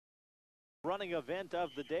Running event of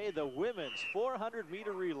the day, the women's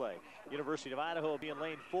 400-meter relay. University of Idaho will be in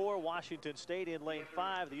lane 4, Washington State in lane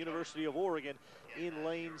 5, the University of Oregon in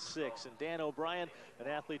lane 6. And Dan O'Brien, an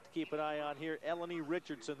athlete to keep an eye on here, Eleni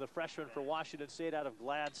Richardson, the freshman for Washington State out of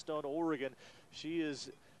Gladstone, Oregon. She is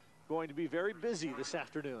going to be very busy this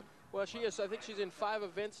afternoon. Well, she is. I think she's in 5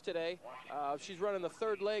 events today. She's running the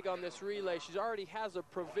 3rd leg on this relay. She already has a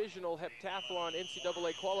provisional heptathlon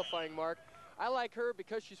NCAA qualifying mark. I like her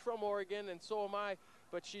because she's from Oregon, and so am I,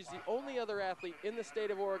 but she's the only other athlete in the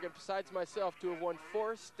state of Oregon besides myself to have won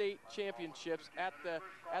 4 state championships at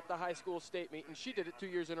the high school state meet, and she did it 2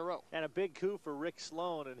 years in a row. And a big coup for Rick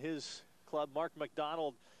Sloan and his club, Mark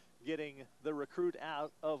McDonald, getting the recruit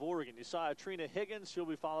out of Oregon. You saw Trina Higgins. She'll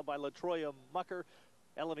be followed by LaTroya Mucker,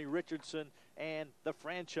 Eleni Richardson, and the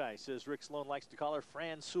franchise, as Rick Sloan likes to call her,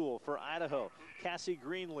 Fran Sewell for Idaho. Cassie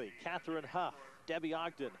Greenlee, Catherine Huff, Debbie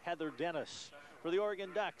Ogden, Heather Dennis. For the Oregon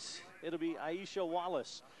Ducks, it'll be Aisha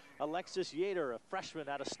Wallace, Alexis Yater, a freshman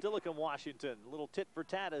out of Steilacoom, Washington. A little tit for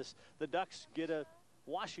tat as the Ducks get a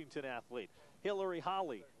Washington athlete. Hillary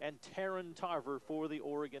Holly and Taryn Tarver for the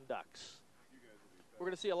Oregon Ducks. We're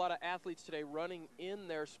going to see a lot of athletes today running in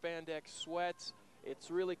their spandex sweats.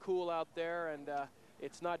 It's really cool out there, and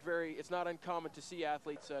it's not uncommon to see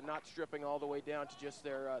athletes not stripping all the way down to just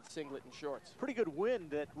their singlet and shorts. Pretty good wind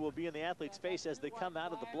that will be in the athlete's face as they come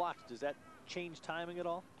out of the blocks. Does that change timing at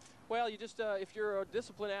all? Well, you just if you're a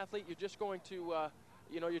disciplined athlete, you're just going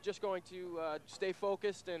to stay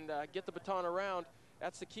focused and get the baton around.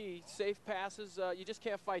 That's the key. Safe passes. You just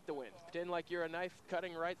can't fight the wind. Pretend like you're a knife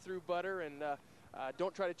cutting right through butter, and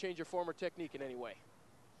don't try to change your former technique in any way.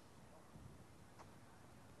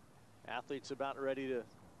 Athletes about ready to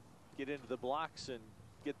get into the blocks and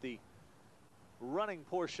get the running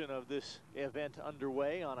portion of this event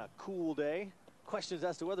underway on a cool day. Questions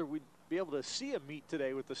as to whether we'd be able to see a meet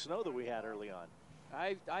today with the snow that we had early on.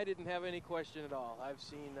 I didn't have any question at all. I've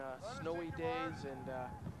seen snowy days, and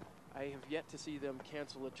I have yet to see them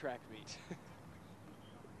cancel a track meet.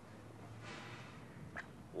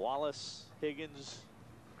 Wallace, Higgins,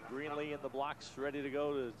 Greenlee in the blocks, ready to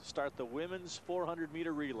go to start the women's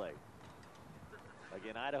 400-meter relay.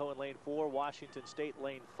 Again, Idaho in lane 4, Washington State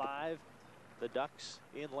lane 5, the Ducks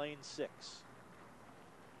in lane 6.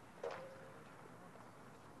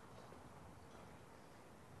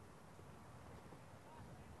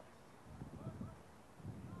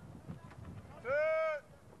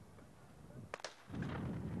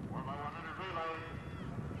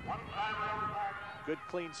 Good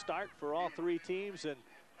clean start for all 3 teams, and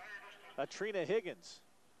Trina Higgins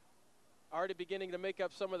already beginning to make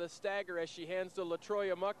up some of the stagger as she hands to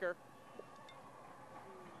LaTroya Mucker.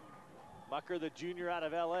 Mucker, the junior out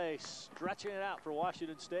of LA, stretching it out for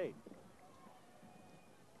Washington State.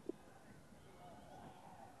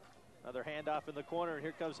 Another handoff in the corner, and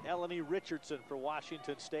here comes Eleni Richardson for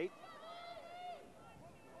Washington State.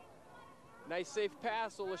 Nice safe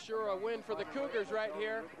pass will assure a win for the Cougars right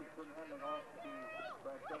here.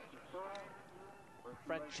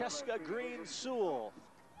 Francesca Green Sewell.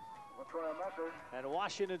 And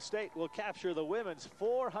Washington State will capture the women's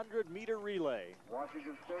 400-meter relay.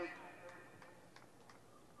 Washington State,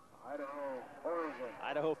 Idaho, Oregon.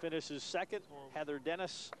 Idaho finishes 2nd. Heather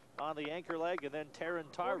Dennis on the anchor leg, and then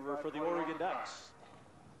Taryn Tarver for the Oregon Ducks.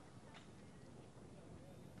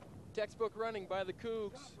 Textbook running by the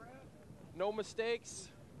Cougs. No mistakes.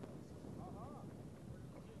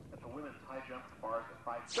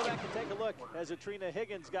 Go back and take a look as Trina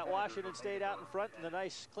Higgins got Washington State out in front, and a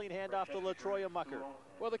nice clean handoff to LaTroya Mucker.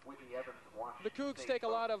 Well, the Cougs take a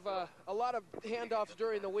lot of handoffs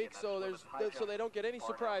during the week, so they don't get any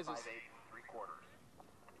surprises.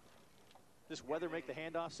 Does weather make the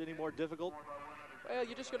handoffs any more difficult? Well,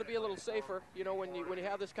 you're just going to be a little safer. You know, when you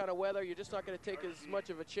have this kind of weather, you're just not going to take as much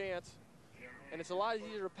of a chance. And it's a lot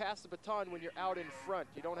easier to pass the baton when you're out in front.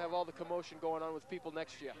 You don't have all the commotion going on with people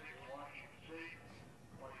next to you.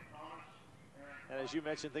 And as you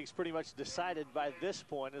mentioned, things pretty much decided by this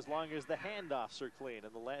point as long as the handoffs are clean.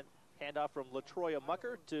 And the handoff from LaTroya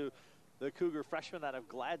Mucker to the Cougar freshman out of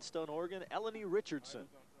Gladstone, Oregon, Eleni Richardson.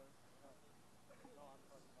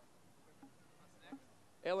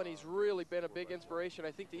 Eleni's really been a big inspiration,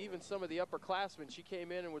 I think, to even some of the upperclassmen. She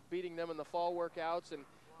came in and was beating them in the fall workouts, and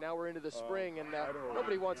now we're into the spring, and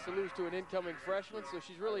nobody wants to lose to an incoming freshman, so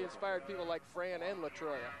she's really inspired people like Fran and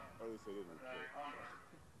LaTroya.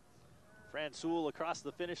 Fran Sewell across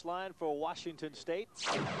the finish line for Washington State.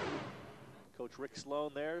 Coach Rick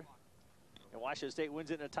Sloan there. And Washington State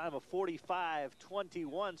wins it in a time of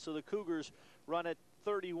 45-21, so the Cougars run at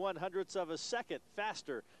 31/100ths of a second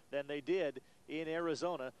faster than they did in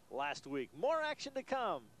Arizona last week. More action to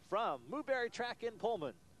come from Newberry Track in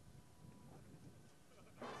Pullman.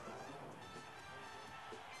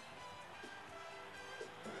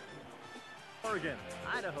 Oregon,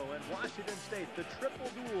 Idaho, and Washington State, the triple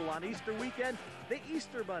duel on Easter weekend. The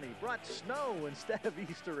Easter Bunny brought snow instead of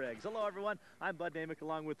Easter eggs. Hello, everyone. I'm Bud Namick,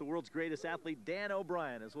 along with the world's greatest athlete, Dan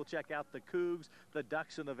O'Brien, as we'll check out the Cougs, the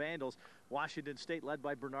Ducks, and the Vandals. Washington State, led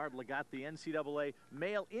by Bernard Lagat, the NCAA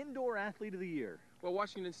Male Indoor Athlete of the Year. Well,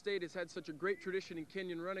 Washington State has had such a great tradition in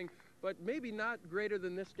Kenyan running, but maybe not greater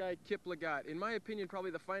than this guy, Kip Lagat. In my opinion,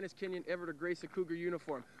 probably the finest Kenyan ever to grace a Cougar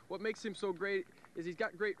uniform. What makes him so great is he's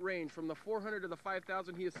got great range. From the 400 to the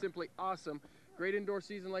 5,000, he is simply awesome. Great indoor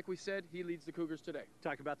season, like we said. He leads the Cougars today.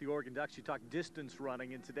 Talk about the Oregon Ducks. You talk distance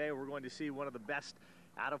running, and today we're going to see one of the best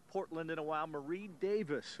out of Portland in a while, Marie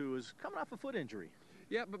Davis, who is coming off a foot injury.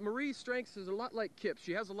 Yeah, but Marie's strengths is a lot like Kip's.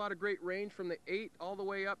 She has a lot of great range from the 8 all the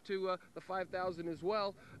way up to the 5,000 as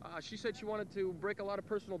well. She said she wanted to break a lot of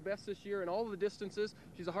personal bests this year in all of the distances.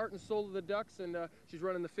 She's the heart and soul of the Ducks, and she's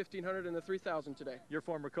running the 1,500 and the 3,000 today. Your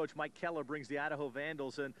former coach, Mike Keller, brings the Idaho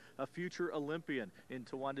Vandals and a future Olympian in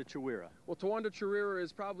Tawanda Chawira. Well, Tawanda Chawira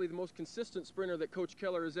is probably the most consistent sprinter that Coach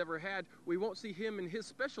Keller has ever had. We won't see him in his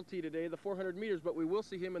specialty today, the 400 meters, but we will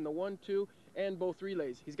see him in the 1, 2, and both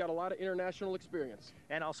relays. He's got a lot of international experience.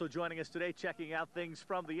 And also joining us today, checking out things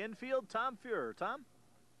from the infield, Tom Fuhrer. Tom?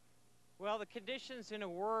 Well, the conditions, in a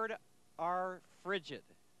word, are frigid.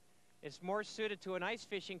 It's more suited to an ice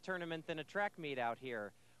fishing tournament than a track meet out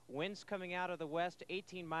here. Winds coming out of the west,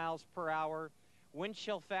 18 miles per hour. Wind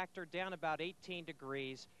chill factor down about 18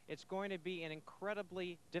 degrees. It's going to be an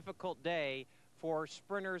incredibly difficult day for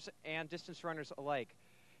sprinters and distance runners alike.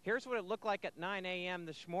 Here's what it looked like at 9 a.m.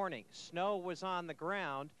 this morning. Snow was on the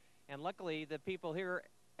ground, and luckily the people here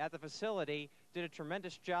at the facility did a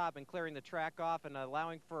tremendous job in clearing the track off and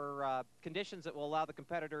allowing for conditions that will allow the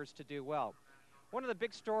competitors to do well. One of the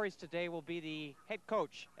big stories today will be the head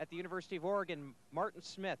coach at the University of Oregon, Martin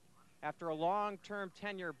Smith. After a long-term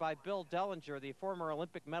tenure by Bill Dellinger, the former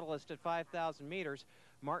Olympic medalist at 5,000 meters,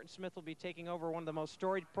 Martin Smith will be taking over one of the most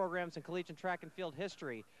storied programs in collegiate track and field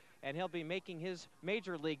history, and he'll be making his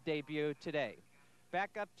major league debut today.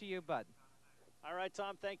 Back up to you, Bud. All right,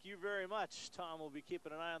 Tom, thank you very much. Tom will be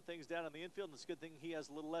keeping an eye on things down in the infield, and it's a good thing he has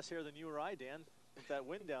a little less hair than you or I, Dan, with that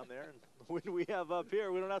wind down there. And the wind we have up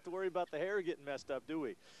here, we don't have to worry about the hair getting messed up, do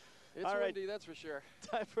we? It's all right, windy, that's for sure.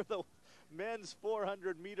 Time for the men's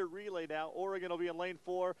 400-meter relay now. Oregon will be in lane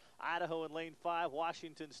 4, Idaho in lane 5,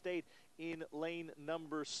 Washington State in lane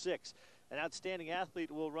number 6. An outstanding athlete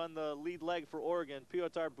will run the lead leg for Oregon,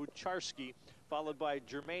 Piotr Bucharski, followed by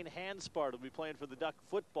Jermaine Hanspart, who will be playing for the Duck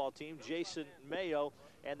football team, Jason Mayo,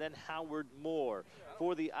 and then Howard Moore.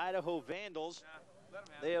 For the Idaho Vandals,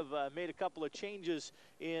 they have made a couple of changes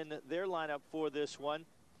in their lineup for this one,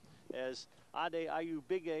 as Ade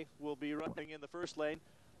Ayubige will be running in the first lane,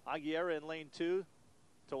 Aguilera in lane 2,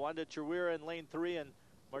 Tawanda Chawira in lane 3, and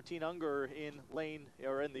Martine Unger in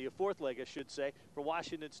the fourth leg, I should say. For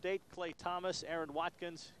Washington State, Clay Thomas, Aaron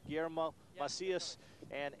Watkins, Guillermo Macias,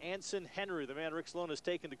 and Anson Henry, the man Rick Sloan has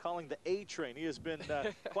taken to calling the A train. He has been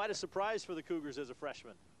quite a surprise for the Cougars as a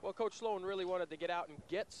freshman. Well, Coach Sloan really wanted to get out and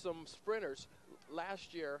get some sprinters.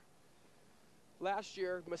 Last year,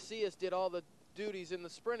 Macias did all the duties in the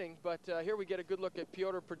sprinting, but here we get a good look at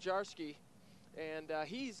Piotr Pujarski. And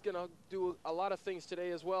he's going to do a lot of things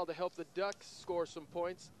today as well to help the Ducks score some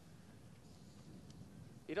points.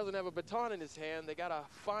 He doesn't have a baton in his hand. They got to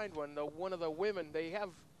find one. One of the women, they have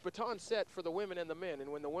batons set for the women and the men.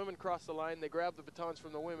 And when the women cross the line, they grab the batons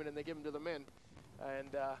from the women and they give them to the men.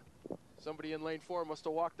 And somebody in lane 4 must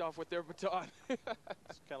have walked off with their baton. It's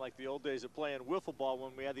kind of like the old days of playing wiffle ball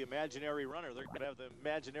when we had the imaginary runner. They're going to have the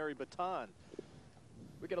imaginary baton.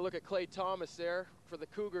 We got to look at Clay Thomas there for the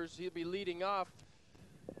Cougars. He'll be leading off.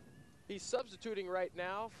 He's substituting right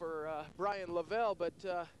now for Brian Lavelle, but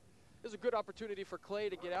there's a good opportunity for Clay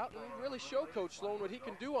to get out and really show Coach Sloan what he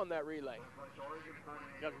can do on that relay.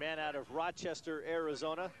 Young man out of Rochester,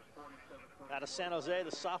 Arizona. Out of San Jose,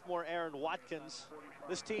 the sophomore Aaron Watkins.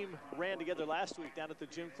 This team ran together last week down at the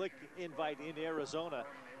Jim Click Invite in Arizona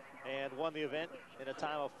and won the event in a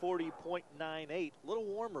time of 40.98. A little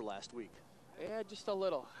warmer last week. Yeah, just a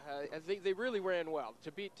little. I think they really ran well.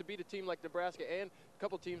 To beat a team like Nebraska and a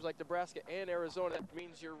couple teams like Nebraska and Arizona, that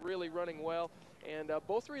means you're really running well. And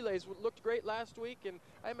both relays looked great last week, and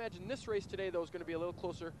I imagine this race today, though, is going to be a little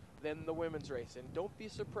closer than the women's race. And don't be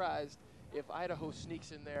surprised if Idaho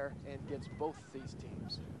sneaks in there and gets both these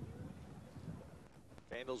teams.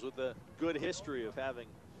 Vandals with a good history of having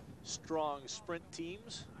strong sprint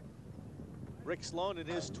teams. Rick Sloan in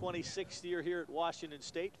his 26th year here at Washington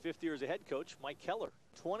State, 5th year as a head coach. Mike Keller,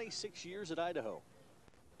 26 years at Idaho.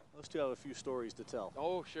 Those two have a few stories to tell.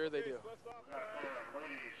 Oh, sure they do.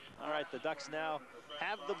 All right, the Ducks now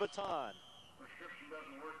have the baton. Prescription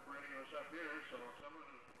doesn't work for any of us up here, so someone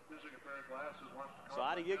who's using a pair of glasses wants to So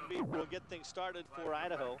Ida Yigby will get things started for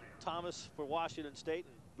Idaho. Thomas for Washington State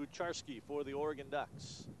and Bucharski for the Oregon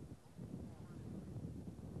Ducks.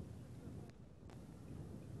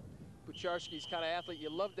 Bucharski's kind of athlete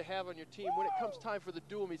you love to have on your team when it comes time for the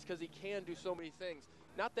dual meets because he can do so many things.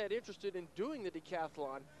 Not that interested in doing the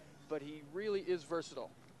decathlon, but he really is versatile.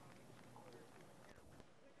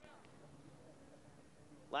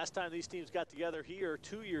 Last time these teams got together here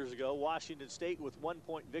 2 years ago, Washington State with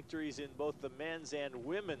 1-point victories in both the men's and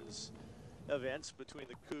women's events between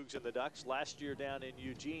the Cougs and the Ducks. Last year down in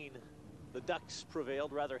Eugene, the Ducks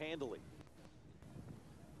prevailed rather handily.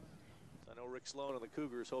 So I know Rick Sloan and the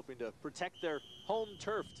Cougars hoping to protect their home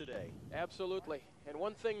turf today. Absolutely. And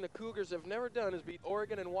one thing the Cougars have never done is beat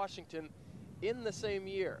Oregon and Washington in the same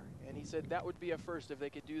year. And he said that would be a first if they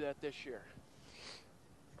could do that this year.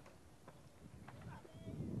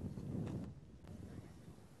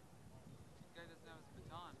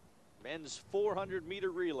 Men's 400-meter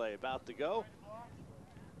relay about to go.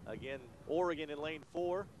 Again, Oregon in lane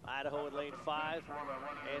 4, Idaho in lane 5,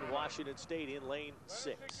 and Washington State in lane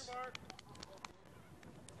 6.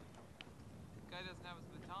 Guy doesn't have his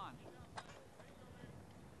baton.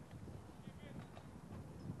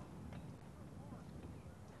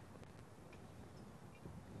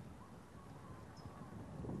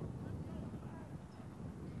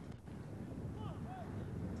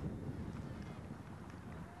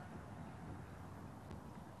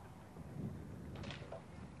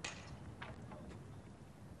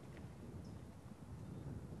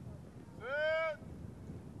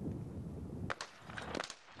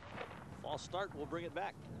 False start will bring it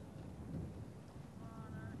back.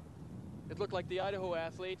 It looked like the Idaho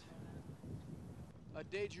athlete,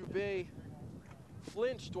 Adejube,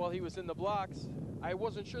 flinched while he was in the blocks. I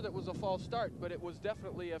wasn't sure that was a false start, but it was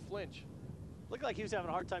definitely a flinch. Looked like he was having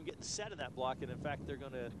a hard time getting set in that block, and in fact, they're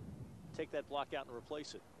going to take that block out and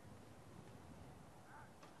replace it.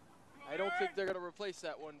 I don't think they're going to replace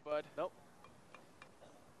that one, Bud. Nope.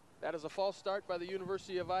 That is a false start by the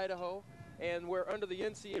University of Idaho, and we're under the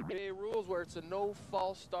NCAA rules where it's a no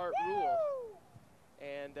false start rule,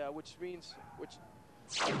 and which means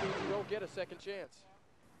you don't get a second chance.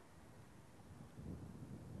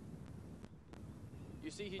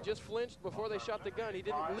 You see, he just flinched before they shot the gun. He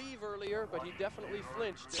didn't leave earlier, but he definitely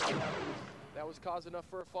flinched. And, that was cause enough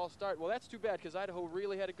for a false start. Well, that's too bad because Idaho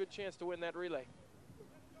really had a good chance to win that relay.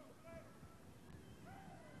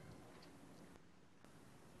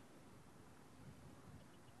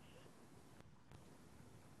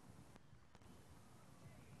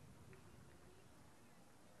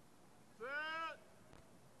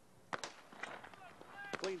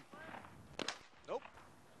 Clean. Nope.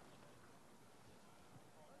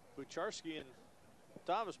 Bucharski and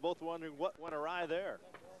Thomas both wondering what went awry there.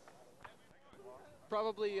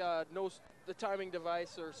 Probably the timing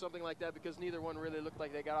device or something like that because neither one really looked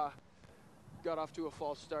like they got off to a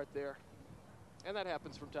false start there. And that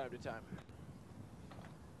happens from time to time.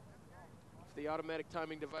 If the automatic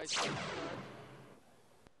timing device doesn't start.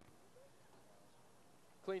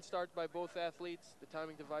 Clean start by both athletes. The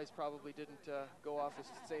timing device probably didn't go off at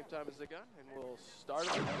the same time as the gun, and we'll start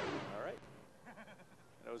it. All right.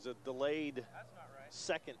 It was a delayed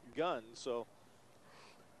second gun, so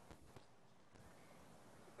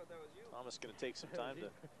Thomas going to take some time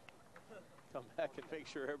to come back and make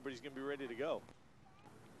sure everybody's going to be ready to go.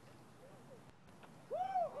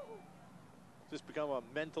 Just become a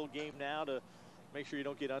mental game now to make sure you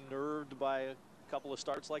don't get unnerved by a couple of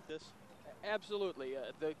starts like this? Absolutely.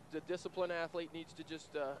 The disciplined athlete needs to just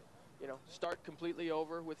start completely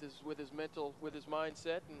over with his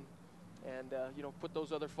mindset and put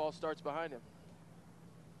those other false starts behind him.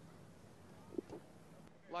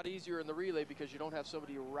 A lot easier in the relay because you don't have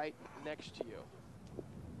somebody right next to you.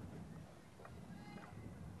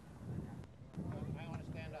 I want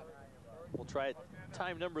to stand up. We'll try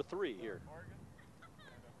time number 3 here.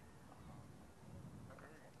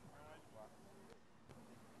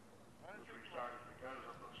 because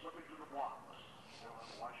of the slippage of the blocks in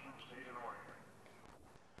Washington State and Oregon.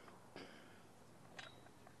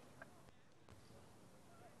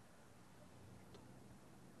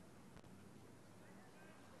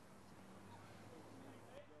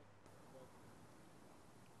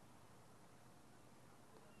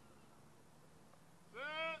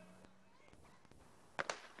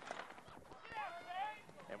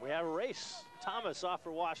 And we have a race. Thomas off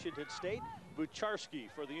for Washington State, Bucharski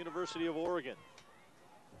for the University of Oregon.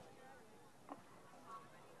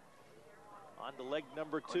 On into leg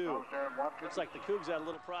number 2. Looks like the Cougs had a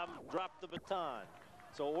little problem, dropped the baton.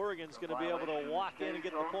 So Oregon's going to be able to walk in and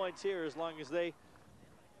get the points here as long as they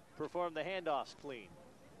perform the handoffs clean.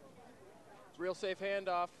 Real safe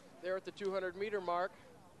handoff there at the 200-meter mark.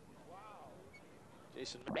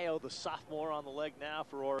 Jason Mayo, the sophomore, on the leg now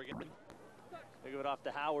for Oregon. They give it off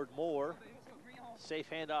to Howard Moore. Safe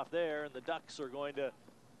handoff there, and the Ducks are going to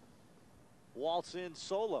waltz in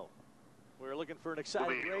solo. We're looking for an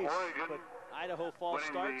exciting race, but Idaho Falls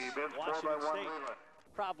starts. Washington State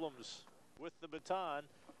problems with the baton,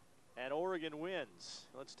 and Oregon wins.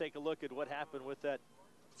 Let's take a look at what happened with that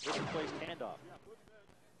misplaced handoff.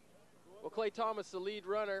 Well, Clay Thomas, the lead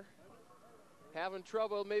runner, having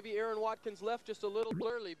trouble. Maybe Aaron Watkins left just a little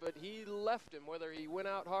early, but he left him, whether he went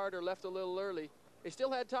out hard or left a little early. They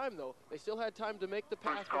still had time, though. They still had time to make the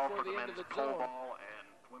pass before the end of the zone,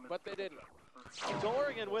 but they didn't. So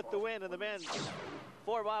Oregon with the win in the men's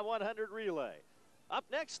 4x100 relay. Up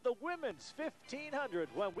next, the women's 1500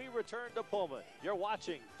 when we return to Pullman. You're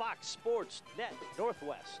watching Fox Sports Net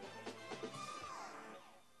Northwest.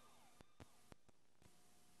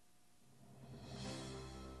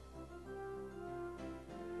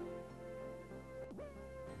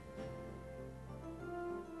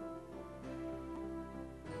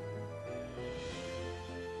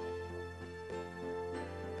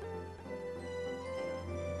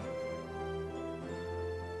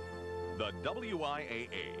 The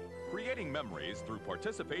WIAA, creating memories through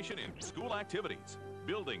participation in school activities,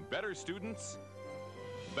 building better students,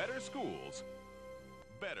 better schools,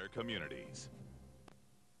 better communities.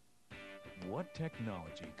 What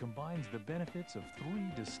technology combines the benefits of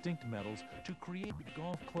 3 distinct metals to create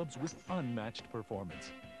golf clubs with unmatched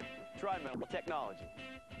performance? Tri-metal technology.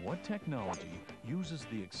 What technology uses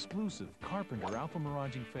the exclusive Carpenter Alpha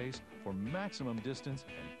Miraging face for maximum distance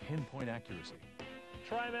and pinpoint accuracy?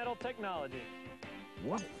 Tri-metal technology.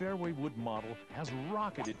 What fairway wood model has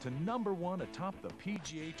rocketed to #1 atop the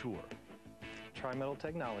PGA Tour? Tri-metal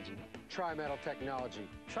technology. Tri-metal technology.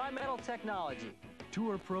 Tri-metal technology.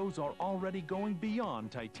 Tour pros are already going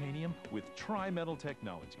beyond titanium with Tri-metal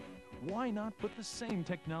technology. Why not put the same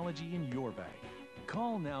technology in your bag?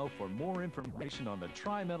 Call now for more information on the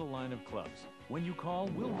Tri-metal line of clubs. When you call,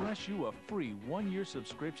 we'll rush you a free 1-year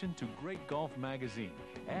subscription to Great Golf Magazine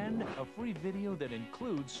and a free video that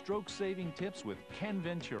includes stroke-saving tips with Ken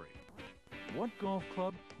Venturi. What golf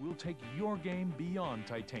club will take your game beyond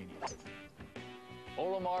titanium?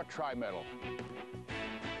 Olimar Tri-metal.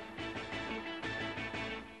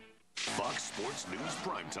 Fox Sports News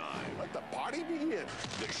Primetime. Let the party begin.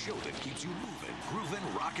 The show that keeps you moving,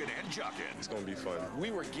 grooving, rocking, and jocking. It's gonna be fun.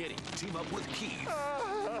 We were Giddy. Team up with Keith,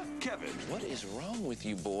 Kevin. What is wrong with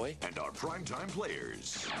you, boy? And our primetime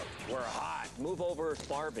players. We're hot. Move over,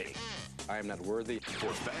 Barbie. I am not worthy.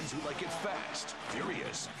 For fans who like it fast,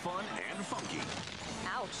 furious, fun, and funky.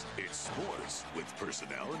 Ouch. It's sports with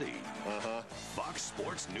personality. Fox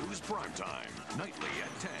Sports News Primetime. Nightly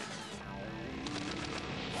at 10.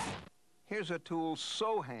 Here's a tool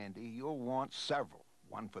so handy you'll want several.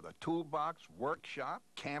 One for the toolbox, workshop,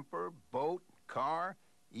 camper, boat, car,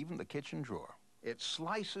 even the kitchen drawer. It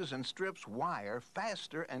slices and strips wire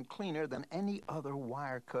faster and cleaner than any other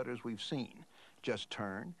wire cutters we've seen. Just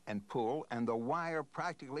turn and pull, and the wire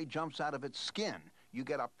practically jumps out of its skin. You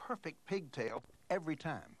get a perfect pigtail every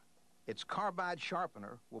time. Its carbide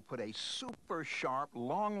sharpener will put a super sharp,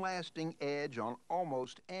 long-lasting edge on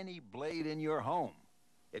almost any blade in your home.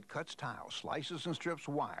 It cuts tile, slices and strips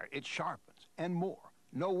wire, it sharpens, and more.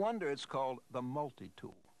 No wonder it's called the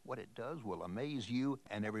multi-tool. What it does will amaze you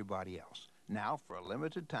and everybody else. Now, for a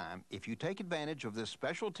limited time, if you take advantage of this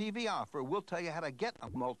special TV offer, we'll tell you how to get a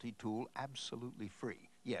multi-tool absolutely free.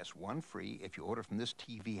 Yes, one free if you order from this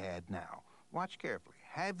TV ad now. Watch carefully.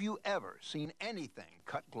 Have you ever seen anything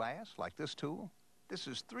cut glass like this tool? This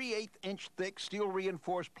is 3/8-inch thick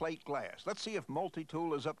steel-reinforced plate glass. Let's see if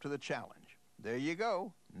multi-tool is up to the challenge. There you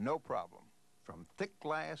go. No problem. From thick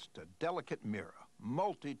glass to delicate mirror,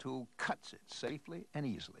 multi-tool cuts it safely and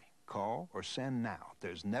easily. Call or send now.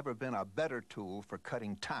 There's never been a better tool for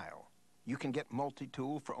cutting tile. You can get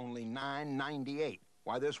multi-tool for only $9.98.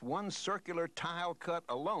 Why, this one circular tile cut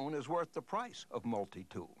alone is worth the price of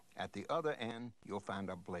multi-tool. At the other end, you'll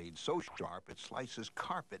find a blade so sharp it slices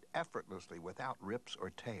carpet effortlessly without rips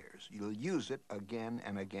or tears. You'll use it again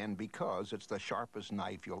and again because it's the sharpest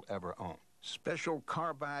knife you'll ever own. Special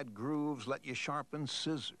carbide grooves let you sharpen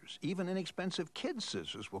scissors. Even inexpensive kids'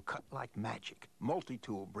 scissors will cut like magic.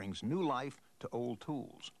 Multi-tool brings new life to old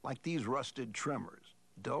tools, like these rusted trimmers.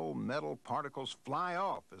 Dull metal particles fly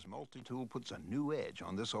off as multi-tool puts a new edge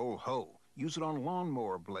on this old hoe. Use it on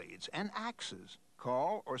lawnmower blades and axes.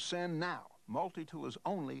 Call or send now. multi-tool is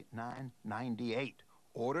only $9.98.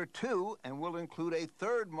 Order 2 and we'll include a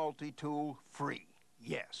third multi-tool free.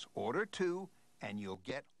 Yes, order 2 and you'll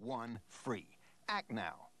get 1 free. Act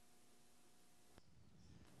now.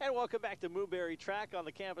 And welcome back to Mooberry Track on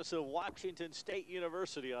the campus of Washington State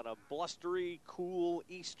University on a blustery, cool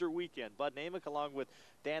Easter weekend. Bud Namick along with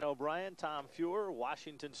Dan O'Brien, Tom Fuhr,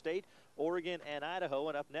 Washington State, Oregon, and Idaho.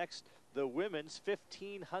 And up next, the women's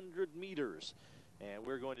 1,500 meters. And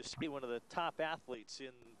we're going to see one of the top athletes in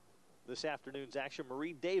this afternoon's action,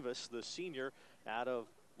 Marie Davis, the senior out of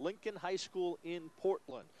Lincoln High School in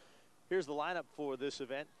Portland. Here's the lineup for this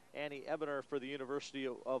event. Annie Ebener for the University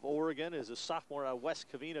of Oregon is a sophomore out of West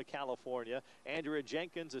Covina, California. Andrea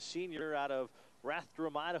Jenkins, a senior out of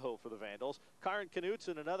Rathdrum, Idaho for the Vandals. Karen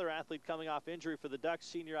Knutson, another athlete coming off injury for the Ducks,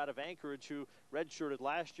 senior out of Anchorage, who redshirted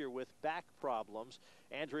last year with back problems.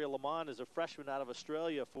 Andrea Lamont is a freshman out of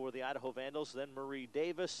Australia for the Idaho Vandals. Then Marie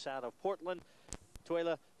Davis out of Portland.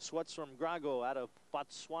 Toila Swetsram-Grago out of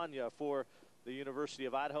Botswana for the University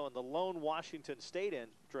of Idaho, and the lone Washington State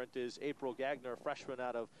entrant is April Gagner, a freshman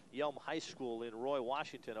out of Yelm High School in Roy,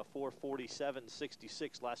 Washington, a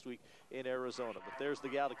 4:47.66 last week in Arizona. But there's the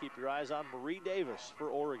gal to keep your eyes on, Marie Davis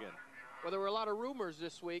for Oregon. Well, there were a lot of rumors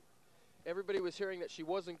this week. Everybody was hearing that she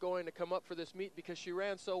wasn't going to come up for this meet because she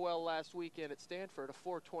ran so well last weekend at Stanford, a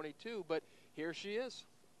 4:22, but here she is.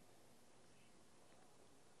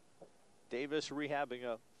 Davis rehabbing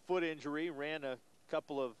a foot injury, ran a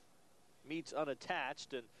couple of meets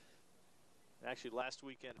unattached, and actually last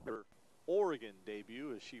weekend her Oregon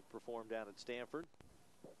debut as she performed down at Stanford.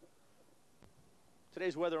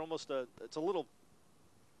 Today's weather it's a little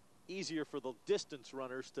easier for the distance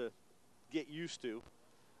runners to get used to.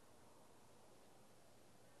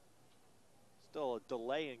 Still a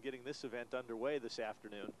delay in getting this event underway this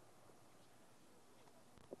afternoon.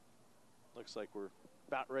 Looks like we're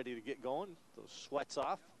about ready to get going. Those sweats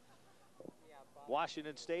off.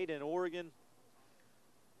 Washington State and Oregon,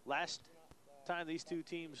 last time these two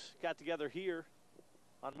teams got together here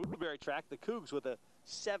on Mooberry Track, the Cougs with a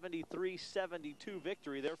 73-72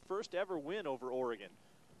 victory, their first ever win over Oregon.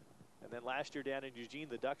 And then last year down in Eugene,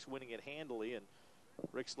 the Ducks winning it handily, and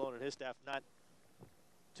Rick Sloan and his staff not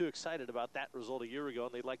too excited about that result a year ago,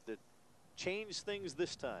 and they'd like to change things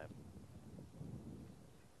this time.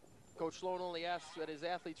 Coach Sloan only asks that his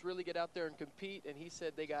athletes really get out there and compete, and he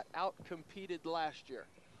said they got out-competed last year.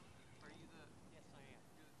 Are you the, yes, I am.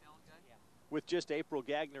 You're the talent guy? Yeah. With just April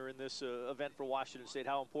Gagner in this event for Washington State,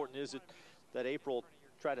 how important is it that April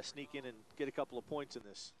try to sneak in and get a couple of points in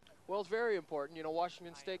this? Well, it's very important. You know,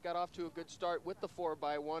 Washington State got off to a good start with the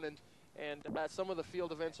 4x1 and some of the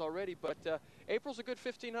field events already, but April's a good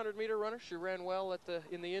 1,500-meter runner. She ran well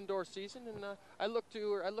in the indoor season, and I look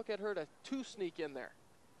at her to sneak in there.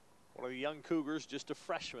 One of the young Cougars, just a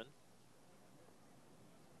freshman.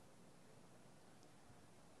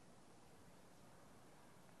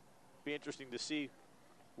 Be interesting to see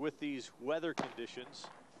with these weather conditions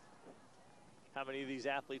how many of these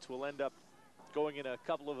athletes will end up going in a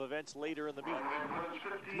couple of events later in the meet.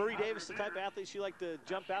 Marie Davis, the type of athlete, she like to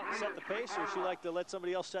jump out and set the pace, or she like to let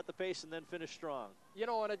somebody else set the pace and then finish strong? You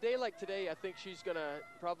know, on a day like today, I think she's going to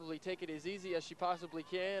probably take it as easy as she possibly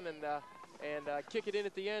can and kick it in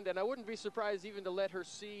at the end. And I wouldn't be surprised even to let her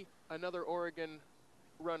see another Oregon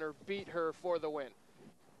runner beat her for the win.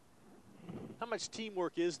 How much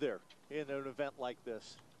teamwork is there in an event like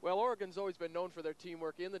this? Well, Oregon's always been known for their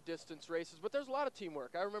teamwork in the distance races, but there's a lot of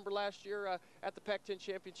teamwork. I remember last year at the Pac-10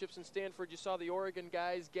 Championships in Stanford, you saw the Oregon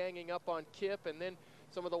guys ganging up on Kip, and then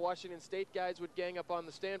some of the Washington State guys would gang up on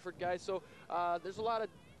the Stanford guys. So there's a lot of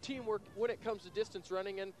teamwork when it comes to distance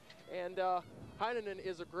running, and Heinonen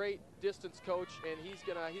is a great distance coach, and he's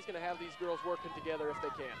gonna have these girls working together if they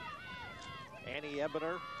can. Annie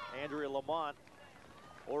Ebener, Andrea Lamont,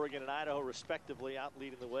 Oregon and Idaho respectively out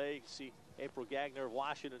leading the way. You see April Gagner of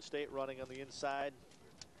Washington State running on the inside,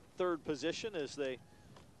 third position as they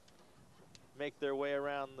make their way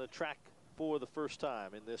around the track for the first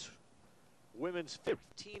time in this women's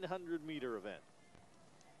 1,500-meter event.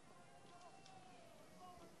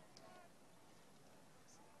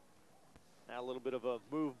 Now a little bit of a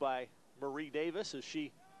move by Marie Davis as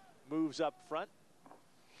she moves up front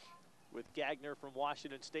with Gagner from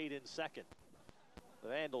Washington State in second. The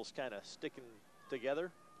Vandals kind of sticking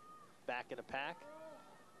together, back in a pack.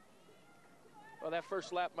 Well, that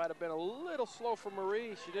first lap might have been a little slow for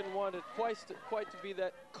Marie. She didn't want it quite to be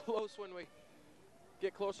that close when we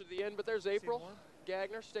get closer to the end, but there's April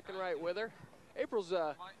Gagner sticking right with her. April's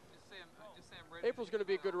going to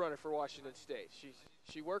be a good runner for Washington State.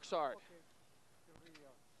 She works hard.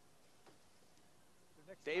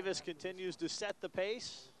 Davis continues to set the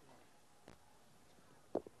pace.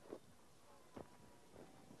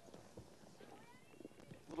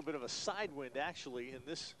 bit of a side wind, actually, in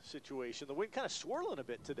this situation. The wind kind of swirling a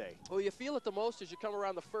bit today. Well, you feel it the most as you come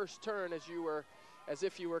around the first turn, as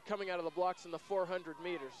if you were coming out of the blocks in the 400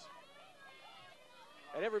 meters.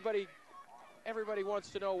 And everybody wants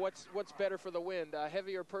to know what's better for the wind, a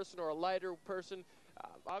heavier person or a lighter person.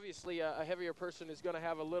 Obviously, a heavier person is going to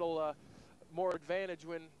have a little more advantage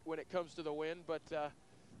when it comes to the wind, but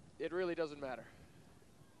it really doesn't matter.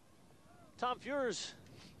 Tom Fuhr's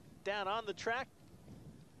down on the track.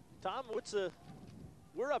 Tom,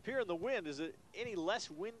 we're up here in the wind. Is it any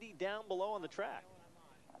less windy down below on the track?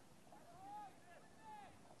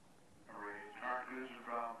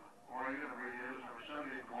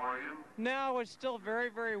 No, it's still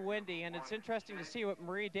very, very windy, and it's interesting to see what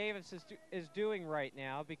Marie Davis is doing right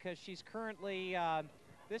now, because she's currently,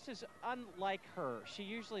 this is unlike her. She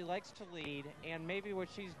usually likes to lead, and maybe what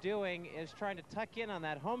she's doing is trying to tuck in on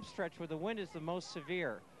that home stretch where the wind is the most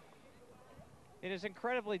severe. It is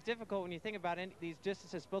incredibly difficult when you think about these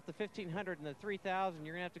distances, both the 1500 and the 3000.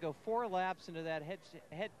 You're going to have to go 4 laps into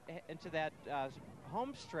that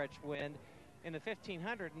home stretch wind in the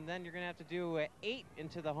 1500, and then you're going to have to do 8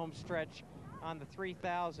 into the home stretch on the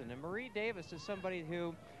 3000. And Marie Davis is somebody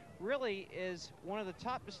who really is one of the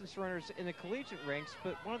top distance runners in the collegiate ranks,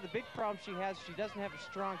 but one of the big problems she has, she doesn't have a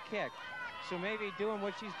strong kick. So maybe doing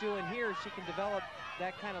what she's doing here, she can develop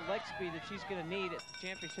that kind of leg speed that she's going to need at the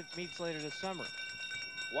championship meets later this summer.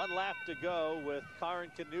 1 lap to go with Karin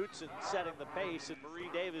Knutson setting the pace, and Marie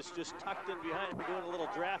Davis just tucked in behind her doing a little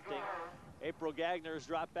drafting. April Gagner's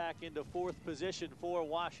dropped back into 4th position for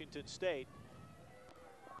Washington State.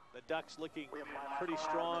 The Ducks looking pretty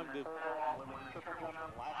strong to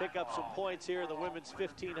pick up some points here in the women's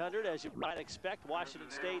 1500, as you might expect. Washington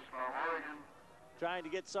State trying to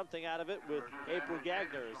get something out of it with April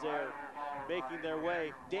Gagner as they're making their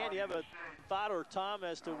way. Dan, you have a thought, or Tom,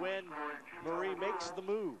 as to when Marie makes the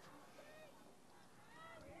move?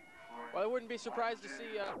 Well, I wouldn't be surprised to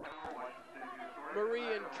see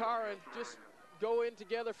Marie and Karin just go in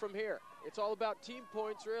together from here. It's all about team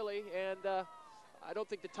points, really, and I don't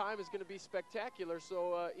think the time is going to be spectacular,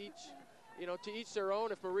 so to each their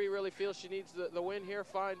own. If Marie really feels she needs the win here,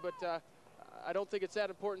 fine, but I don't think it's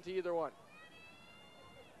that important to either one.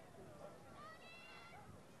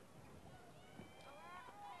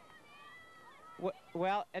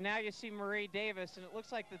 Well, and now you see Marie Davis, and it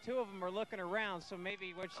looks like the two of them are looking around, so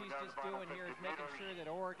maybe what she's just doing here is making sure that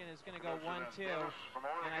Oregon is going to go 1-2,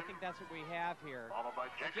 and I think that's what we have here.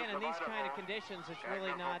 Again, in these kind of conditions, it's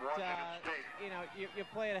really not, you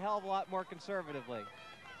play it a hell of a lot more conservatively.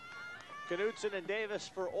 Knutson and Davis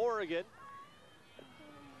for Oregon.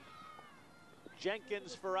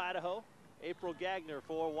 Jenkins for Idaho. April Gagner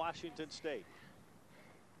for Washington State.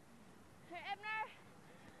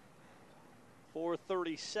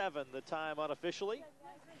 4:37 the time unofficially.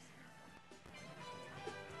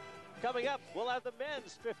 Coming up, we'll have the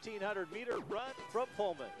men's 1500 meter run from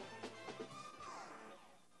Pullman.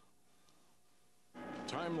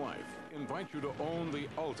 Time Life invites you to own the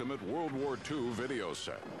ultimate World War II video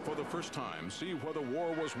set. For the first time, see where the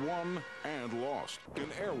war was won and lost. In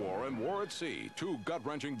Air War and War at Sea, 2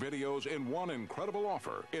 gut-wrenching videos in one incredible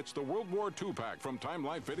offer. It's the World War II pack from Time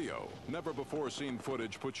Life Video. Never before seen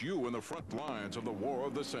footage puts you in the front lines of the war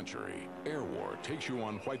of the century. Air War takes you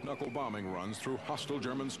on white-knuckle bombing runs through hostile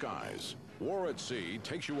German skies. War at Sea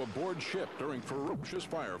takes you aboard ship during ferocious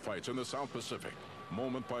firefights in the South Pacific.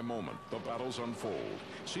 Moment by moment, the battles unfold.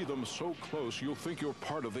 See them so close you'll think you're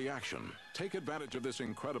part of the action. Take advantage of this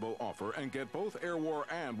incredible offer and get both Air War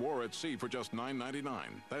and War at Sea for just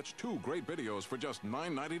 $9.99. That's 2 great videos for just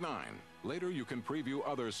 $9.99. Later, you can preview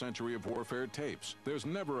other Century of Warfare tapes. There's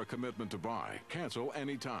never a commitment to buy. Cancel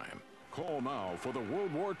anytime. Call now for the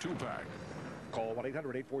World War II pack. Call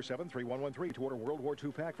 1-800-847-3113 to order World War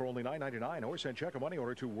II pack for only $9.99, or send check or money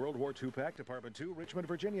order to World War II pack, Department 2, Richmond,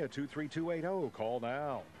 Virginia, 23280. Call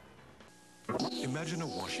now. Imagine a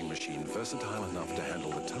washing machine versatile enough to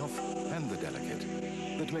handle the tough and the delicate,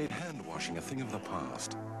 that made hand washing a thing of the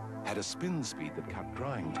past, had a spin speed that cut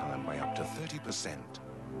drying time by up to 30%,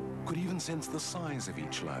 could even sense the size of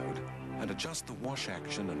each load and adjust the wash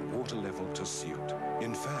action and water level to suit.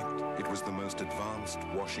 In fact, it was the most advanced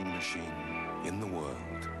washing machine in the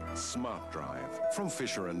world. Smart Drive from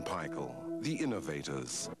Fisher & Paykel, the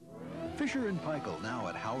innovators. Fisher & Paykel now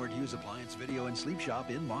at Howard Hughes Appliance Video and Sleep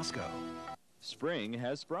Shop in Moscow. Spring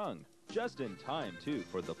has sprung, just in time, too,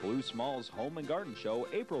 for the Blue Smalls Home and Garden Show,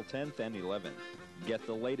 April 10th and 11th. Get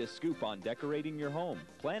the latest scoop on decorating your home,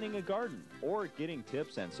 planting a garden, or getting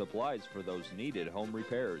tips and supplies for those needed home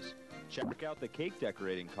repairs. Check out the cake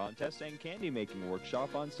decorating contest and candy making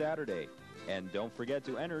workshop on Saturday. And don't forget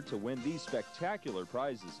to enter to win these spectacular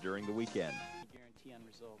prizes during the weekend. Guarantee on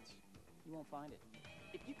results. You won't find it.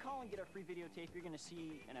 If you call and get our free videotape, you're going to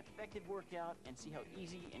see an effective workout and see how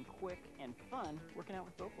easy and quick and fun working out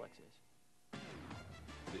with Bowflex is.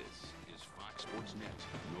 This is Fox Sports Net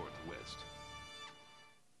Northwest.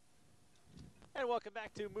 And welcome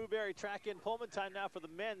back to Newberry Track in Pullman. Time now for the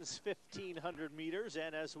men's 1,500 meters.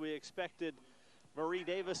 And as we expected Marie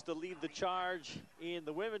Davis to lead the charge in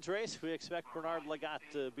the women's race, we expect Bernard Legat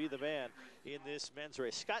to be the man in this men's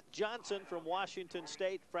race. Scott Johnson from Washington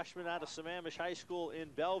State, freshman out of Sammamish High School in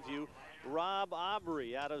Bellevue. Rob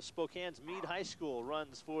Aubrey out of Spokane's Meade High School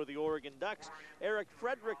runs for the Oregon Ducks. Eric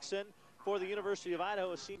Fredrickson for the University of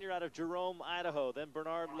Idaho, a senior out of Jerome, Idaho. Then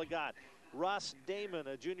Bernard Legat. Ross Damon,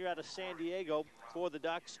 a junior out of San Diego for the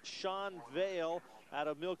Ducks. Sean Vale out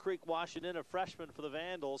of Mill Creek, Washington, a freshman for the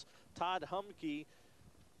Vandals. Todd Humke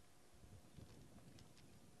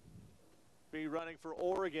be running for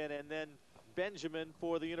Oregon, and then Benjamin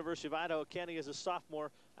for the University of Idaho. Kenny is a sophomore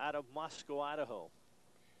out of Moscow, Idaho.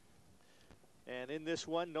 And in this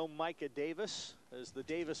one, no Micah Davis, as the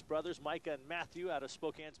Davis brothers, Micah and Matthew out of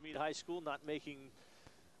Spokane's Meade High School, not making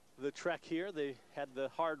the trek here. They had the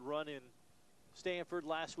hard run in Stanford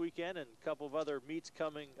last weekend and a couple of other meets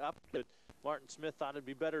coming up, but Martin Smith thought it'd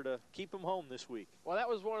be better to keep them home this week. Well, that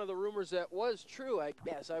was one of the rumors that was true, I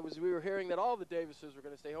guess. We were hearing that all the Davises were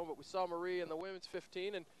going to stay home, but we saw Marie in the women's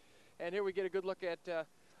 15, and here we get a good look at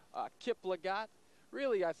Kip Legat.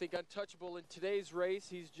 Really, I think, untouchable in today's race.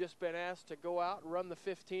 He's just been asked to go out, run the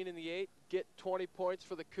 15 and the 8, get 20 points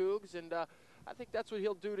for the Cougs, and I think that's what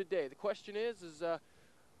he'll do today. The question is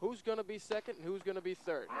who's going to be second and who's going to be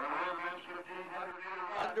third?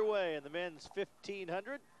 Underway in the men's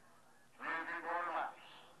 1,500.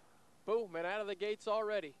 Boom, and out of the gates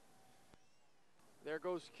already. There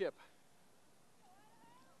goes Kip.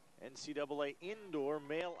 NCAA Indoor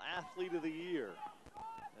Male Athlete of the Year,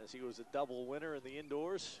 as he was a double winner in the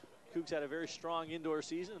indoors. Cougs had a very strong indoor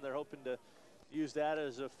season, and they're hoping to use that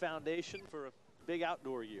as a foundation for a big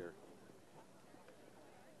outdoor year.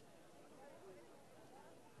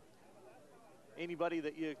 Anybody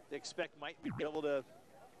that you expect might be able to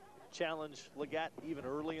challenge Legat even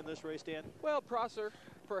early in this race, Dan? Well, Prosser,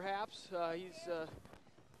 perhaps. He's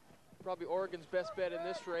probably Oregon's best bet in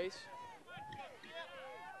this race.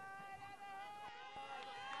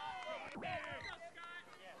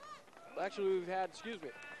 Actually, we've had,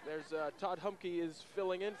 there's Todd Humke is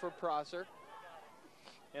filling in for Prosser.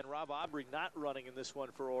 And Rob Aubrey not running in this one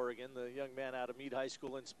for Oregon, the young man out of Meade High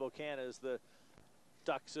School in Spokane, as the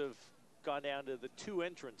Ducks have gone down to the 2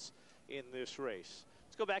 entrants in this race.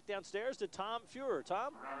 Let's go back downstairs to Tom Fuhrer.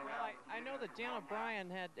 Tom? Well, I know that Dan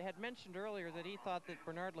O'Brien had mentioned earlier that he thought that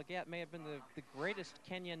Bernard Legat may have been the greatest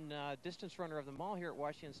Kenyan distance runner of them all here at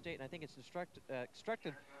Washington State, and I think it's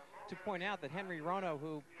instructed to point out that Henry Rono,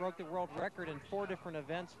 who broke the world record in 4 different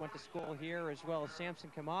events, went to school here, as well as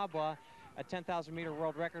Samson Kamabwa, a 10,000-meter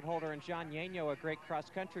world record holder, and John Yanyo, a great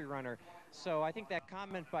cross-country runner. So I think that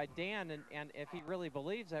comment by Dan, and if he really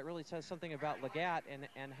believes that, really says something about Legat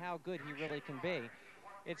and how good he really can be.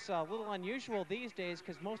 It's a little unusual these days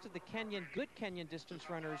because most of the good Kenyan distance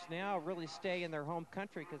runners now really stay in their home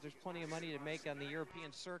country because there's plenty of money to make on the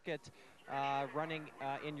European circuit running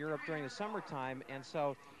in Europe during the summertime. And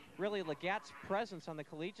so really Legat's presence on the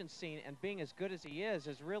collegiate scene and being as good as he is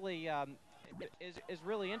really is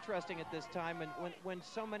really interesting at this time, and when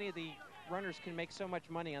so many of the runners can make so much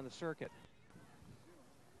money on the circuit.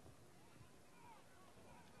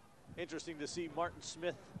 Interesting to see Martin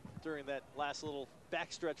Smith during that last little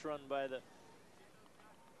backstretch run by the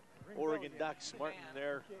Oregon Ducks. Martin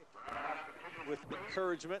there with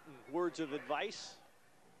encouragement and words of advice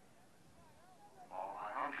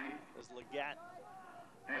as Legat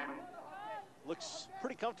looks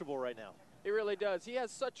pretty comfortable right now. He really does. He has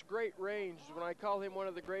such great range. When I call him one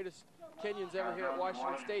of the greatest Kenyans ever here at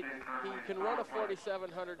Washington State, he can run a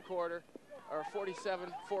 4,700 quarter or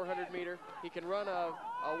 47 400 meter. He can run a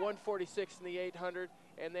 146 in the 800,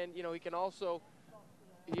 and then he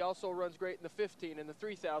also runs great in the 15 and the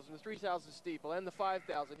 3,000, the 3,000 steeple, and the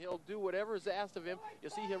 5,000. He'll do whatever is asked of him.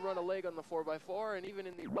 You'll see him run a leg on the 4x4 and even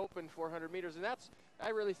in the open 400 meters. And I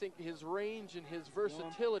really think his range and his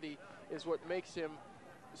versatility is what makes him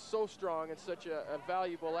so strong and such a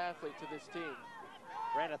valuable athlete to this team.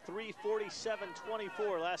 Ran a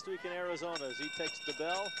 3:47.24 last week in Arizona as he takes the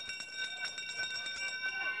bell.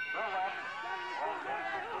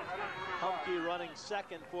 Humke running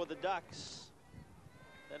second for the Ducks.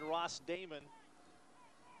 Then Ross Damon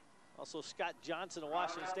Also, Scott Johnson of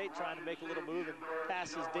Washington State trying to make a little move and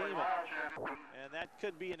passes Damon. And that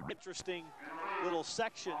could be an interesting little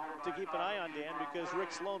section to keep an eye on, Dan, because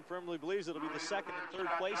Rick Sloan firmly believes it'll be the second and third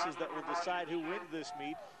places that will decide who wins this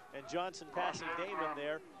meet. And Johnson passing Damon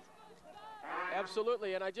there.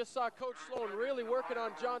 Absolutely, and I just saw Coach Sloan really working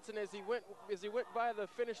on Johnson as he went by the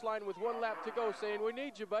finish line with 1 lap to go, saying, "We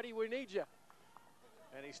need you, buddy, we need you."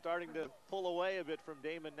 And he's starting to pull away a bit from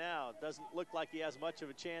Damon now. It doesn't look like he has much of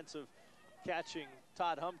a chance of catching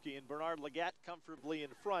Todd Humke, and Bernard Legat comfortably in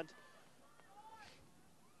front.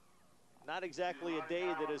 Not exactly a day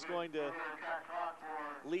that is going to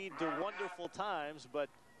lead to wonderful times, but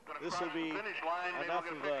this will be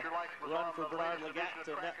enough of a run for Bernard Legat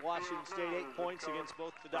to net Washington State 8 points against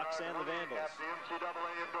both the Ducks and the Vandals.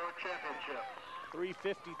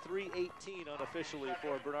 3:53.18 unofficially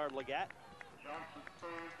for Bernard Legat.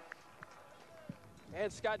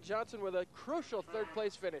 And Scott Johnson with a crucial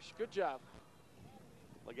third-place finish. Good job.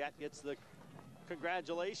 Legat gets the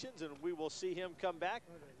congratulations, and we will see him come back.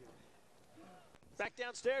 Back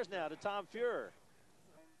downstairs now to Tom Fuhrer.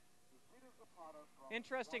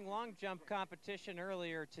 Interesting long jump competition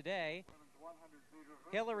earlier today.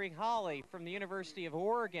 Hillary Hawley from the University of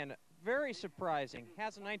Oregon, very surprising.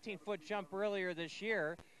 Has a 19-foot jump earlier this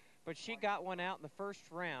year, but she got one out in the first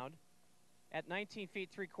round at 19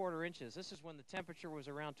 feet 3/4 inches. This is when the temperature was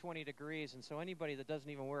around 20 degrees, and so anybody that doesn't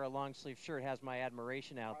even wear a long sleeve shirt has my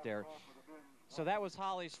admiration out there. So that was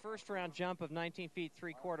Holly's first round jump of 19 feet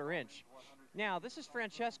 3/4 inch. Now, this is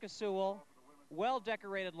Francesca Sewell,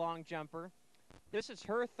 well-decorated long jumper. This is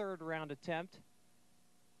her third round attempt.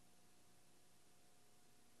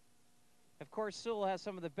 Of course, Sewell has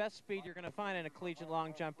some of the best speed you're going to find in a collegiate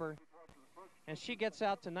long jumper. And she gets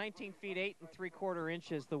out to 19 feet 8 3/4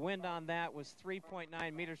 inches. The wind on that was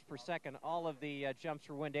 3.9 meters per second. All of the jumps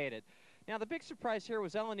were wind aided. Now, the big surprise here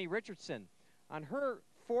was Eleni Richardson. On her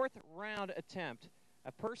fourth round attempt,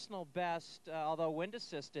 a personal best, although wind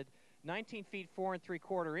assisted, 19 feet 4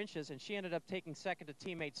 3/4 inches, and she ended up taking second to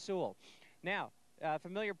teammate Sewell. Now,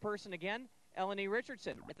 familiar person again, Eleni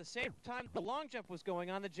Richardson. At the same time the long jump was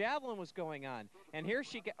going on, the javelin was going on. And here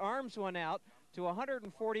she arms one out to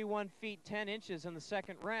 141 feet 10 inches in the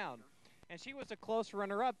second round. And she was a close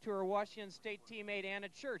runner-up to her Washington State teammate Anna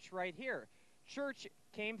Church right here. Church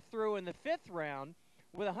came through in the fifth round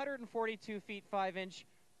with 142 feet 5 inch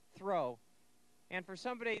throw. And for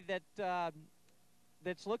somebody that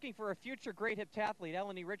that's looking for a future great heptathlete,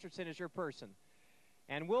 Eleni Richardson is your person.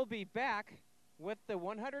 And we'll be back with the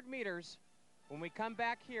 100 meters when we come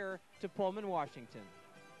back here to Pullman, Washington.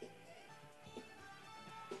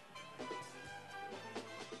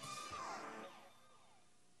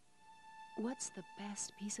 What's the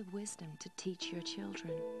best piece of wisdom to teach your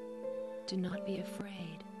children? Do not be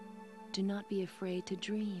afraid. Do not be afraid to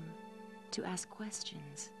dream, to ask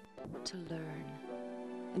questions, to learn.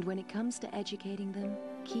 And when it comes to educating them,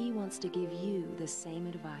 Key wants to give you the same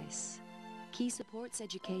advice. Key supports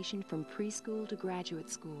education from preschool to graduate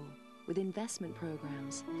school with investment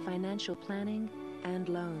programs, financial planning, and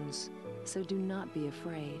loans. So do not be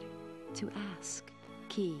afraid to ask.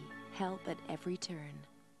 Key, help at every turn.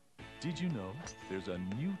 Did you know there's a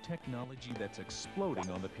new technology that's exploding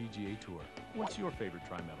on the PGA Tour? What's your favorite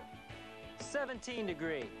tri-metal? 17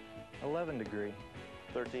 degree. 11 degree.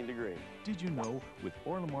 13 degree. Did you know with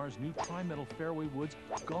Orlemar's new tri-metal fairway woods,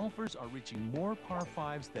 golfers are reaching more par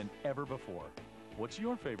 5s than ever before? What's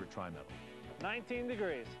your favorite tri-metal? 19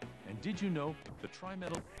 degrees. And did you know the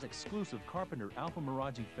tri-metal exclusive Carpenter Alpha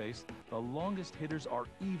Mirage face, the longest hitters are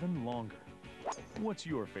even longer? What's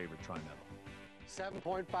your favorite tri-metal?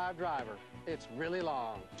 7.5 driver. It's really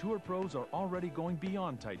long. Tour pros are already going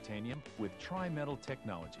beyond titanium with tri-metal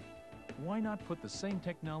technology. Why not put the same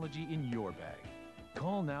technology in your bag?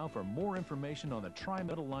 Call now for more information on the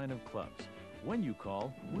tri-metal line of clubs. When you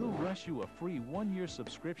call, we'll rush you a free 1-year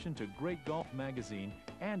subscription to Great Golf Magazine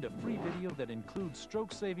and a free video that includes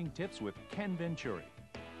stroke-saving tips with Ken Venturi.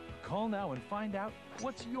 Call now and find out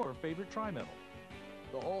what's your favorite tri-metal.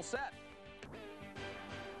 The whole set.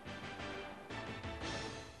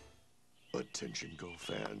 Attention golf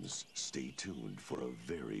fans, stay tuned for a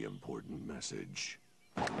very important message.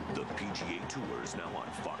 The PGA Tour is now on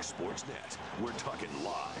Fox Sports Net. We're talking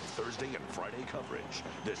live Thursday and Friday coverage.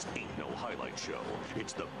 This ain't no highlight show.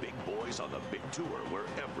 It's the big boys on the big tour where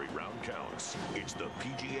every round counts. It's the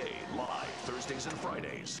PGA live Thursdays and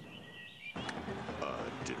Fridays.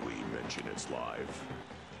 Did we mention it's live?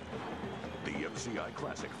 The MCI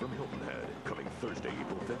Classic from Hilton Head, coming Thursday,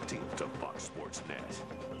 April 15th to Fox Sports Net.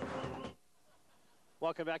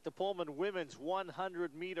 Welcome back to Pullman Women's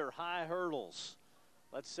 100-meter high hurdles.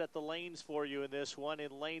 Let's set the lanes for you in this one.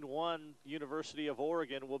 In lane 1, University of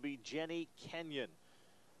Oregon will be Jenny Kenyon.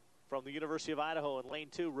 From the University of Idaho in lane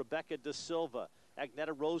 2, Rebecca Da Silva.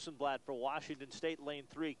 Agneta Rosenblatt for Washington State, lane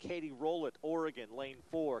 3. Katie Rowlett, Oregon, lane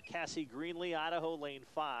 4. Cassie Greenlee, Idaho, lane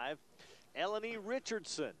 5. Eleni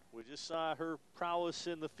Richardson, we just saw her prowess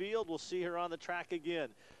in the field. We'll see her on the track again.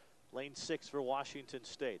 Lane 6 for Washington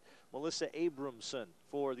State. Melissa Abramson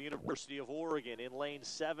for the University of Oregon in lane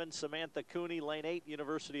 7. Samantha Cooney, lane 8,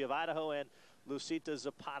 University of Idaho. And Lucita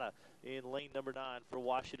Zapata in lane number 9 for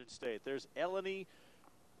Washington State. There's Eleni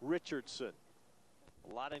Richardson.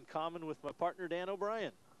 A lot in common with my partner, Dan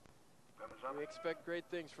O'Brien. We expect great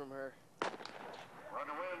things from her.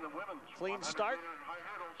 Clean start.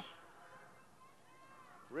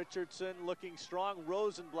 Richardson looking strong.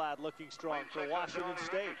 Rosenblatt looking strong for Washington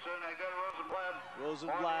State.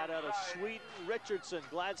 Rosenblatt out of Sweden. Richardson,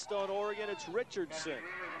 Gladstone, Oregon. It's Richardson.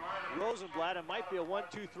 Rosenblatt, it might be a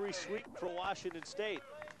 1-2-3 sweep for Washington State.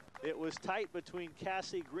 It was tight between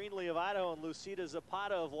Cassie Greenlee of Idaho and Lucita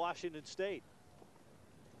Zapata of Washington State.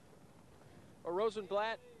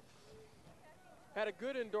 Rosenblatt had a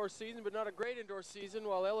good indoor season, but not a great indoor season,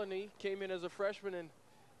 while Eleni came in as a freshman and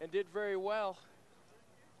did very well.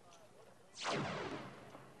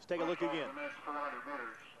 Let's take a look again.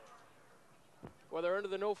 Well, they're under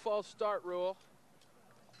the no false start rule,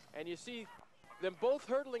 and you see them both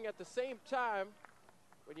hurdling at the same time.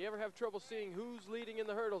 When you ever have trouble seeing who's leading in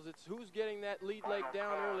the hurdles, it's who's getting that lead leg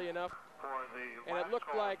down early enough. And it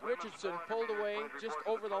looked like Richardson pulled away just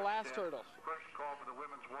over the last hurdle. First call for the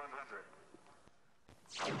women's 100.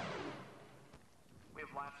 We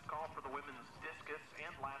have last call for the women's discus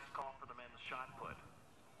and last call for the men's shot put.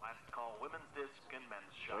 Last call, women's disc and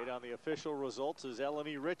men's shot. Wait on the official results is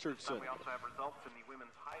Eleni Richardson. We also have results in the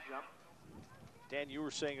women's high jump. Dan, you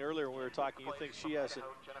were saying earlier when we were talking, you think she has an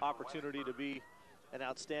opportunity to be an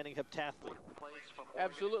outstanding heptathlete.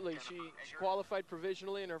 Absolutely. She qualified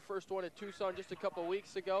provisionally in her first one at Tucson just a couple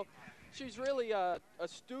weeks ago. She's really a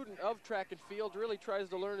student of track and field, really tries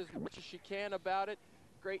to learn as much as she can about it.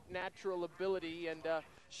 Great natural ability, and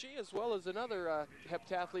she, as well as another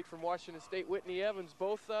heptathlete from Washington State, Whitney Evans,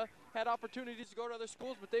 both had opportunities to go to other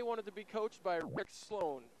schools, but they wanted to be coached by Rick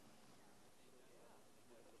Sloan.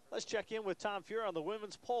 Let's check in with Tom Fuhrer on the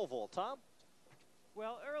women's pole vault. Tom?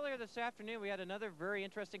 Well, earlier this afternoon, we had another very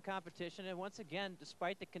interesting competition, and once again,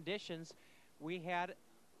 despite the conditions, we had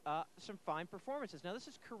some fine performances. Now, this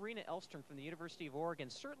is Karina Elstrom from the University of Oregon,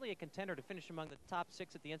 certainly a contender to finish among the top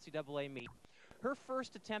 6 at the NCAA meet. Her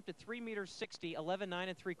first attempt at 3 meters 60,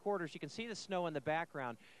 11.9 3/4. You can see the snow in the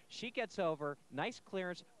background. She gets over, nice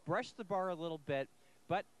clearance, brushed the bar a little bit,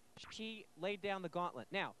 but she laid down the gauntlet.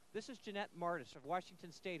 Now, this is Jeanette Martis of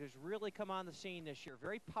Washington State, who's really come on the scene this year.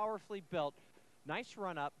 Very powerfully built, nice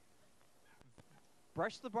run up,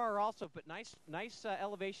 brushed the bar also, but nice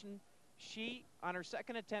elevation. She, on her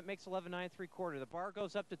second attempt, makes 11.9 3/4. The bar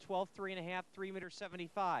goes up to 12.3 1/2, 3 meters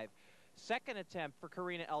 75. Second attempt for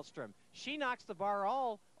Karina Elstrom. She knocks the bar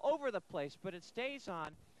all over the place, but it stays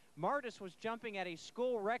on. Martis was jumping at a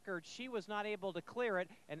school record. She was not able to clear it,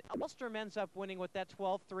 and Elstrom ends up winning with that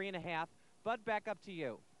 12.3 1/2. Bud, back up to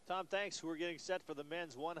you. Tom, thanks. We're getting set for the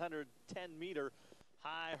men's 110-meter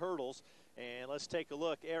high hurdles. And let's take a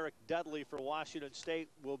look. Eric Dudley for Washington State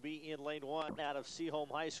will be in lane 1 out of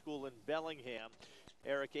Seaholm High School in Bellingham.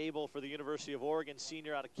 Eric Abel for the University of Oregon,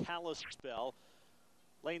 senior out of Kalispell.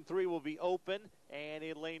 Lane 3 will be open, and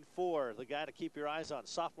in lane 4, the guy to keep your eyes on,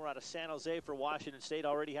 sophomore out of San Jose for Washington State,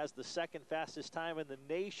 already has the second fastest time in the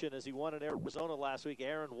nation as he won in Arizona last week.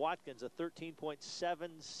 Aaron Watkins, a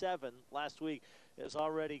 13.77 last week, is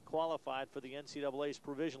already qualified for the NCAA's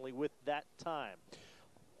provisionally with that time.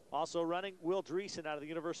 Also running, Will Dreesen out of the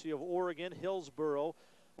University of Oregon, Hillsboro,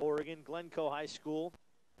 Oregon, Glencoe High School.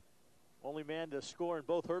 Only man to score in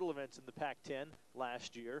both hurdle events in the Pac-10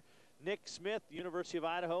 last year. Nick Smith, University of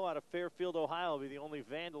Idaho, out of Fairfield, Ohio, will be the only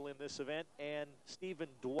Vandal in this event. And Stephen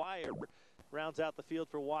Dwyer rounds out the field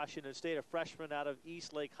for Washington State, a freshman out of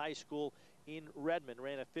Eastlake High School in Redmond.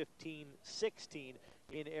 Ran a 15.16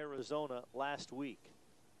 in Arizona last week.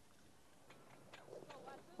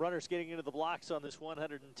 Runners getting into the blocks on this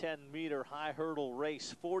 110-meter high hurdle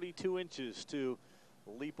race. 42 inches to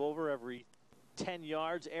leap over every 10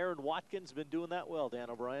 yards. Aaron Watkins been doing that well, Dan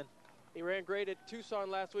O'Brien. He ran great at Tucson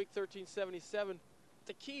last week, 13.77.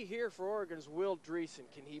 The key here for Oregon is Will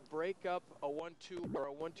Dreesen. Can he break up a 1-2 or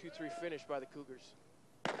a 1-2-3 finish by the Cougars?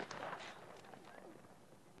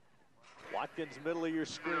 Watkins, middle of your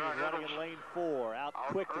screen, running in lane 4, out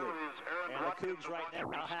quickly. And the Cougs right now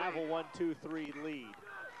have a 1-2-3 lead.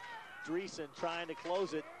 Dreesen trying to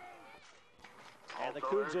close it. And the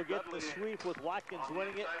Cougs will get the sweep with Watkins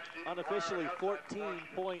winning it unofficially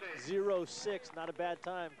 14.06. Not a bad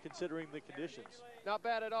time considering the conditions. Not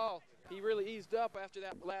bad at all. He really eased up after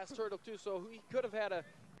that last hurdle too, so he could have had an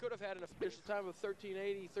official time of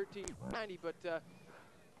 13:80, 13:90, but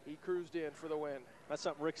he cruised in for the win. That's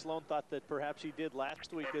something Rick Sloan thought that perhaps he did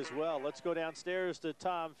last week as well. Let's go downstairs to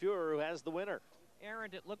Tom Fuhrer, who has the winner.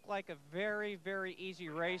 Aaron, it looked like a very, very easy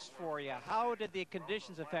race for you. How did the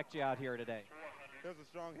conditions affect you out here today? There's a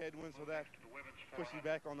strong headwind, so that pushed you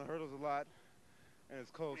back on the hurdles a lot. And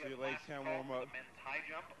it's cold, so your legs can't warm up.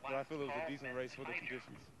 But I feel it was a decent race for the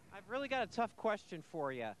conditions. I've really got a tough question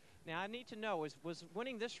for you. Now, I need to know, was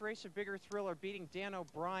winning this race a bigger thrill or beating Dan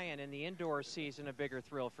O'Brien in the indoor season a bigger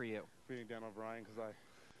thrill for you? Beating Dan O'Brien, because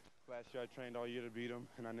last year I trained all year to beat him,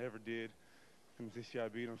 and I never did. And this year I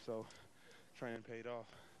beat him, so training paid off.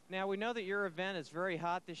 Now, we know that your event is very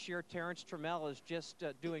hot this year. Terrence Trammell is just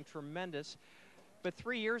doing tremendous. But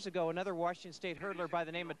 3 years ago, another Washington State hurdler by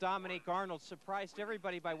the name of Dominique Arnold surprised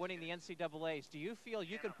everybody by winning the NCAAs. Do you feel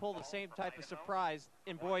you can pull the same type of surprise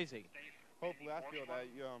in Boise? Hopefully, I feel that.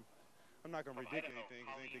 I'm not going to predict anything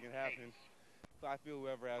because anything can happen. So I feel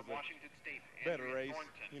whoever has a better race,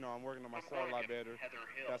 I'm working on myself a lot better.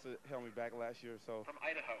 That's what held me back last year. So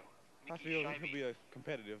I feel it could be a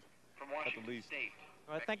competitive at the least.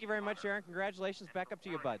 Well, thank you very much, Aaron. Congratulations. Back up to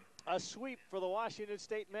you, bud. A sweep for the Washington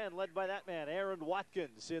State men, led by that man, Aaron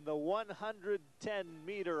Watkins, in the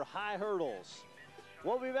 110-meter high hurdles.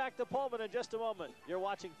 We'll be back to Pullman in just a moment. You're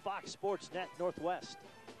watching Fox Sports Net Northwest.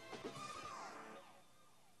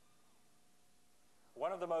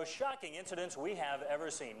 One of the most shocking incidents we have ever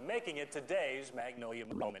seen, making it today's Magnolia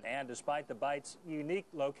Moment. And despite the bite's unique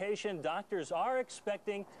location, doctors are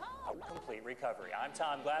expecting a complete recovery. I'm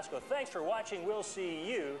Tom Glasgow. Thanks for watching. We'll see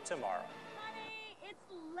you tomorrow. Honey,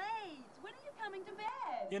 it's late. When are you coming to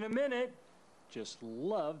bed? In a minute. Just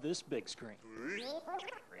love this big screen.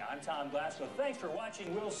 I'm Tom Glasgow. Thanks for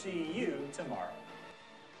watching. We'll see you tomorrow.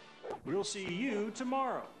 We'll see you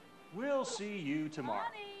tomorrow. We'll see you tomorrow.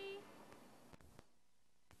 Honey.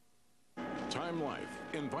 Time Life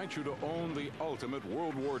invites you to own the ultimate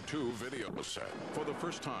World War II video set. For the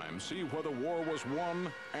first time, see where the war was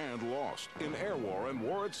won and lost. In Air War and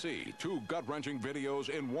War at Sea, 2 gut-wrenching videos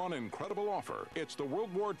in one incredible offer. It's the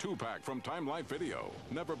World War II pack from Time Life Video.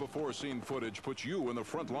 Never before seen footage puts you in the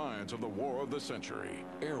front lines of the war of the century.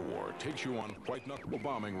 Air War takes you on white-knuckle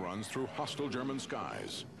bombing runs through hostile German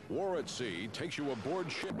skies. War at Sea takes you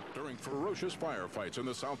aboard ship during ferocious firefights in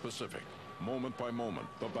the South Pacific. Moment by moment,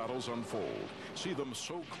 the battles unfold. See them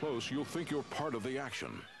so close you'll think you're part of the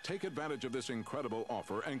action. Take advantage of this incredible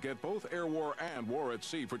offer and get both Air War and War at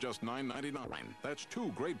Sea for just $9.99. That's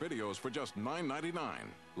 2 great videos for just $9.99.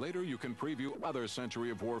 Later, you can preview other Century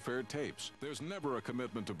of Warfare tapes. There's never a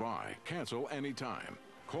commitment to buy. Cancel anytime.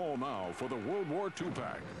 Call now for the World War II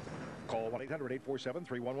pack. Call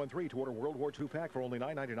 1-800-847-3113 to order World War II pack for only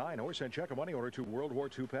 $9.99 or send check or money order to World War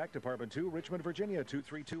II pack, Department 2, Richmond, Virginia,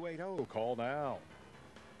 23280. Call now.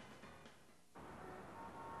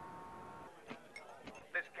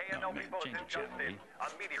 This KNLP bulletin just in. A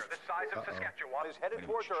meteor the size of Saskatchewan is headed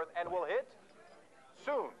towards Earth and will hit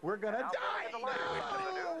soon. We're gonna die.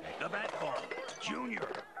 The bat ball, Junior.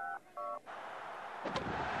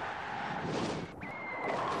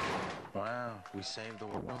 Wow, we saved the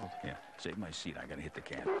world. Yeah, save my seat. I gotta hit the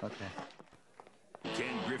can. Okay.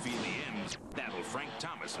 Ken Griffey and the M's battle Frank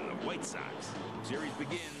Thomas and the White Sox. Series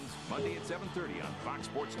begins Monday at 7:30 on Fox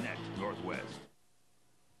Sports Net Northwest.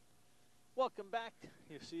 Welcome back.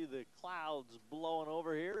 You see the clouds blowing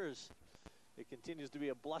over here as it continues to be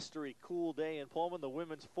a blustery, cool day in Pullman. The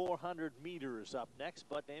women's 400 meters up next.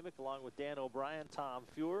 Bud Namick along with Dan O'Brien, Tom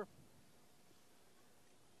Fuhrer.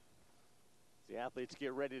 The athletes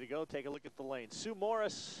get ready to go. Take a look at the lane. Sue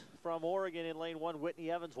Morris from Oregon in lane 1. Whitney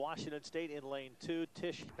Evans, Washington State in lane 2.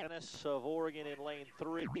 Tish Hennis of Oregon in lane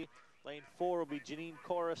 3. Lane 4 will be Janine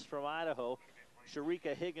Corris from Idaho.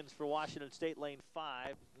 Sharika Higgins for Washington State, lane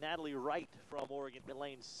 5. Natalie Wright from Oregon in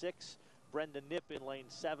lane 6. Brenda Knipp in lane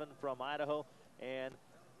 7 from Idaho. And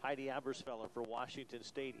Heidi Abersfeller for Washington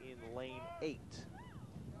State in lane 8.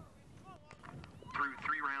 Through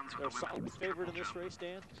 3 rounds of the women's favorite in this race,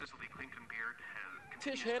 Dan? Cicely Clinton-Beard has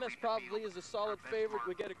Tish Hennis probably is a solid favorite.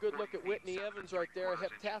 We get a good look at Whitney Evans right there, a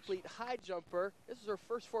heptathlete high jumper. This is her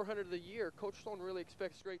first 400 of the year. Coach Sloan really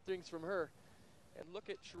expects great things from her. And look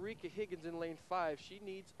at Sharika Higgins in lane 5. She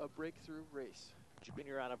needs a breakthrough race.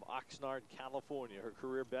 Junior out of Oxnard, California. Her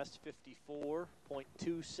career best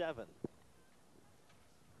 54.27.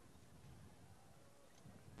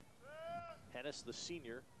 Hennis, the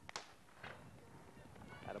senior,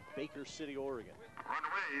 out of Baker City, Oregon. Run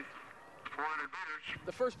away,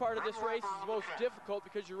 The first part of this race is the most difficult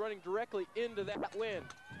because you're running directly into that wind.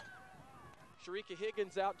 Sharika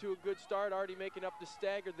Higgins out to a good start, already making up the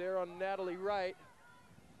stagger there on Natalie Wright.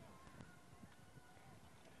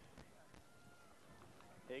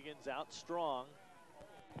 Higgins out strong.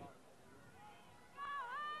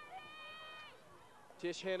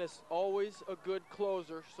 Tish Hennis, always a good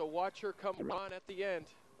closer, so watch her come on at the end.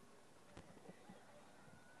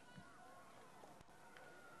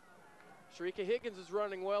 Sharika Higgins is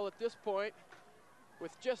running well at this point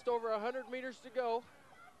with just over 100 meters to go.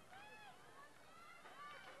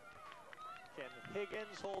 Can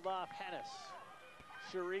Higgins hold off Hennis?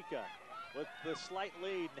 Sharika with the slight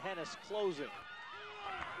lead, and Hennis closing.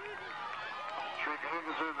 Sharika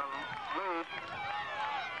Higgins in the lead.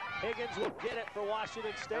 Higgins will get it for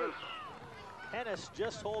Washington State. Hennis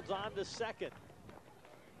just holds on to second,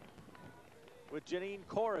 with Janine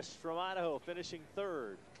Corris from Idaho finishing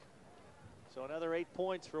third. So another 8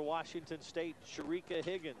 points for Washington State. Sharika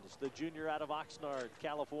Higgins, the junior out of Oxnard,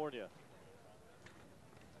 California.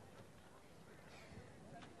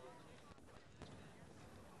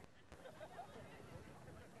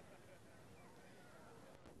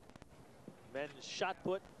 Men's shot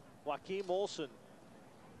put, Joakim Olsen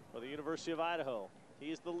for the University of Idaho.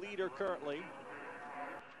 He is the leader currently.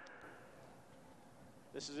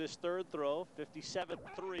 This is his third throw,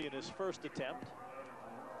 57-3 in his first attempt.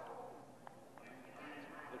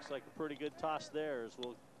 Looks like a pretty good toss there as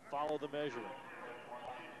we'll follow the measurement.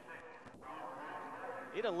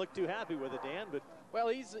 He doesn't look too happy with it, Dan, but... Well,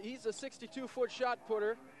 he's a 62-foot shot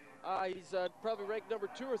putter. He's probably ranked number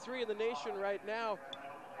 2 or 3 in the nation right now.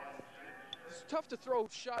 It's tough to throw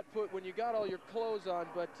shot put when you got all your clothes on,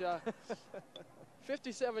 but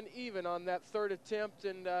 57 even on that third attempt,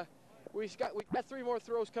 and we got 3 more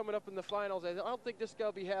throws coming up in the finals. I don't think this guy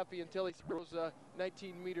will be happy until he throws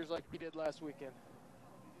 19 meters like he did last weekend.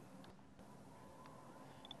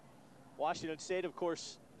 Washington State, of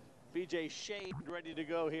course, BJ Shade ready to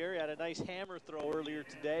go here. He had a nice hammer throw earlier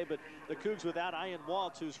today, but the Cougs without Ian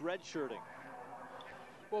Waltz, who's redshirting.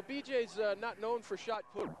 Well, BJ's not known for shot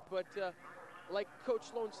put, but like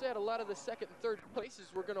Coach Sloan said, a lot of the second and third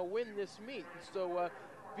places were going to win this meet. So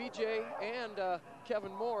BJ and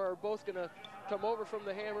Kevin Moore are both going to come over from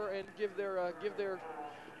the hammer and give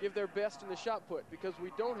their best in the shot put, because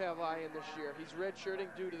we don't have Ian this year. He's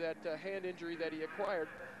redshirting due to that hand injury that he acquired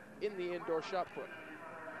in the indoor shot put.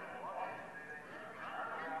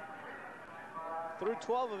 Through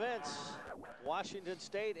 12 events, Washington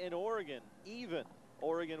State and Oregon even.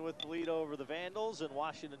 Oregon with the lead over the Vandals, and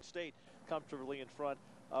Washington State comfortably in front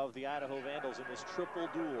of the Idaho Vandals in this triple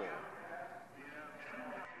duel.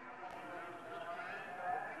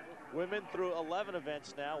 Women through 11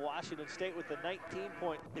 events now. Washington State with the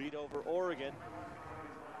 19-point lead over Oregon.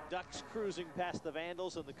 Ducks cruising past the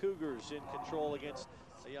Vandals, and the Cougars in control against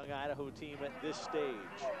a young Idaho team at this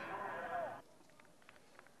stage.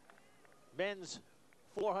 Men's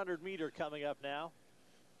 400-meter coming up now.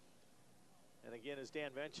 And again, as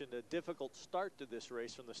Dan mentioned, a difficult start to this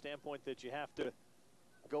race from the standpoint that you have to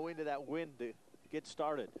go into that wind to get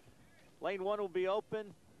started. Lane 1 will be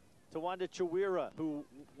open. Tawanda Chawira, who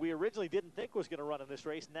we originally didn't think was going to run in this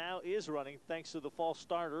race, now is running thanks to the false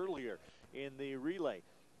start earlier in the relay.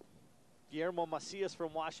 Guillermo Macias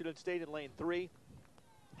from Washington State in lane 3.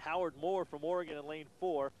 Howard Moore from Oregon in lane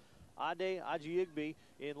 4. Ade Ajiigbe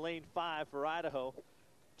in lane 5 for Idaho.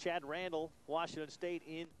 Chad Randall, Washington State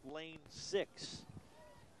in lane 6.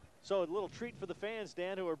 So a little treat for the fans,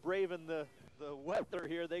 Dan, who are braving the weather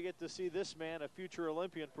here. They get to see this man, a future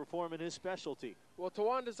Olympian, perform in his specialty. Well,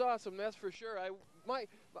 Tawanda's awesome, that's for sure.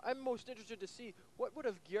 I'm most interested to see what would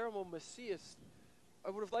have Guillermo Macias. I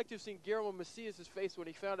would have liked to have seen Guillermo Macias' face when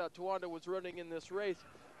he found out Tawanda was running in this race.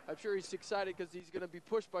 I'm sure he's excited because he's going to be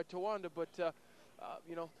pushed by Tawanda, but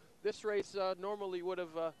you know, this race normally would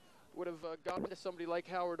have gone to somebody like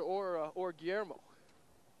Howard or Guillermo.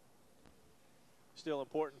 Still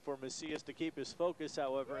important for Macias to keep his focus,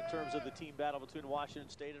 however, in terms of the team battle between Washington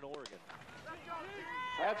State and Oregon.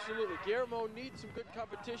 Absolutely. Guillermo needs some good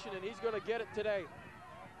competition, and he's going to get it today.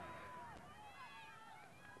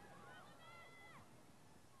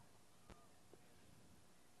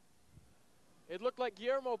 It looked like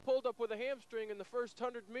Guillermo pulled up with a hamstring in the first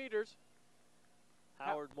 100 meters.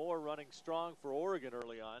 Howard Moore running strong for Oregon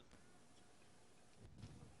early on.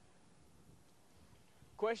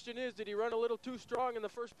 Question is, did he run a little too strong in the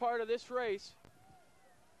first part of this race?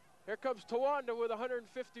 Here comes Tawanda with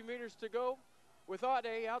 150 meters to go with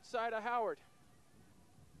Ade outside of Howard.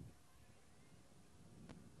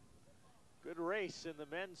 Good race in the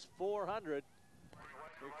men's 400.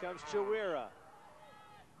 Here comes Chawira.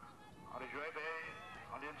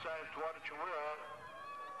 On the inside is Tuata Chihuahua.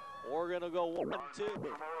 Oregon will go 1-2. From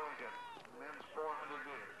Oregon, men's 400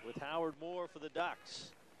 meters. With Howard Moore for the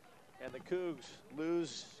Ducks. And the Cougs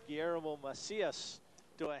lose Guillermo Macias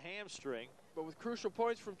to a hamstring. But with crucial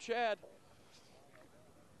points from Chad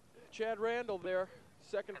Randall there,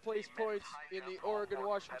 second place points in the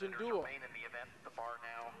Oregon-Washington duel.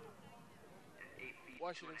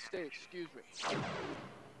 Washington State, excuse me.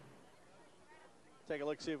 Take a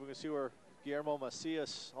look, see if we can see where Guillermo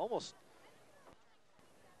Macias almost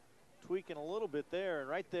tweaking a little bit there and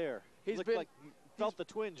right there. He felt the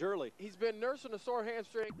twinge early. He's been nursing a sore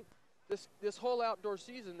hamstring this whole outdoor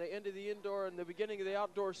season. They ended the indoor and the beginning of the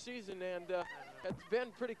outdoor season, and it's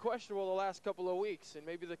been pretty questionable the last couple of weeks, and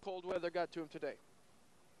maybe the cold weather got to him today.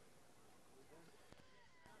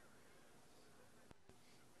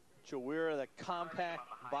 Chawira, that compact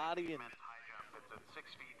body, and it's at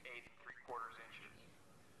 6 feet 8 3/4 inches.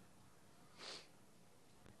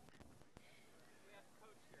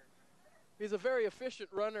 He's a very efficient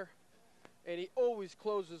runner, and he always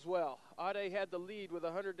closes well. Ade had the lead with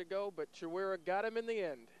 100 to go, but Chawira got him in the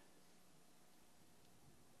end.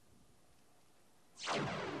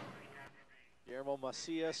 Guillermo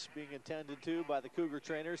Macias being attended to by the Cougar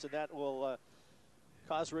trainers, and that will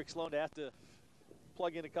cause Rick Sloan to have to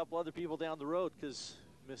plug in a couple other people down the road because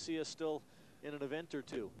Macias still in an event or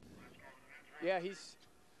two. Yeah, he's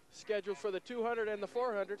scheduled for the 200 and the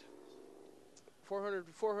 400.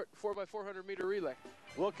 4x400 meter relay.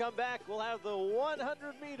 We'll come back. We'll have the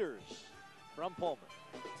 100 meters from Pullman.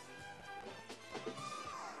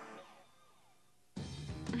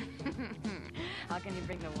 How can you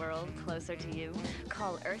bring the world closer to you?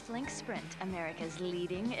 Call Earthlink Sprint, America's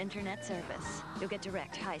leading internet service. You'll get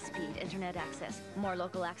direct, high-speed internet access. More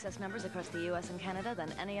local access numbers across the U.S. and Canada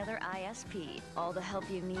than any other ISP. All the help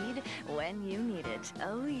you need when you need it.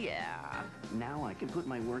 Oh, yeah. Now I can put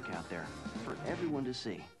my work out there for everyone to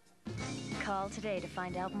see. Call today to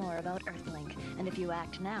find out more about Earthlink. And if you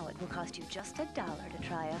act now, it will cost you just $1 to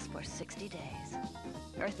try us for 60 days.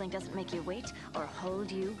 Earthlink doesn't make you wait or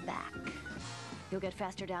hold you back. You'll get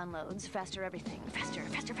faster downloads, faster everything. Faster,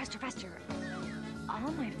 faster, faster, faster.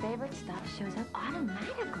 All my favorite stuff shows up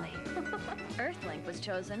automatically. Earthlink was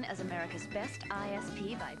chosen as America's best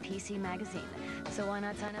ISP by PC Magazine. So why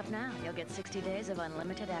not sign up now? You'll get 60 days of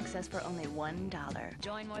unlimited access for only $1.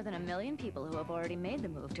 Join more than 1 million people who have already made the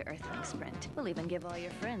move to Earthlink Sprint. We'll even give all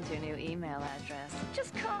your friends your new email address.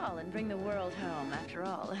 Just call and bring the world home. After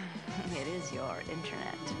all, it is your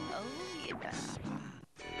internet. Oh, yeah.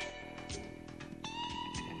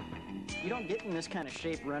 You don't get in this kind of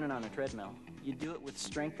shape running on a treadmill. You do it with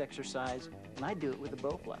strength exercise, and I do it with a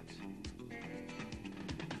Bowflex.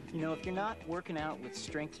 You know, if you're not working out with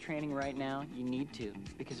strength training right now, you need to.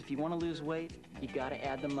 Because if you want to lose weight, you got to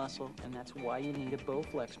add the muscle, and that's why you need a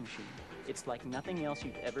Bowflex machine. It's like nothing else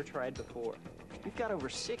you've ever tried before. We've got over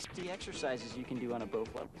 60 exercises you can do on a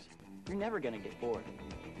Bowflex. You're never going to get bored.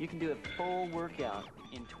 You can do a full workout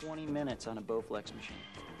in 20 minutes on a Bowflex machine.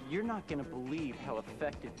 You're not going to believe how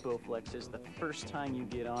effective Bowflex is the first time you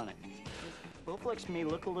get on it. Bowflex may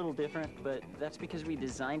look a little different, but that's because we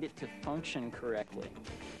designed it to function correctly.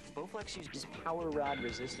 Bowflex uses power rod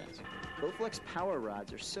resistance. Bowflex power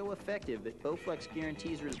rods are so effective that Bowflex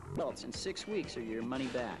guarantees results in 6 weeks or your money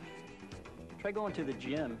back. Try going to the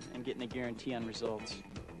gym and getting a guarantee on results.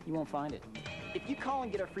 You won't find it. If you call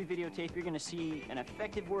and get our free videotape, you're going to see an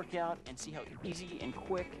effective workout and see how easy and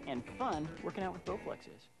quick and fun working out with Bowflex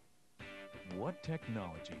is. What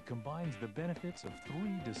technology combines the benefits of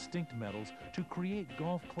 3 distinct metals to create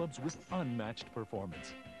golf clubs with unmatched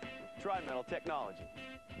performance? Tri-metal technology.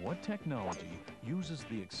 What technology uses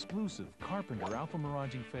the exclusive Carpenter Alpha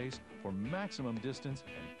Miraging face for maximum distance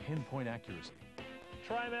and pinpoint accuracy?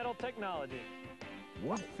 Tri-metal technology.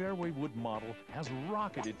 What fairway wood model has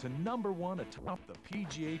rocketed to #1 atop the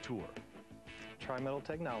PGA Tour? Tri-metal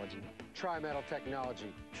technology. Tri-metal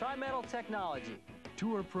technology. Tri-metal technology.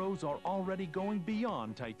 Tour pros are already going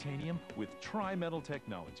beyond titanium with tri-metal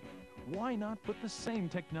technology. Why not put the same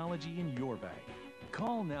technology in your bag?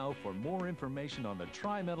 Call now for more information on the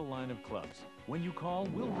tri-metal line of clubs. When you call,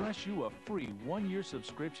 we'll rush you a free 1-year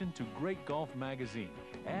subscription to Great Golf Magazine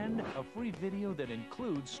and a free video that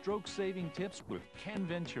includes stroke-saving tips with Ken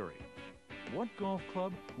Venturi. What golf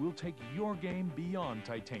club will take your game beyond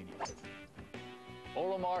titanium?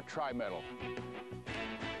 Olimar Tri-metal.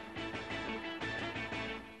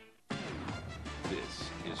 This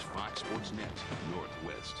is Fox Sports Net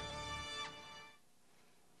Northwest.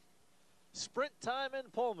 Sprint time in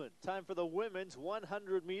Pullman. Time for the women's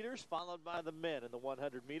 100 meters, followed by the men in the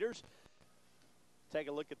 100 meters. Take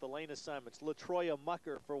a look at the lane assignments. LaTroya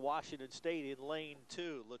Mucker for Washington State in lane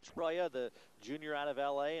 2. LaTroya, the junior out of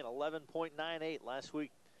LA, an 11.98 last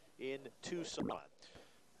week in Tucson.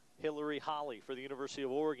 Hillary Holly for the University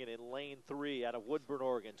of Oregon in lane 3 out of Woodburn,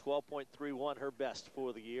 Oregon, 12.31, her best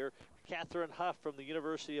for the year. Catherine Huff from the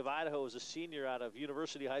University of Idaho is a senior out of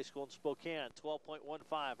University High School in Spokane,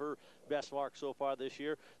 12.15, her best mark so far this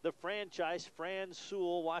year. The franchise, Fran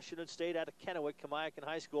Sewell, Washington State out of Kennewick, Kamiakin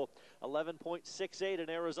High School, 11.68 in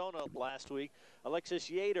Arizona last week. Alexis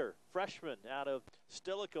Yater, freshman out of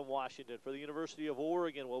Steilacoom, Washington for the University of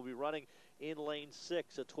Oregon, will be running in lane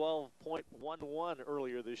 6, a 12.11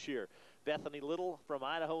 earlier this year. Bethany Little from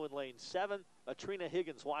Idaho in lane 7. Trina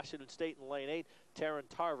Higgins, Washington State in lane 8. Taryn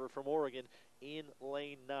Tarver from Oregon in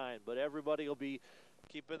lane 9. But everybody will be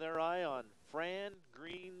keeping their eye on Fran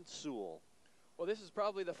Green Sewell. Well, this is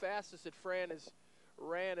probably the fastest that Fran has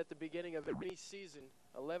ran at the beginning of any season.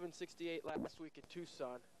 11:68 last week in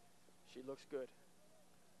Tucson. She looks good.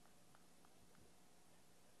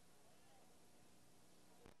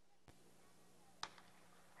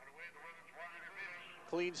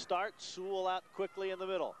 Clean start. Sewell out quickly in the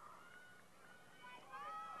middle.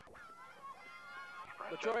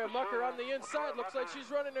 LaTroya Mucker on the inside. Looks like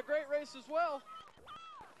she's running a great race as well.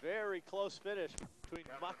 Very close finish between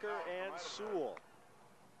Mucker and Sewell.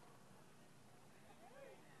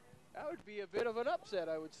 That would be a bit of an upset,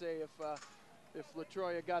 I would say, if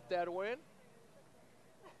LaTroya got that win.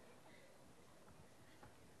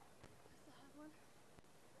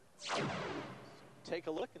 Take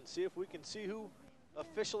a look and see if we can see who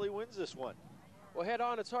officially wins this one. Well, head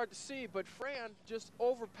on, it's hard to see, but Fran just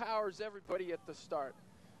overpowers everybody at the start.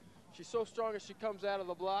 She's so strong as she comes out of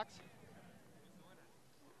the blocks.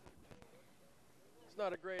 It's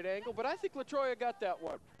not a great angle, but I think LaTroya got that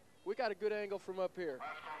one. We got a good angle from up here.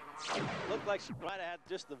 Looked like she might have had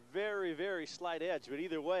just the very, very slight edge, but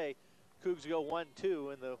either way, Cougs go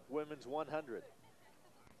 1-2 in the women's 100.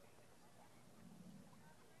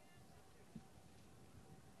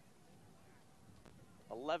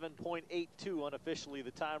 .82 unofficially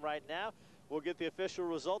the time right now. We'll get the official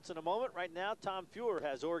results in a moment. Right now, Tom Fuhr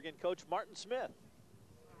has Oregon coach Martin Smith.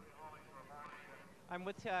 I'm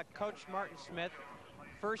with Coach Martin Smith.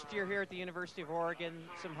 First year here at the University of Oregon,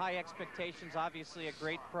 some high expectations, obviously a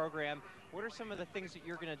great program. What are some of the things that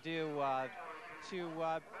you're going to do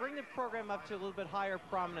to bring the program up to a little bit higher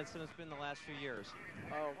prominence than it's been the last few years?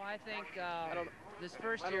 Well, I think this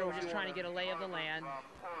first year we're just trying to get a lay of the land,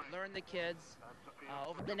 learn the kids.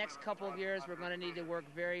 Over the next couple of years, we're going to need to work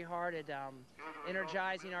very hard at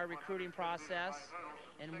energizing our recruiting process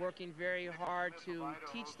and working very hard to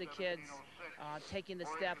teach the kids, taking the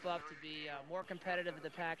step up to be more competitive at the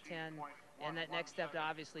Pac-10, and that next step,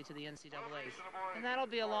 obviously, to the NCAAs. And that'll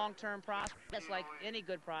be a long-term process, like any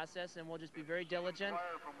good process, and we'll just be very diligent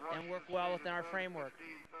and work well within our framework.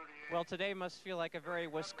 Well, today must feel like a very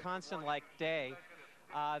Wisconsin-like day.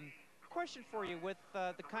 Question for you, with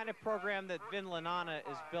the kind of program that Vin Lanana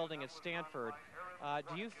is building at Stanford,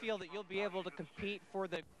 do you feel that you'll be able to compete for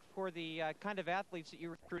the kind of athletes that you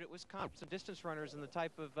recruit at Wisconsin, distance runners and the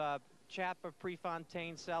type of Chapa,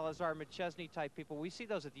 Prefontaine, Salazar, McChesney type people? We see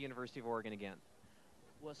those at the University of Oregon again.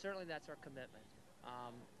 Well, certainly that's our commitment.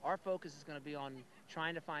 Our focus is going to be on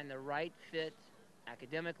trying to find the right fit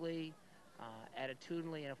academically,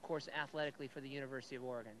 attitudinally, and of course athletically for the University of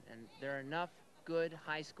Oregon. And there are enough good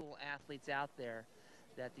high school athletes out there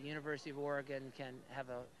that the University of Oregon can have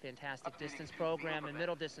a fantastic distance program and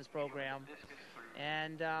middle distance program.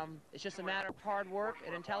 And it's just a matter of hard work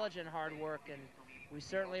and intelligent hard work. And we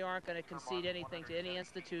certainly aren't going to concede anything to any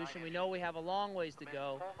institution. We know we have a long ways to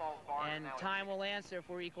go, and time will answer if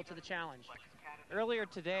we're equal to the challenge. Earlier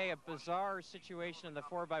today, a bizarre situation in the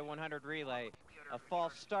 4x100 relay. A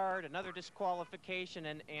false start, another disqualification,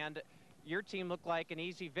 and your team looked like an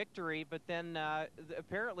easy victory, but then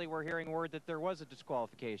apparently we're hearing word that there was a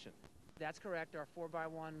disqualification. That's correct. Our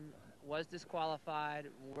 4x1 was disqualified.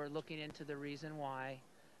 We're looking into the reason why,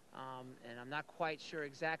 and I'm not quite sure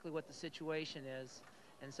exactly what the situation is.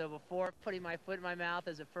 And so before putting my foot in my mouth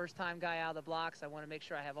as a first-time guy out of the blocks, I want to make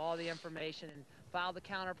sure I have all the information and file the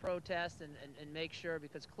counter-protest and make sure,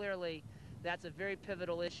 because clearly that's a very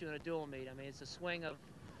pivotal issue in a dual meet. I mean, it's a swing of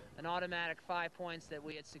an automatic 5 points that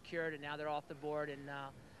we had secured, and now they're off the board,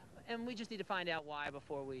 and we just need to find out why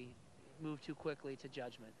before we move too quickly to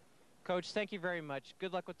judgment. Coach, thank you very much.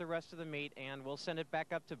 Good luck with the rest of the meet, and we'll send it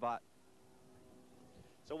back up to Bot.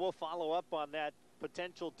 So we'll follow up on that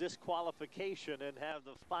potential disqualification and have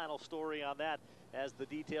the final story on that as the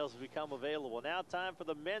details become available. Now time for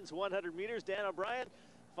the men's 100 meters. Dan O'Brien,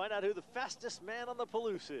 find out who the fastest man on the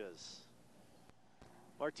Palouse is.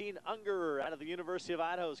 Martine Unger out of the University of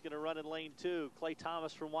Idaho is going to run in lane 2. Clay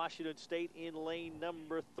Thomas from Washington State in lane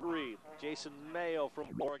number 3. Jason Mayo from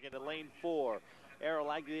Oregon in lane 4. Errol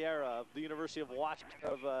Aguilera of the University of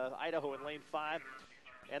Idaho in lane 5.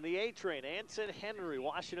 And the A train, Anson Henry,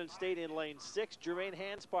 Washington State in lane 6. Jermaine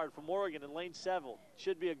Hanspard from Oregon in lane 7.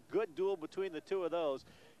 Should be a good duel between the two of those.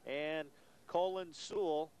 And Colin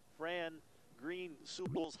Sewell, Fran Green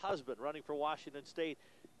Sewell's husband, running for Washington State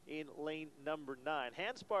in lane number 9.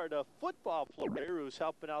 Hanspard, a football player who's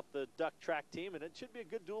helping out the Duck track team, and it should be a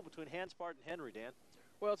good duel between Hanspard and Henry, Dan.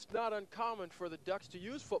 Well, it's not uncommon for the Ducks to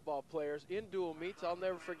use football players in dual meets. I'll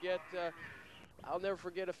never forget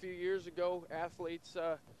a few years ago, athletes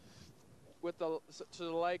with to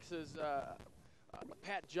the likes as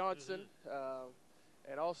Pat Johnson,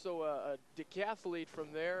 and also a decathlete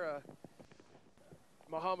from there,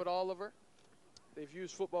 Muhammad Oliver. They've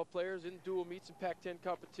used football players in dual meets and Pac-10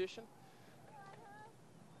 competition.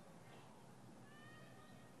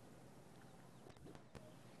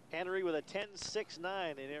 Henry with a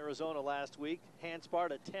 10.69 in Arizona last week.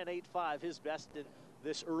 Hanspard a 10.85, his best in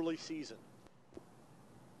this early season.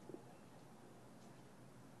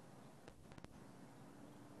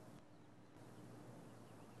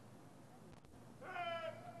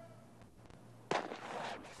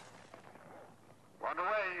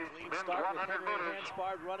 Clean start with Henry and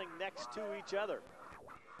Hanspard running next to each other.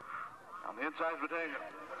 On the inside between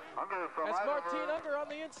Unger from That's Idaho. Martine Unger on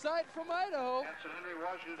the inside from Idaho. Anson Henry,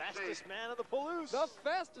 Washington Fastest State. man of the Palouse. The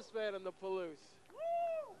fastest man in the Palouse.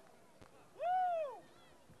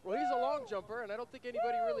 Well, he's a long jumper, and I don't think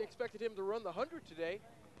anybody really expected him to run the 100 today.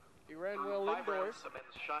 He ran well indoors. The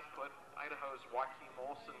men's shot put, Idaho's Joaquin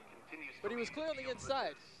Olson continues But he was clear on the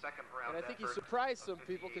inside. And I think he surprised some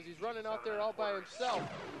people because he's running out there all by himself.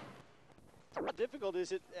 How difficult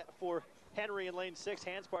is it for Henry in lane 6,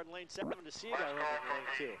 Hanspard in lane 7 to see a guy running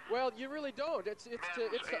in lane 2? Well, you really don't. It's to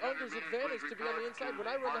Unger's advantage to be on the inside. When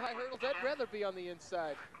I run the high hurdles, I'd rather be on the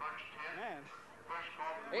inside.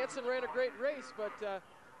 Man. Anson ran a great race, but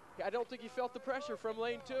I don't think he felt the pressure from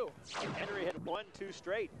lane 2. Henry had won 2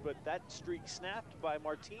 straight, but that streak snapped by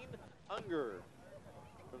Martine Unger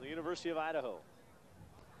from the University of Idaho.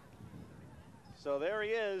 So there he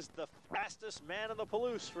is, the fastest man in the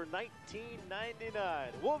Palouse for 1999.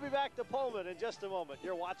 We'll be back to Pullman in just a moment.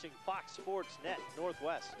 You're watching Fox Sports Net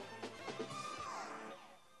Northwest.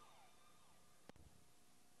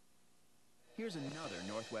 Here's another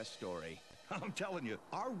Northwest story. I'm telling you,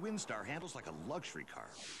 our Windstar handles like a luxury car.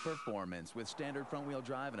 Performance with standard front-wheel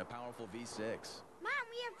drive and a powerful V6. Mom,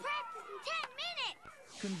 we have practice in 10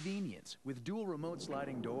 minutes. Convenience with dual remote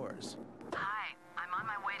sliding doors. Hi, I'm on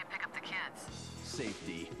my way to pick up the kids.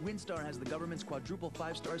 Safety. Windstar has the government's quadruple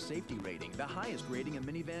 5-star safety rating, the highest rating a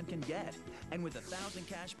minivan can get. And with $1,000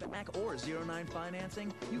 cash back or 0-9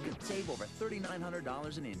 financing, you can save over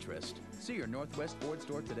 $3,900 in interest. See your Northwest Ford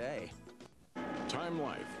store today. Time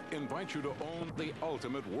Life invites you to own the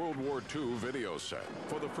ultimate World War II video set.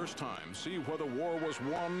 For the first time, see where the war was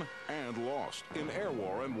won and lost. In Air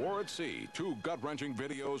War and War at Sea, 2 gut-wrenching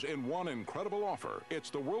videos in one incredible offer. It's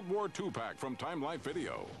the World War II pack from Time Life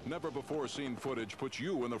Video. Never before seen footage puts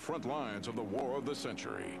you in the front lines of the war of the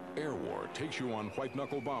century. Air War takes you on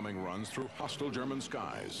white-knuckle bombing runs through hostile German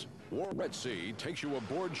skies. War at Sea takes you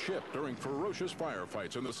aboard ship during ferocious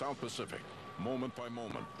firefights in the South Pacific. Moment by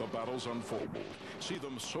moment, the battles unfold. See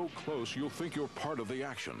them so close you'll think you're part of the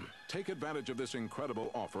action. Take advantage of this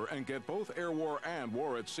incredible offer and get both Air War and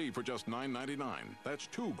War at Sea for just $9.99. That's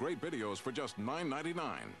 2 great videos for just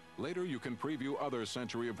 $9.99. Later, you can preview other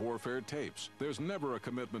Century of Warfare tapes. There's never a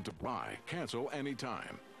commitment to buy. Cancel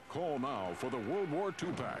anytime. Call now for the World War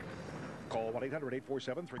II pack. Call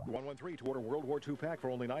 1-800-847-3113 to order World War II pack for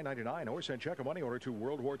only $9.99 or send check or money order to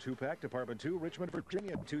World War II pack, Department 2, Richmond,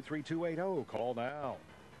 Virginia, 23280. Call now.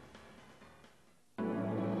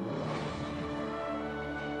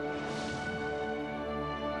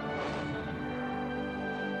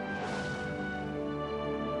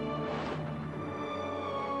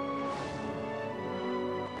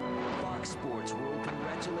 Fox Sports World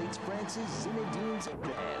congratulates France's Zinedine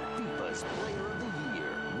Zidane, FIFA's Player of the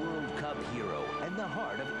Year, World Cup hero, and the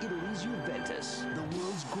heart of Italy's Juventus. The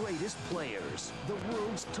world's greatest players, the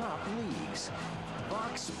world's top leagues.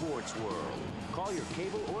 Fox Sports World. Call your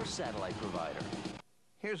cable or satellite provider.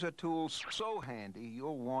 Here's a tool so handy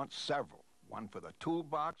you'll want several. One for the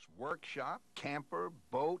toolbox, workshop, camper,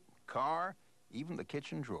 boat, car, even the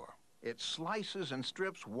kitchen drawer. It slices and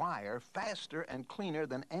strips wire faster and cleaner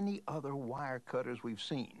than any other wire cutters we've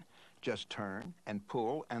seen. Just turn and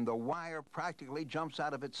pull, and the wire practically jumps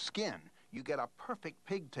out of its skin. You get a perfect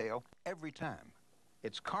pigtail every time.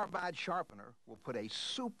 Its carbide sharpener will put a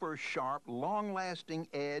super sharp, long-lasting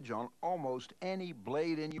edge on almost any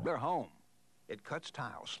blade in your home. It cuts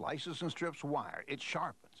tile, slices and strips wire, it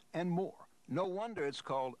sharpens, and more. No wonder it's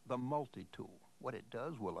called the multi-tool. What it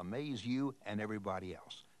does will amaze you and everybody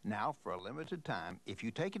else. Now, for a limited time, if you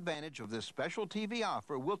take advantage of this special TV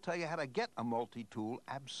offer, we'll tell you how to get a multi-tool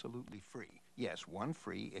absolutely free. Yes, one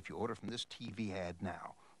free if you order from this TV ad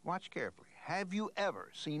now. Watch carefully. Have you ever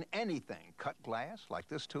seen anything cut glass like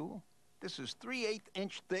this tool? This is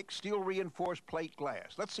 3/8-inch thick steel-reinforced plate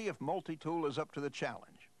glass. Let's see if multi-tool is up to the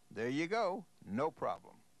challenge. There you go. No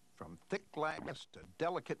problem. From thick glass to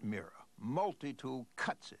delicate mirror, multi-tool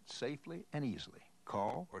cuts it safely and easily.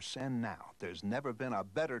 Call or send now. There's never been a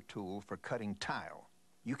better tool for cutting tile.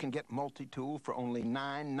 You can get multi-tool for only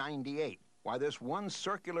 $9.98. Why, this one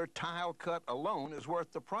circular tile cut alone is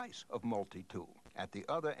worth the price of multi-tool. At the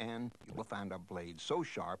other end, you will find a blade so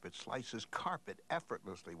sharp it slices carpet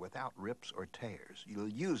effortlessly without rips or tears. You'll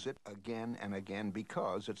use it again and again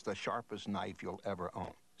because it's the sharpest knife you'll ever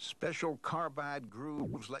own. Special carbide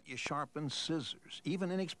grooves let you sharpen scissors.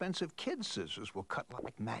 Even inexpensive kid scissors will cut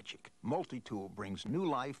like magic. Multi-tool brings new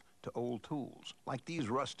life to old tools, like these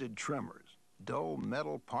rusted trimmers. Dull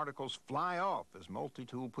metal particles fly off as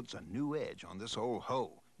multi-tool puts a new edge on this old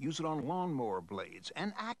hoe. Use it on lawnmower blades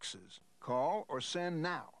and axes. Call or send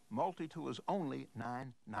now. Multi-tool is only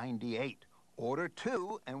 $9.98. Order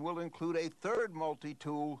 2 and we'll include a third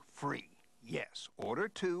multi-tool free. Yes, order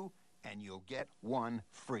 2 and you'll get 1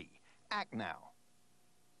 free. Act now.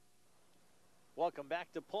 Welcome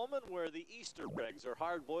back to Pullman, where the Easter eggs are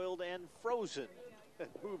hard-boiled and frozen.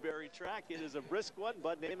 Blueberry track. It is a brisk one.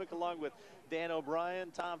 Bud Namick along with Dan O'Brien,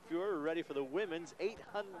 Tom Fuhrer are ready for the women's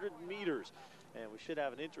 800 meters. And we should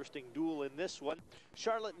have an interesting duel in this one.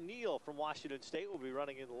 Charlotte Neal from Washington State will be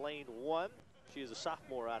running in lane 1. She is a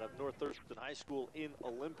sophomore out of North Thurston High School in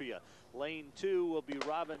Olympia. Lane 2 will be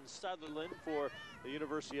Robin Sutherland for the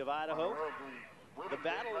University of Idaho. The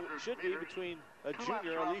battle should be between a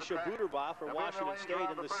junior, Alicia Buterbaugh for Washington State,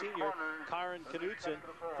 and the senior, Karen Knutson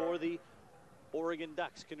for the Oregon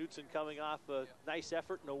Ducks. Knutson coming off a nice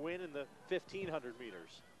effort and a win in the 1,500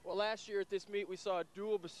 meters. Well, last year at this meet, we saw a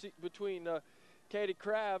duel between Katie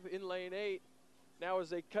Crabb in lane 8. Now as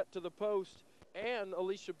they cut to the post, and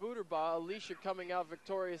Alicia Buterbaugh. Alicia coming out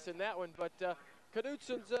victorious in that one, but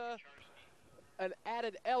Knutson's an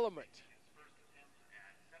added element.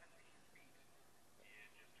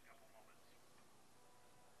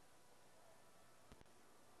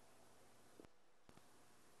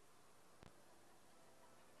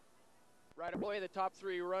 Right away, the top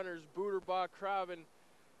 3 runners, Buterbaugh, Crabb, and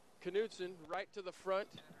Knutson, right to the front.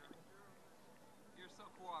 You're so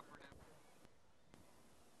cooperative.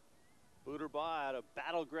 Buterbaugh out of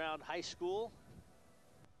Battleground High School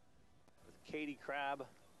with Katie Crabb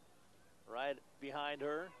right behind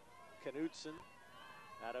her. Knutson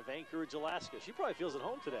out of Anchorage, Alaska. She probably feels at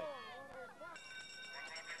home today.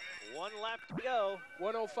 1 lap to go.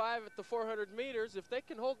 1:05 at the 400 meters. If they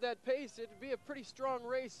can hold that pace, it'd be a pretty strong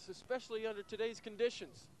race, especially under today's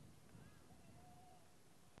conditions.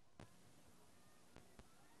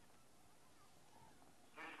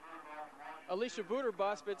 Alicia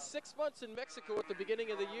Buterbaugh spent 6 months in Mexico at the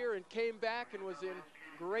beginning of the year and came back and was in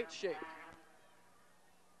great shape.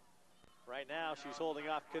 Right now, she's holding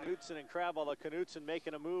off Knutson and Crabb, although Knutson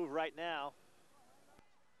making a move right now.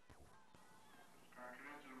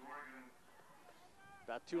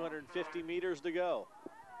 About 250 meters to go.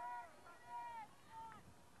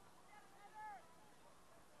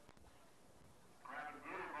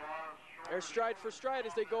 They're stride for stride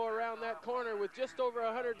as they go around that corner with just over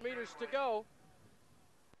 100 meters to go.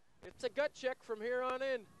 It's a gut check from here on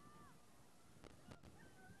in.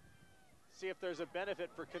 See if there's a benefit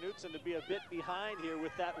for Knutson to be a bit behind here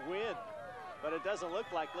with that win. But it doesn't look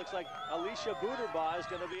like. Looks like Alicia Buterbaugh is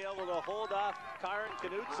going to be able to hold off Karen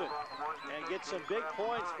Knutson and get some big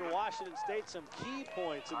points for Washington State, some key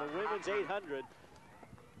points in the women's 800.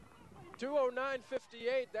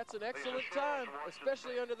 2:09:58, that's an excellent time,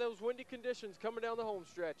 especially under those windy conditions coming down the home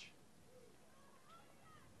stretch.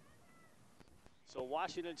 So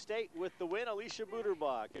Washington State with the win. Alicia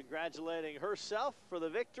Buterbaugh congratulating herself for the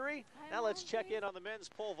victory. Now let's check in on the men's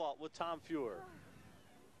pole vault with Tom Fuhrer.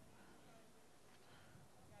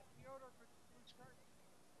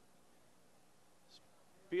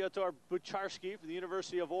 Piotr Bucharski from the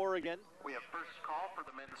University of Oregon. We have first call for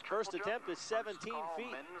the men's first triple attempt jump. is 17 feet.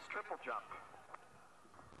 Men's triple jump.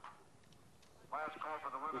 Last call for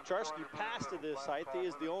the women's Bucharski passed to this height. He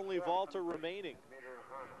is the only vaulter remaining.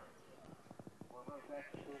 We'll move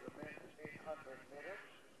next to the men's 800 meters.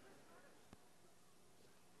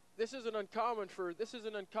 this isn't uncommon for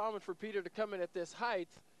Peter to come in at this height.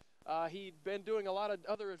 He'd been doing a lot of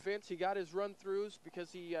other events. He got his run-throughs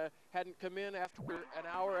because he hadn't come in after an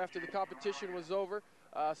hour after the competition was over.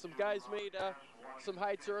 Some guys made some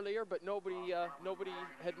heights earlier, but nobody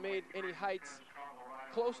had made any heights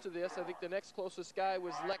close to this. I think the next closest guy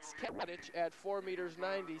was Lex Kadich at 4 meters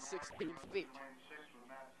 90, 16 feet.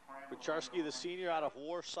 Bucharski, the senior out of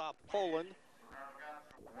Warsaw, Poland.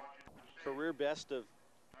 Career best of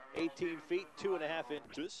 18 feet, 2.5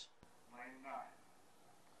 inches.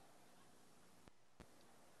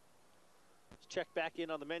 Let's check back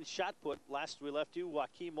in on the men's shot put. Last we left you,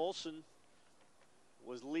 Joachim Olsen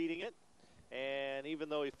was leading it. And even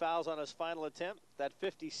though he fouls on his final attempt, that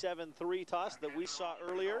 57-3 toss that we saw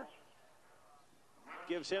earlier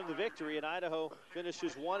gives him the victory, and Idaho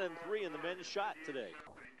finishes 1 and 3 in the men's shot today.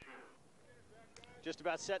 Just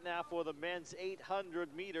about set now for the men's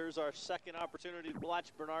 800 meters, our second opportunity to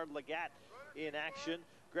watch Bernard Legat in action.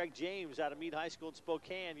 Greg James out of Meade High School in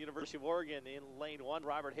Spokane, University of Oregon in lane 1.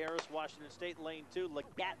 Robert Harris, Washington State, lane 2.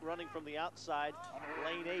 Legat running from the outside,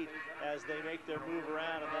 lane 8, as they make their move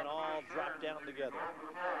around and then all drop down together.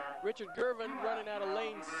 Richard Gervin running out of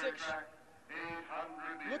lane 6.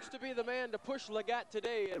 Looks to be the man to push Legat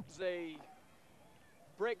today. It's a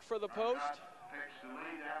break for the post.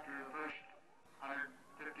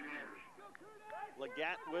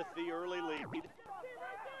 Legat with the early lead.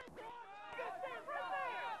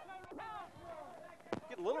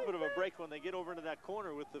 Get a little bit of a break when they get over into that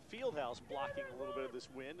corner with the field house blocking a little bit of this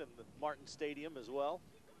wind, and the Martin Stadium as well.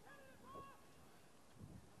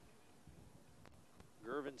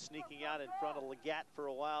 Gervin sneaking out in front of Legat for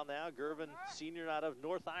a while now. Gervin, senior out of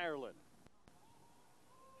North Ireland.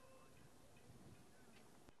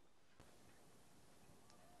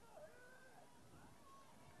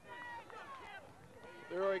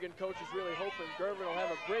 The Oregon coach is really hoping Gervin will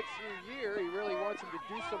have a breakthrough year. He really wants him to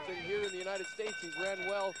do something here in the United States. He's ran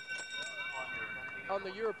well on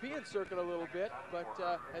the European circuit a little bit, but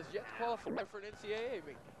has yet to qualify for an NCAA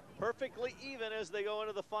meet. Perfectly even as they go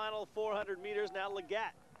into the final 400 meters. Now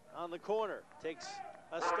Legat on the corner takes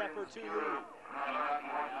a step or two lead.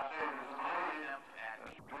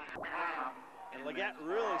 And Legat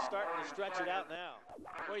really starting to stretch it out now.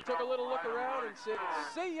 Well, he took a little look around and said,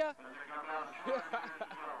 "See ya."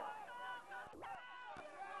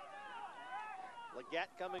 Legat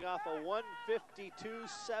coming off a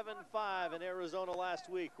 152.75 in Arizona last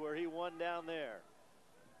week, where he won down there.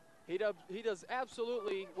 He does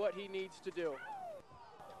absolutely what he needs to do.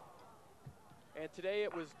 And today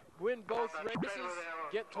it was win both races,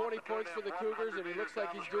 get 20 points for the Cougars, and he looks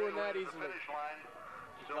like he's doing that easily.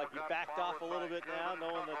 Looks like he backed off a little bit now,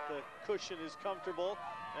 knowing that the cushion is comfortable.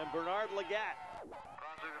 And Bernard Legat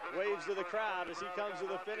waves to the crowd as he comes to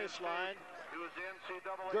the finish line.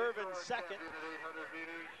 Gervin second,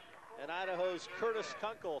 and Idaho's Curtis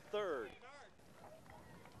Kunkel third.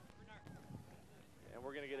 And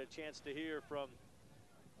we're going to get a chance to hear from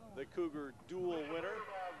the Cougar duel winner,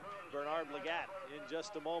 Bernard Legat, in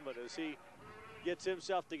just a moment as he gets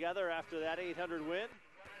himself together after that 800 win.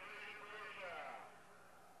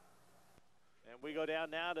 And we go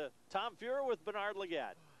down now to Tom Fuhrer with Bernard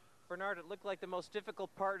Legat. Bernard, it looked like the most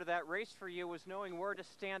difficult part of that race for you was knowing where to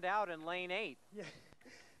stand out in lane 8. Yeah,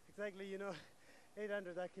 exactly. You know,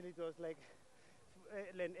 800 actually it was like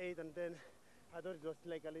lane 8, and then I thought it was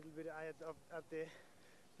like a little bit I had up there.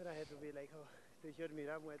 Then I had to be like, oh, they showed me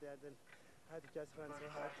runway there, then I had to just run so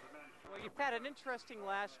hard. Well, you've had an interesting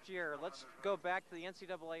last year. Let's go back to the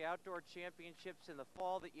NCAA Outdoor Championships in the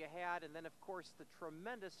fall that you had, and then, of course, the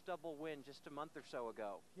tremendous double win just a month or so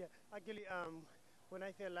ago. Yeah, actually, when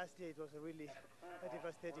I fell last year, it was a really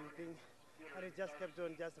devastating thing, and it just kept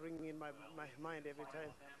on just ringing in my mind every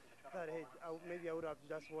time that, hey, maybe I would have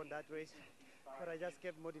just won that race, but I just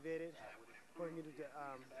kept motivated, going into the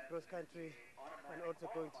cross country and also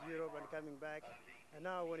going to Europe and coming back. And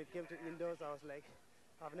now when it came to indoors, I was like,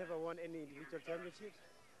 I've never won any individual championships,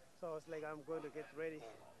 so I was like, I'm going to get ready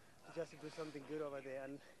just to do something good over there,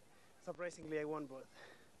 and surprisingly, I won both.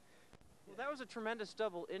 Well, that was a tremendous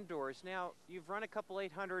double indoors. Now, you've run a couple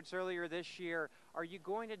 800s earlier this year. Are you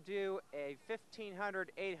going to do a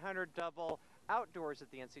 1500, 800 double outdoors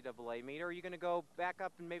at the NCAA meet, or are you going to go back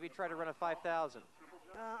up and maybe try to run a 5,000?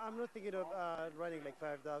 I'm not thinking of running like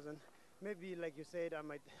 5,000. Maybe, like you said, I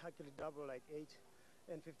might actually double like 8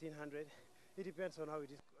 and 1500. It depends on how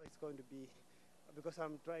it's going to be, because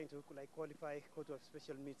I'm trying to like qualify, go to a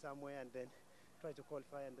special meet somewhere, and then try to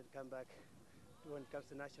qualify and then come back when it comes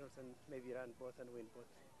to nationals and maybe run both and win both.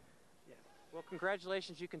 Yeah. Well,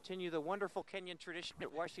 congratulations. You continue the wonderful Kenyan tradition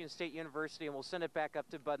at Washington State University, and we'll send it back up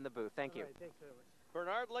to Bud in the booth. Thank you. All right, thanks very much.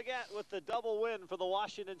 Bernard Leggett with the double win for the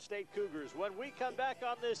Washington State Cougars. When we come back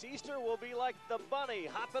on this Easter, we'll be like the bunny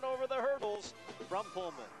hopping over the hurdles from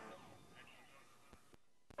Pullman.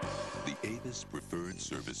 The Avis Preferred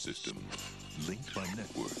Service System, linked by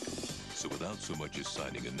network. So without so much as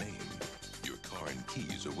signing a name, your car and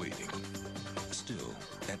keys are waiting. Still,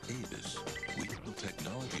 at Avis, we know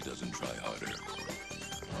technology doesn't try harder.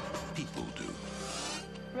 People do.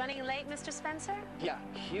 Running late, Mr. Spencer? Yeah,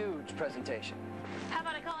 huge presentation. How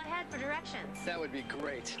about I call ahead for directions? That would be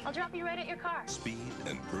great. I'll drop you right at your car. Speed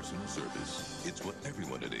and personal service. It's what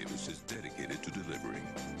everyone at Avis is dedicated to delivering.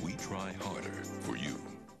 We try harder for you.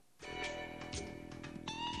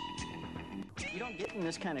 You don't get in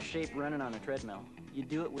this kind of shape running on a treadmill. You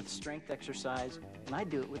do it with strength exercise, and I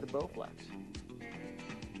do it with a Bowflex.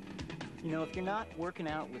 You know, if you're not working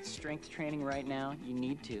out with strength training right now, you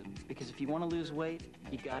need to. Because if you want to lose weight,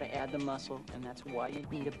 you got to add the muscle, and that's why you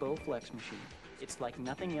need a Bowflex machine. It's like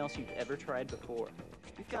nothing else you've ever tried before.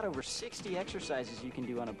 We've got over 60 exercises you can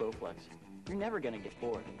do on a Bowflex. You're never going to get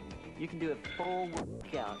bored. You can do a full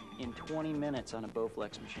workout in 20 minutes on a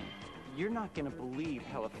Bowflex machine. You're not going to believe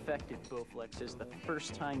how effective Bowflex is the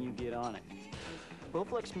first time you get on it.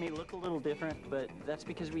 Bowflex may look a little different, but that's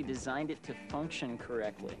because we designed it to function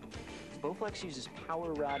correctly. Bowflex uses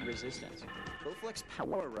power rod resistance. Bowflex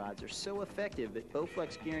power rods are so effective that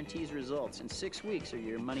Bowflex guarantees results in 6 weeks or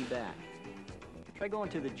your money back. Try going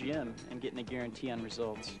to the gym and getting a guarantee on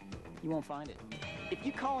results. You won't find it. If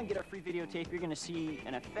you call and get our free videotape, you're going to see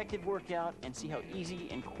an effective workout and see how easy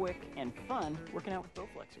and quick and fun working out with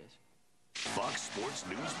Bowflex is. Fox Sports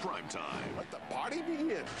News Primetime. Let the party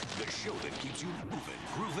begin. The show that keeps you moving,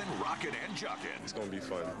 grooving, rocking, and jocking. It's going to be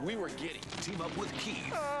fun. We were giddy. Team up with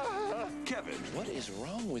Keith, Kevin. What is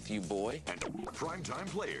wrong with you, boy? And primetime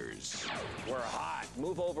players. We're hot.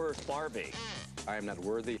 Move over, Barbie. I am not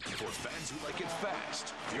worthy. For fans who like it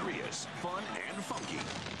fast, furious, fun, and funky.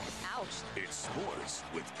 Ouch. It's sports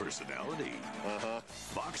with personality.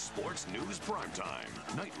 Fox Sports News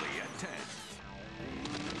Primetime. Nightly at 10.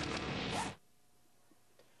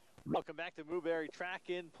 Welcome back to Newberry Track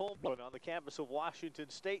in Pullman on the campus of Washington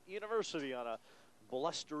State University on a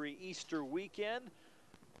blustery Easter weekend.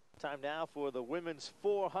 Time now for the women's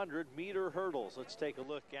 400-meter hurdles. Let's take a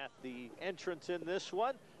look at the entrants in this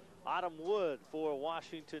one. Autumn Wood for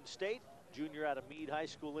Washington State, junior out of Meade High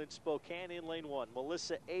School in Spokane in lane 1.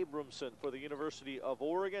 Melissa Abramson for the University of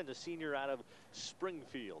Oregon, a senior out of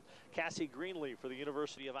Springfield. Cassie Greenlee for the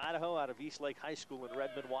University of Idaho out of Eastlake High School in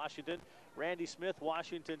Redmond, Washington. Randy Smith,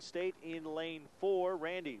 Washington State in lane 4.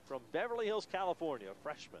 Randy from Beverly Hills, California,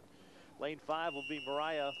 freshman. Lane 5 will be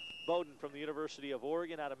Mariah Bowden from the University of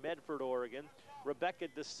Oregon out of Medford, Oregon. Rebecca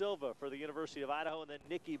De Silva for the University of Idaho, and then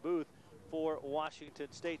Nikki Booth for Washington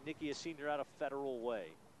State. Nikki, a senior out of Federal Way.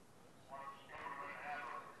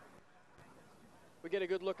 We get a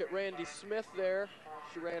good look at Randy Smith there.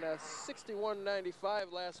 She ran a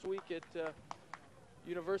 61.95 last week at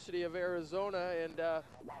University of Arizona, and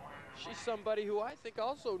she's somebody who I think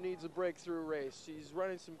also needs a breakthrough race. She's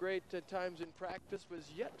running some great times in practice, but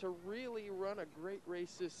has yet to really run a great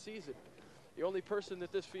race this season. The only person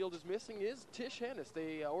that this field is missing is Tish Hennis.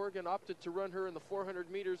 Oregon opted to run her in the 400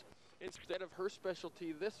 meters instead of her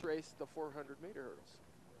specialty this race, the 400-meter hurdles.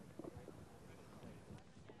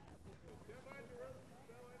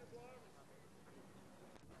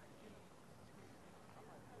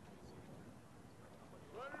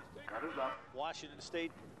 Washington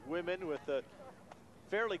State women with a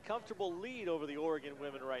fairly comfortable lead over the Oregon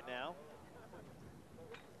women right now.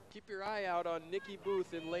 Keep your eye out on Nikki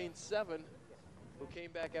Booth in lane 7, who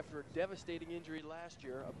came back after a devastating injury last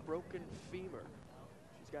year, a broken femur.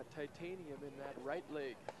 She's got titanium in that right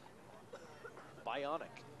leg. Bionic.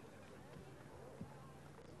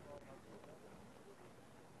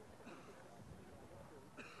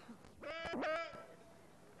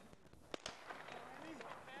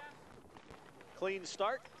 Clean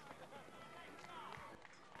start.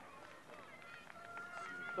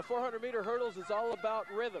 The 400-meter hurdles is all about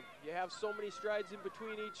rhythm. You have so many strides in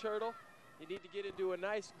between each hurdle. You need to get into a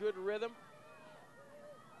nice, good rhythm.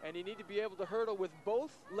 And you need to be able to hurdle with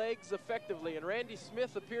both legs effectively. And Randy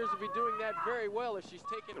Smith appears to be doing that very well as she's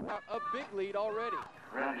taken out a big lead already.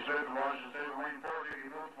 Randy Smith, Washington State, lane 4, Nikki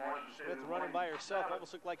Booth, Washington State. Smith running by herself.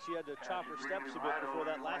 Almost looked like she had to chop her steps a bit before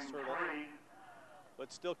that last hurdle.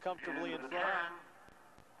 But still comfortably in front.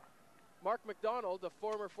 Mark McDonald, the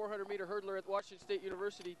former 400-meter hurdler at Washington State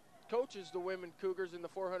University, coaches the women Cougars in the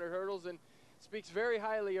 400 hurdles and speaks very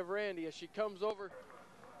highly of Randy as she comes over.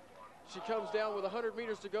 She comes down with 100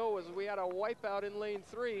 meters to go as we had a wipeout in lane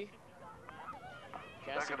 3.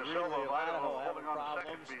 Cassie Greenlee of Idaho having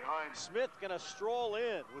problems. Smith going to stroll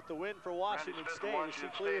in with the win for Washington State as she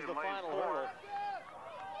clears the final hurdle.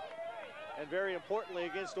 And very importantly,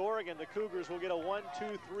 against Oregon, the Cougars will get a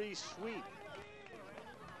 1-2-3 sweep.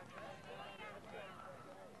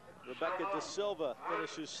 Rebecca Da Silva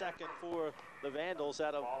finishes second for the Vandals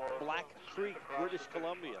out of Black Creek, British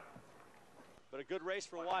Columbia. But a good race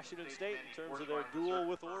for Washington State in terms of their duel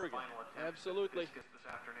with Oregon. Absolutely.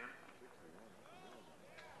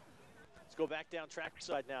 Let's go back down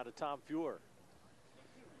trackside now to Tom Fuhr.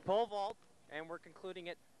 Pole vault, and we're concluding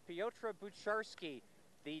it. Piotr Bucharski,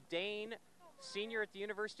 the Dane senior at the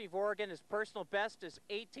University of Oregon. His personal best is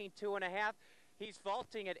 18.2 1/2. He's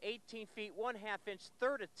vaulting at 18 feet 1/2 inch,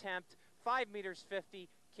 third attempt, 5 meters 50.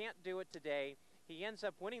 Can't do it today. He ends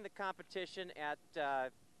up winning the competition at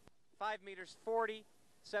 5 meters 40,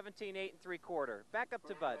 17.8 3/4. Back up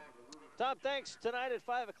to Bud. Tom, thanks. Tonight at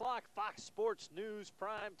 5 o'clock, Fox Sports News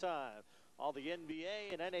Prime Time. All the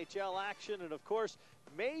NBA and NHL action, and of course,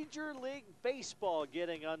 Major League Baseball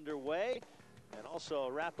getting underway. And also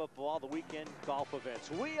a wrap-up of all the weekend golf events.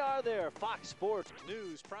 We are there, Fox Sports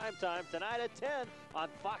News Primetime tonight at 10 on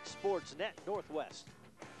Fox Sports Net Northwest.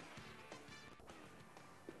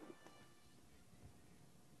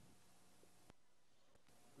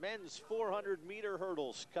 Men's 400-meter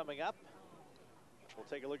hurdles coming up. We'll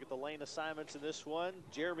take a look at the lane assignments in this one.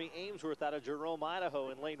 Jeremy Ainsworth out of Jerome, Idaho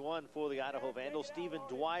in lane 1 for the Idaho Vandals. Stephen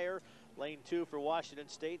Dwyer, lane 2 for Washington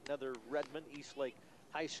State. Another Redmond Eastlake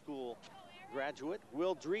High School graduate.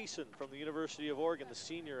 Will Dreesen from the University of Oregon, the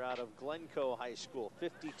senior out of Glencoe High School.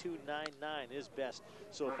 52.99 is best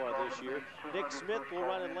so far this year. Nick Smith will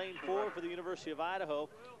run in lane 4 for the University of Idaho.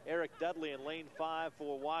 Eric Dudley in lane 5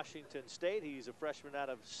 for Washington State. He's a freshman out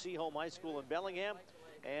of Seaholm High School in Bellingham.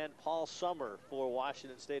 And Paul Summer for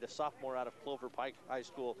Washington State, a sophomore out of Clover Pike High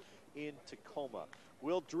School in Tacoma.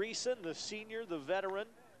 Will Dreesen, the senior, the veteran,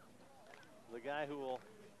 the guy who will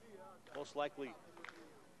most likely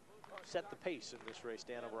set the pace in this race,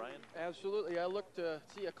 Dan O'Brien. Absolutely. I look to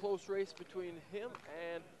see a close race between him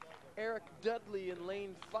and Eric Dudley in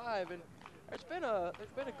lane 5, and there's been a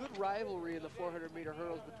good rivalry in the 400-meter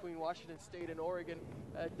hurdles between Washington State and Oregon,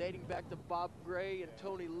 dating back to Bob Gray and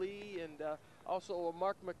Tony Lee, and also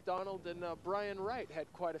Mark McDonald and Brian Wright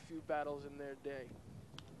had quite a few battles in their day.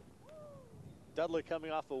 Dudley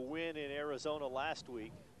coming off a win in Arizona last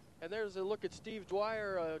week. And there's a look at Steve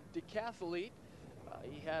Dwyer, a decathlete.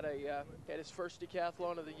 He had his first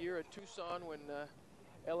decathlon of the year at Tucson when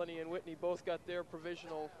Eleni and Whitney both got their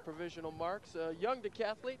provisional marks. A young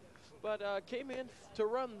decathlete, but came in to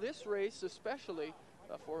run this race, especially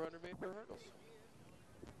 400-meter hurdles.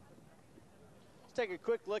 Let's take a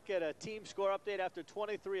quick look at a team score update after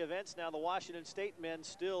 23 events. Now the Washington State men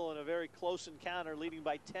still in a very close encounter, leading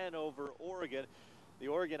by 10 over Oregon. The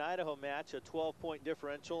Oregon-Idaho match, a 12-point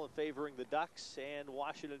differential in favoring the Ducks, and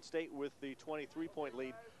Washington State with the 23-point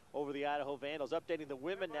lead over the Idaho Vandals. Updating the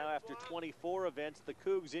women now after 24 events, the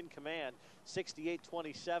Cougs in command,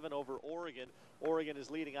 68-27 over Oregon. Oregon is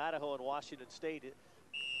leading Idaho, and Washington State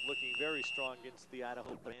looking very strong against the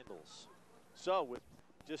Idaho Vandals. So with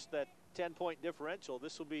just that 10-point differential,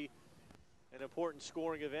 this will be an important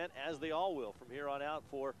scoring event, as they all will from here on out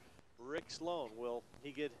for Rick Sloan. Will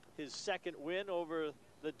he get his second win over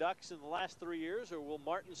the Ducks in the last 3 years, or will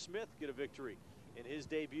Martin Smith get a victory in his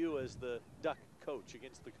debut as the Duck coach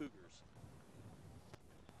against the Cougars?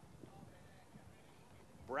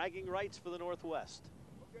 Bragging rights for the Northwest.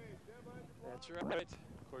 That's right.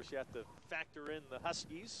 Of course, you have to factor in the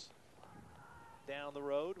Huskies down the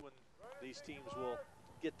road when these teams will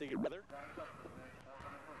get together.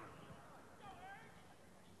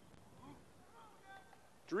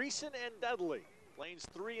 Dreesen and Dudley, lanes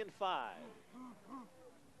 3 and 5.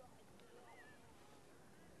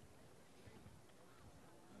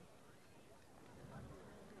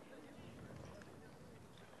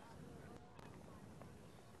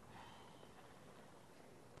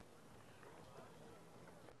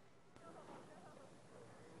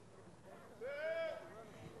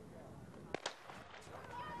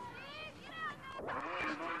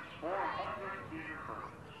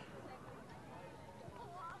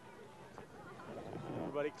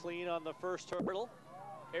 Everybody clean on the first hurdle.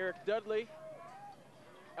 Eric Dudley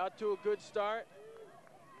out to a good start.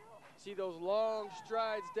 See those long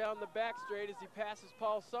strides down the back straight as he passes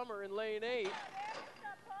Paul Summer in lane 8.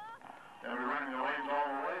 And we're running the lanes all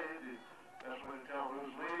the way. The best way to tell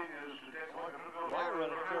who's leading is to take a look at who goes. Dwyer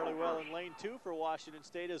running fairly well in lane 2 for Washington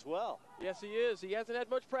State as well. Yes, he is. He hasn't had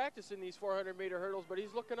much practice in these 400-meter hurdles, but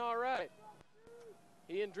he's looking all right.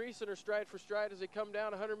 He and Dreesen are stride for stride as they come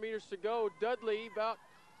down 100 meters to go. Dudley about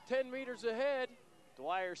 10 meters ahead.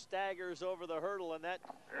 Dwyer staggers over the hurdle, and that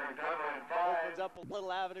opens up a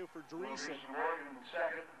little avenue for Dreesen.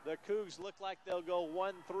 The Cougs look like they'll go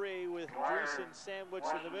 1-3 with Dreesen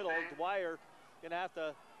sandwiched in the middle. Dwyer gonna have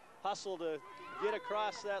to hustle to get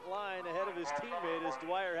across that line ahead of his teammate, as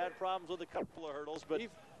Dwyer had problems with a couple of hurdles, but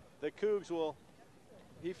the Cougs will.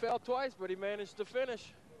 He fell twice, but he managed to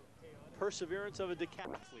finish. Perseverance of a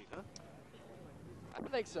decathlete, huh? I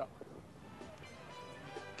think so.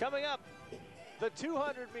 Coming up, the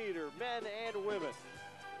 200-meter men and women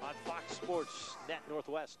on Fox Sports Net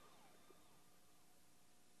Northwest.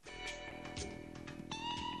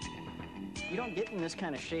 You don't get in this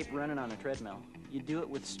kind of shape running on a treadmill. You do it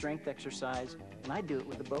with strength exercise, and I do it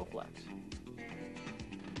with the Bowflex.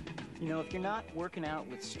 You know, if you're not working out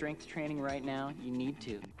with strength training right now, you need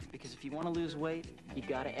to. Because if you want to lose weight, you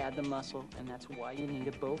got to add the muscle, and that's why you need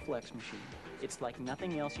a Bowflex machine. It's like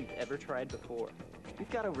nothing else you've ever tried before. We've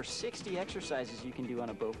got over 60 exercises you can do on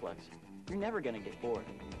a Bowflex. You're never going to get bored.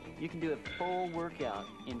 You can do a full workout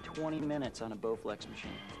in 20 minutes on a Bowflex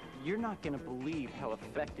machine. You're not going to believe how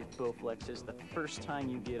effective Bowflex is the first time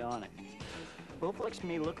you get on it. Bowflex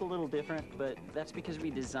may look a little different, but that's because we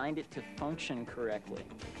designed it to function correctly.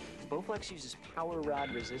 Bowflex uses power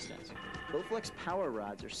rod resistance. Bowflex power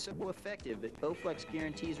rods are so effective that Bowflex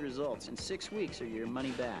guarantees results in 6 weeks or your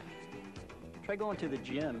money back. Try going to the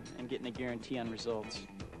gym and getting a guarantee on results.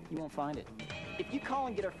 You won't find it. If you call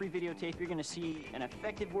and get our free videotape, you're going to see an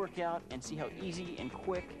effective workout and see how easy and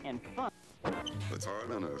quick and fun. It's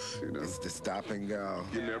hard on us, you know. It's the stop and go.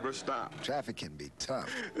 You never stop. Traffic can be tough.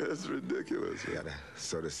 It's ridiculous. You gotta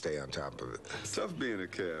sort of stay on top of it. It's tough being a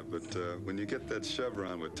cab, but when you get that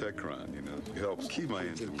Chevron with Techron, you know, it helps keep my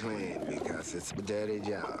engine clean because it's a dirty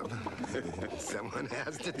job. Someone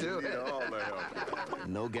has to do it. All the help.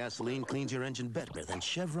 No gasoline cleans your engine better than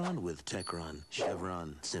Chevron with Techron.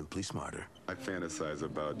 Chevron, simply smarter. I fantasize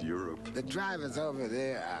about Europe. The drivers over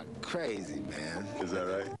there are crazy, man. Is that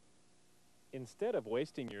right? Instead of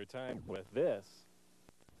wasting your time with this,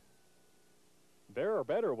 there are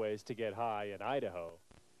better ways to get high in Idaho.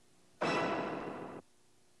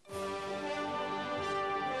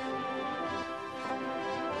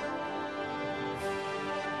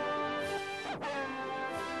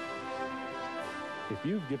 If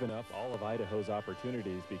you've given up all of Idaho's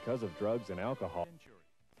opportunities because of drugs and alcohol,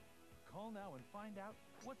 call now and find out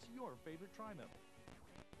what's your favorite tri-metal.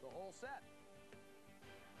 The whole set.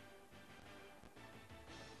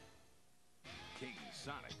 King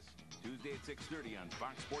Sonics, Tuesday at 6:30 on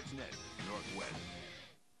Fox Sports Net Northwest.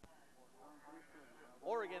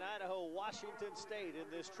 Oregon, Idaho, Washington State in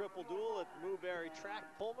this triple duel at Newberry Track.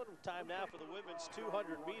 Pullman, time now for the women's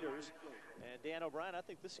 200 meters. And Dan O'Brien, I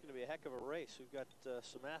think this is going to be a heck of a race. We've got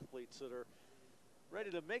some athletes that are ready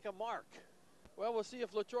to make a mark. Well, we'll see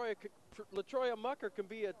if LaTroya Mucker can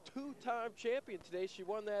be a two-time champion today. She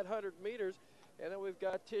won that 100 meters. And then we've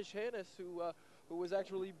got Tish Hennis, who was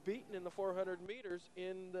actually beaten in the 400 meters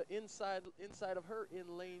in the inside of her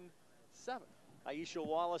in lane 7. Aisha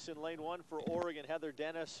Wallace in lane 1 for Oregon. Heather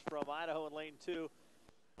Dennis from Idaho in lane 2.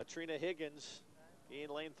 Atrina Higgins in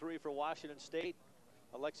lane 3 for Washington State.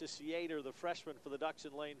 Alexis Yater, the freshman for the Ducks,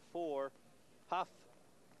 in lane 4. Huff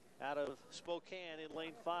out of Spokane in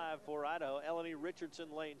lane 5 for Idaho. Eleni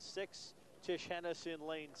Richardson lane 6. Tish Hennis in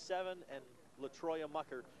lane 7. And LaTroya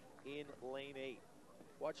Mucker in lane 8.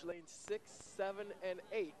 Watch lanes 6, 7, and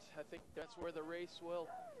 8. I think that's where the race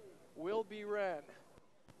will be ran.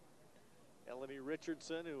 Eleni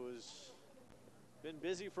Richardson, who has been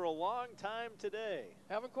busy for a long time today.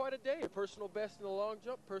 Having quite a day. A personal best in the long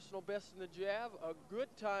jump, personal best in the jav, a good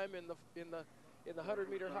time in the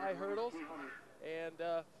 100-meter high hurdles,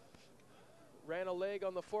 and ran a leg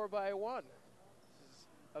on the 4x1. This is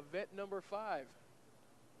event number 5.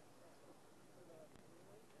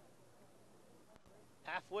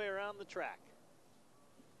 Halfway around the track.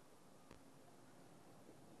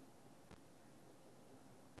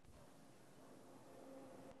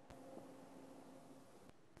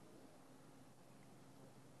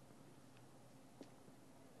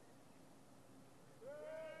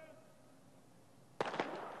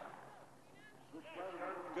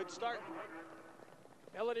 Good start.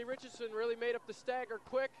 Eleni Richardson really made up the stagger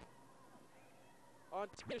quick on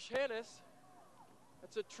Tish Hennis.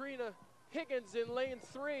 That's Atrina Higgins in lane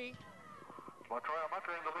 3. LaTroya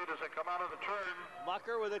Mucker in the lead as they come out of the turn.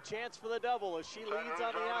 Mucker with a chance for the double as she leads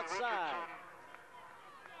on the outside.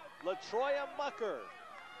 LaTroya Mucker,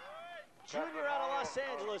 junior out of Los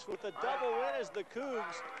Angeles, with the double win as the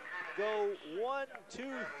Cougs go 1, 2,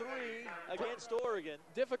 3 against Oregon.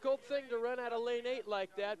 Difficult thing to run out of lane 8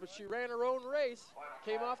 like that, but she ran her own race,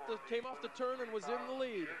 came off the turn and was in the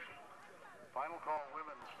lead. Final call,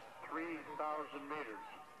 women's 3,000 meters.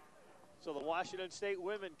 So the Washington State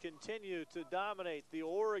women continue to dominate the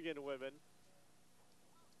Oregon women.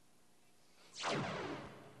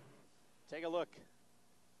 Take a look.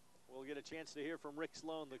 We'll get a chance to hear from Rick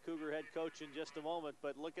Sloan, the Cougar head coach, in just a moment.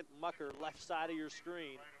 But look at Mucker, left side of your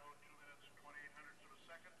screen.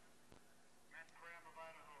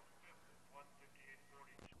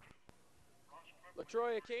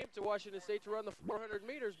 LaTroya came to Washington State to run the 400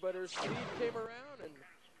 meters, but her speed came around, and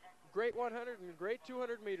great 100 and great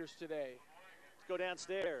 200 meters today. Let's go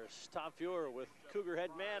downstairs. Tom Fuhrer with Cougar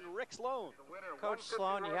head man Rick Sloan. Coach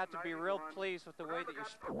Sloan, you have to be real pleased with the way that your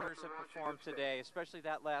sprinters have performed today, especially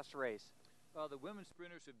that last race. The women's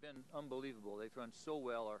sprinters have been unbelievable. They've run so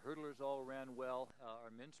well. Our hurdlers all ran well.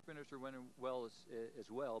 Our men's sprinters are running well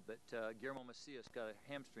as well, but Guillermo Macias got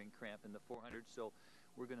a hamstring cramp in the 400, so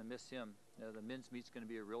we're going to miss him. The men's meet's going to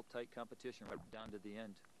be a real tight competition right down to the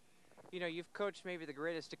end. You know, you've coached maybe the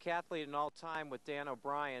greatest decathlete in all time with Dan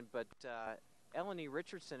O'Brien, but Eleni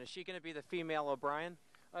Richardson, is she going to be the female O'Brien?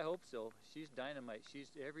 I hope so. She's dynamite.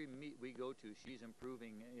 Every meet we go to, she's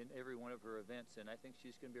improving in every one of her events, and I think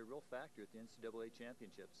she's going to be a real factor at the NCAA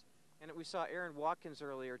championships. And we saw Aaron Watkins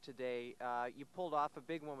earlier today. You pulled off a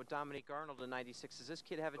big one with Dominique Arnold in 96. Does this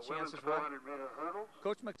kid have a chance as well?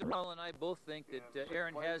 Coach McDonald and I both think that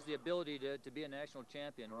Aaron has the ability to be a national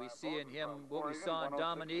champion. We see in him what we saw in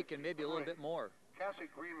Dominique and maybe a little bit more.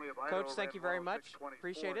 Coach, thank you very much.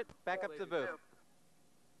 Appreciate it. Back up to the booth.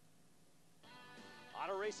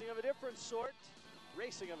 Auto racing of a different sort.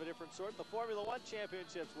 The Formula One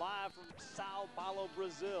Championships live from Sao Paulo,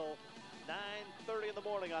 Brazil. 9:30 in the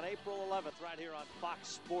morning on April 11th, right here on Fox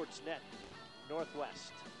Sports Net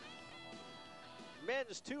Northwest.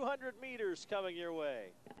 Men's 200 meters coming your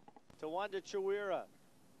way. Tawanda Chawira,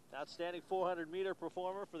 outstanding 400-meter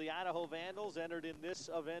performer for the Idaho Vandals, entered in this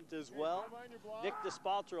event as well. Nick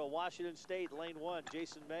DeSpaltro, Washington State, lane 1.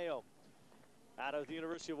 Jason Mayo, out of the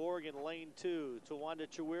University of Oregon, lane 2. Tawanda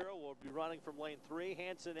Chawira will be running from lane 3.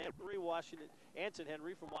 Anson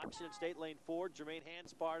Henry from Washington State, lane 4. Jermaine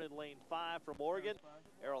Hanspard in lane 5 from Oregon.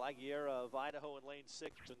 Errol Aguilera of Idaho in lane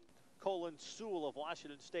 6. And Colin Sewell of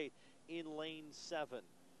Washington State in lane 7.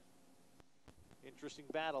 Interesting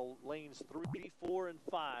battle, lanes 3, 4, and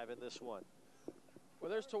 5 in this one. Well,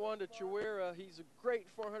 there's Tawanda Chawira. He's a great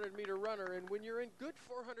 400-meter runner, and when you're in good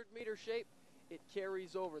 400-meter shape, it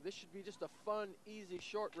carries over. This should be just a fun, easy,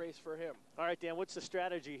 short race for him. All right, Dan, what's the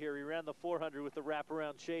strategy here? He ran the 400 with the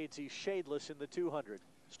wraparound shades. He's shadeless in the 200.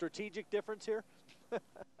 Strategic difference here?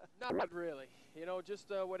 Not really. You know, just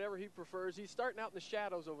whatever he prefers. He's starting out in the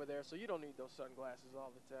shadows over there, so you don't need those sunglasses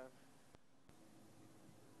all the time.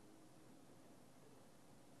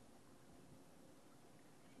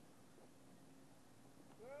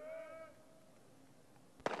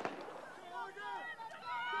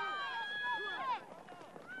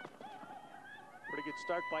 Pretty good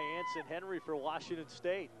start by Anson Henry for Washington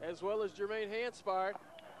State. As well as Jermaine Hanspard.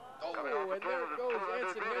 Oh, and there goes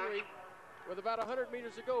Anson Henry with about 100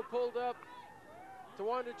 meters to go, pulled up.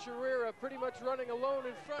 Tawanda Chawira pretty much running alone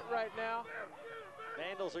in front right now.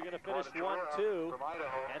 Vandals are going to finish 1-2,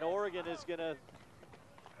 and Oregon is going to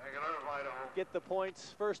get the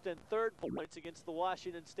points, first and third points against the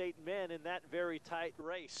Washington State men in that very tight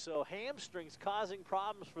race. So hamstrings causing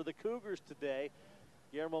problems for the Cougars today.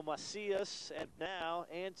 Guillermo Macias, and now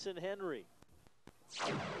Anson Henry.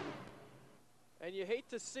 And you hate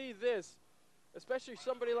to see this, especially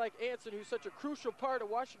somebody like Anson, who's such a crucial part of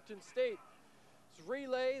Washington State's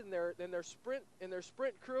relay and their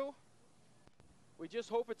sprint crew. We just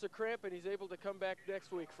hope it's a cramp and he's able to come back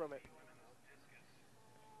next week from it.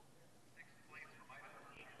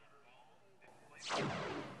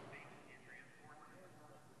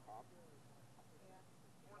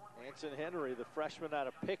 Anson Henry, the freshman out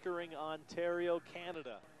of Pickering, Ontario,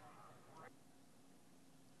 Canada.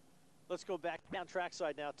 Let's go back down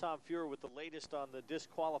trackside now. Tom Fuhrer with the latest on the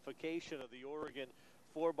disqualification of the Oregon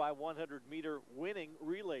 4x100 meter winning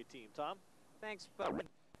relay team. Tom? Thanks, Bud.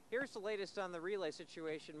 Here's the latest on the relay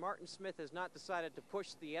situation. Martin Smith has not decided to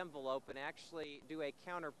push the envelope and actually do a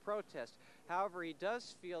counter protest. However, he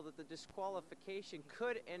does feel that the disqualification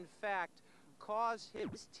could, in fact, cause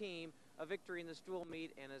his team a victory in this dual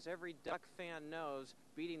meet, and as every Duck fan knows,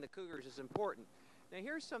 beating the Cougars is important. Now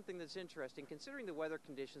here's something that's interesting. Considering the weather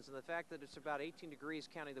conditions and the fact that it's about 18 degrees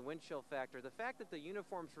counting the wind chill factor, the fact that the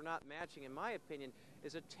uniforms were not matching, in my opinion,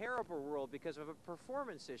 is a terrible rule because of a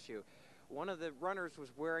performance issue. One of the runners was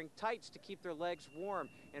wearing tights to keep their legs warm,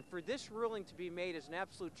 and for this ruling to be made is an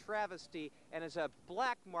absolute travesty and is a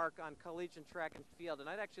black mark on collegiate track and field. And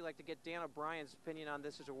I'd actually like to get Dan O'Brien's opinion on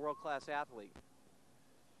this as a world-class athlete.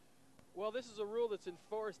 Well, this is a rule that's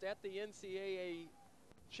enforced at the NCAA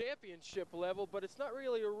championship level, but it's not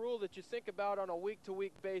really a rule that you think about on a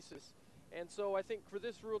week-to-week basis. And so I think for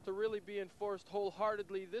this rule to really be enforced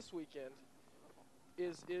wholeheartedly this weekend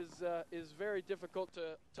is very difficult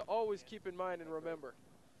to always keep in mind and remember.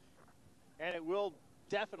 And it will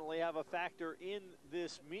definitely have a factor in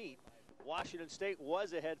this meet. Washington State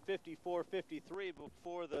was ahead 54-53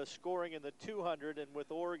 before the scoring in the 200, and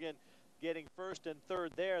with Oregon getting first and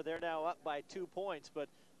third there, they're now up by 2 points, but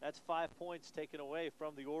that's 5 points taken away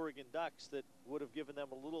from the Oregon Ducks that would have given them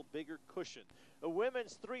a little bigger cushion. The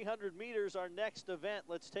women's 300 meters, our next event.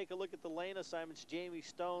 Let's take a look at the lane assignments. Jamie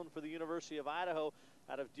Stone for the University of Idaho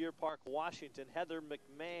out of Deer Park, Washington. Heather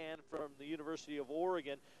McMahon from the University of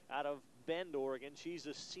Oregon out of Bend, Oregon. She's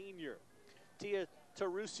a senior. Tia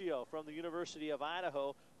Tarusio from the University of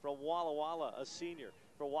Idaho from Walla Walla, a senior.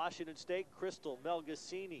 For Washington State, Crystal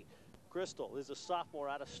Melgassini. Crystal is a sophomore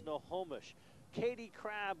out of Snohomish. Katie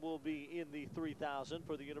Crabb will be in the 3,000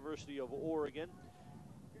 for the University of Oregon.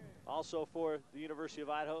 Also for the University of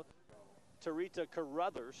Idaho, Tarita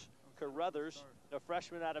Carruthers, a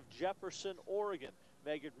freshman out of Jefferson, Oregon.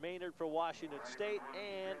 Megan Maynard for Washington State,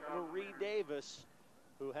 and Marie Davis,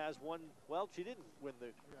 who has won, well, she didn't win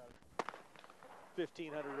the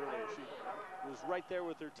 1,500 earlier. She was right there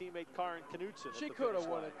with her teammate Karin Knudsen. She could have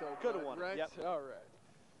won it, though. Could have won it, right? Yep. All right.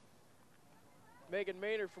 Megan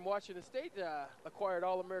Maynard from Washington State acquired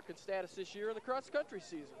All-American status this year in the cross-country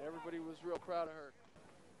season. Everybody was real proud of her.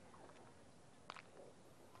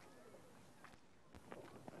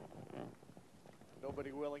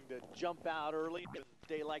 Nobody willing to jump out early. A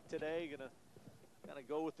day like today, gonna kind of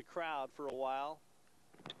go with the crowd for a while.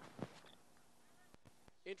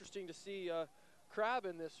 Interesting to see Crabb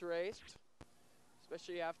in this race,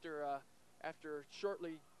 especially after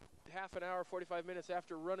shortly half an hour, 45 minutes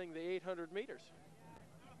after running the 800 meters.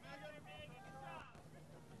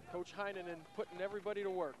 Coach Heinonen putting everybody to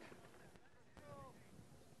work.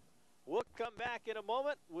 We'll come back in a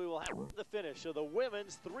moment. We will have the finish of the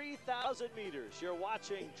women's 3,000 meters. You're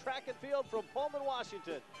watching Track and Field from Pullman,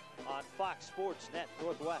 Washington on Fox Sports Net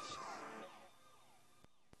Northwest.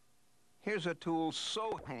 Here's a tool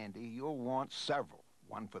so handy you'll want several.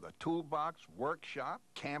 One for the toolbox, workshop,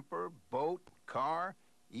 camper, boat, car,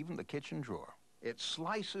 even the kitchen drawer. It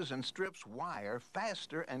slices and strips wire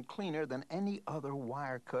faster and cleaner than any other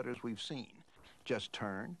wire cutters we've seen. Just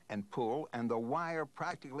turn and pull, and the wire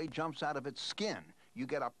practically jumps out of its skin. You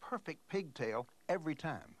get a perfect pigtail every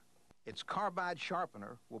time. Its carbide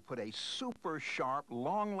sharpener will put a super sharp,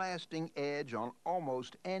 long-lasting edge on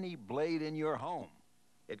almost any blade in your home.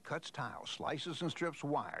 It cuts tile, slices and strips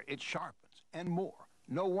wire, it sharpens, and more.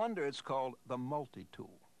 No wonder it's called the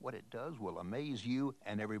multi-tool. What it does will amaze you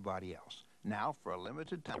and everybody else. Now, for a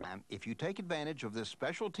limited time, if you take advantage of this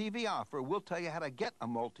special TV offer, we'll tell you how to get a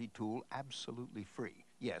multi-tool absolutely free.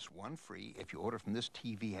 Yes, one free if you order from this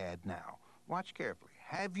TV ad now. Watch carefully.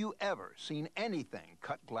 Have you ever seen anything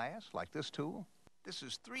cut glass like this tool? This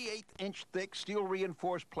is 3/8-inch thick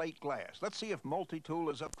steel-reinforced plate glass. Let's see if multi-tool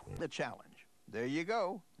is up to the challenge. There you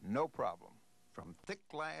go. No problem. From thick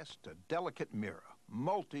glass to delicate mirror,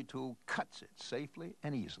 multi-tool cuts it safely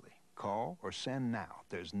and easily. Call or send now.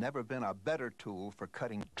 There's never been a better tool for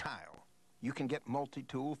cutting tile. You can get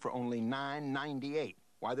multi-tool for only $9.98.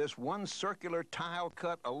 Why, this one circular tile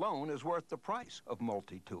cut alone is worth the price of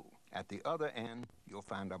multi-tool. At the other end, you'll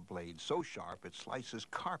find a blade so sharp it slices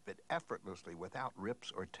carpet effortlessly without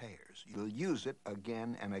rips or tears. You'll use it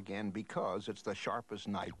again and again because it's the sharpest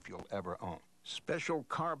knife you'll ever own. Special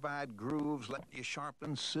carbide grooves let you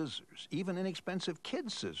sharpen scissors. Even inexpensive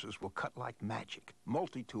kids' scissors will cut like magic.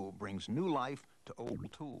 Multi-tool brings new life to old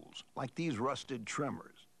tools, like these rusted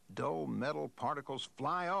trimmers. Dull metal particles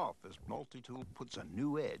fly off as multi-tool puts a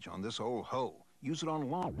new edge on this old hoe. Use it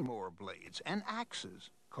on lawnmower blades and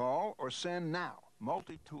axes. Call or send now.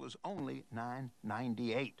 Multi-tool is only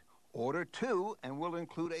 $9.98. Order 2 and we'll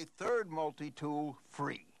include a third multi-tool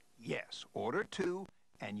free. Yes, order 2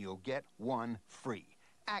 and you'll get 1 free.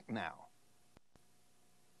 Act now.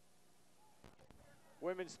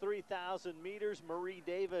 Women's 3,000 meters, Marie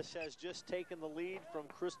Davis has just taken the lead from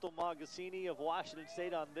Crystal Magassini of Washington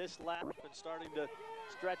State on this lap and starting to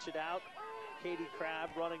stretch it out. Katie Crabb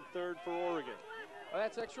running third for Oregon. Well,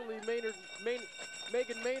 that's actually Megan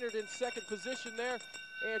Maynard in second position there,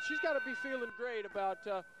 and she's got to be feeling great about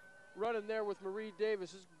running there with Marie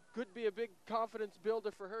Davis. This could be a big confidence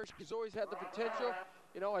builder for her. She's always had the potential.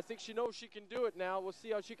 You know, I think she knows she can do it now. We'll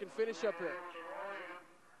see how she can finish up here.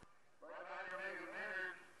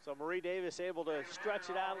 So Marie Davis able to stretch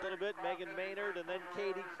it out a little bit. Megan Maynard and then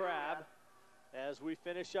Katie Crabb as we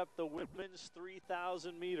finish up the women's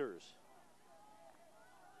 3,000 meters.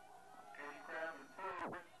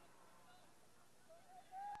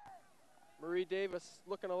 Marie Davis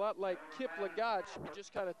looking a lot like Kip Lagat. She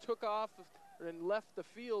just kind of took off and left the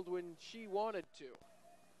field when she wanted to.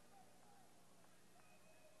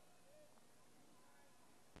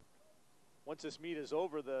 Once this meet is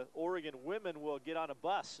over, the Oregon women will get on a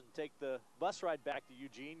bus and take the bus ride back to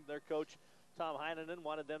Eugene. Their coach, Tom Heinonen,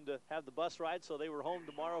 wanted them to have the bus ride, so they were home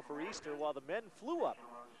tomorrow for Easter, while the men flew up.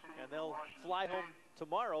 And they'll fly home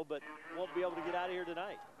tomorrow, but won't be able to get out of here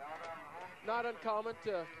tonight. Not uncommon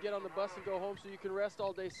to get on the bus and go home so you can rest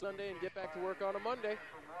all day Sunday and get back to work on a Monday.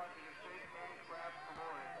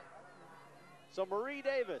 So Marie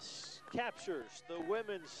Davis captures the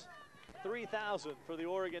women's 3,000 for the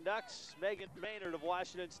Oregon Ducks. Megan Maynard of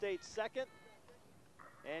Washington State second.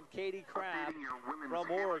 And Katie Crabb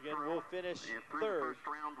from Oregon will finish third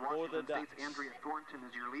for the Ducks. Andrea Thornton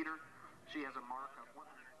is your leader. She has a mark of 168.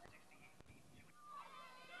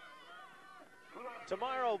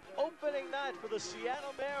 Tomorrow, opening night for the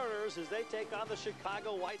Seattle Mariners as they take on the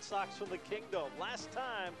Chicago White Sox from the Kingdom. Last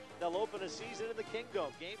time they'll open a season in the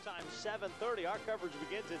Kingdom. Game time 7:30. Our coverage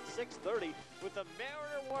begins at 6:30 with the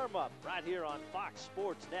Mariner warm-up right here on Fox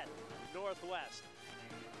Sports Net Northwest.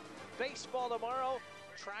 Baseball tomorrow,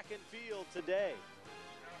 track and field today.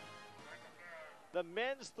 The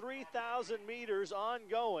men's 3,000 meters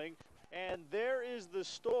ongoing, and there is the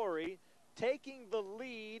story. Taking the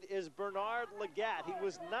lead is Bernard Legat. He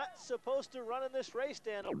was not supposed to run in this race,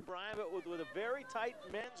 Dan O'Brien, but with a very tight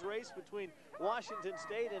men's race between Washington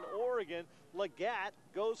State and Oregon, Legat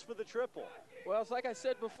goes for the triple. Well, it's like I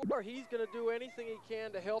said before, he's going to do anything he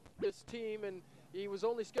can to help this team, and he was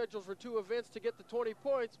only scheduled for 2 events to get the 20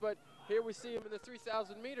 points, but here we see him in the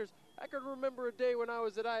 3,000 meters. I can remember a day when I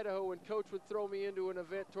was at Idaho when Coach would throw me into an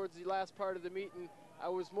event towards the last part of the meet, and I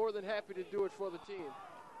was more than happy to do it for the team.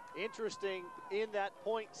 Interesting in that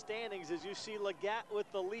point standings as you see Legat with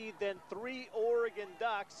the lead, then 3 Oregon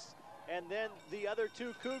Ducks, and then the other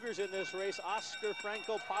 2 Cougars in this race, Oscar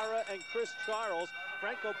Franco-Parra and Chris Charles.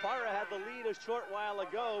 Franco-Parra had the lead a short while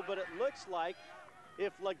ago, but it looks like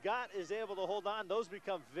if Legat is able to hold on, those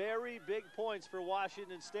become very big points for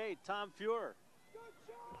Washington State. Tom Fuhrer.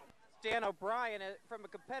 Dan O'Brien, from a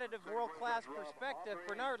competitive world-class perspective,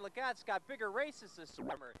 Bernard Legat's got bigger races this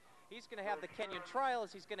summer. He's going to have the Kenyan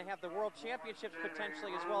Trials. He's going to have the World Championships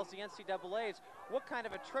potentially, as well as the NCAAs. What kind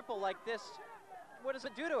of a triple like this, what does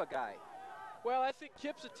it do to a guy? Well, I think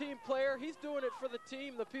Kip's a team player. He's doing it for the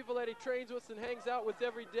team, the people that he trains with and hangs out with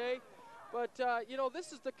every day. But, you know,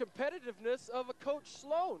 this is the competitiveness of a Coach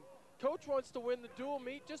Sloan. Coach wants to win the dual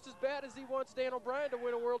meet just as bad as he wants Dan O'Brien to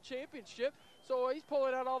win a World Championship. So he's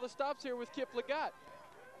pulling out all the stops here with Kip Legat.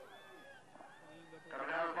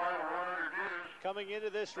 Coming into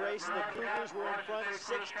this race, the Cougars were in front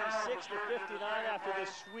 66 to 59 after the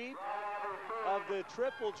sweep of the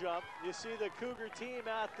triple jump. You see the Cougar team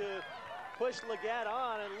out to push Legat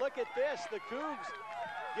on, and look at this. The Cougs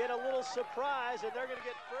get a little surprise, and they're going to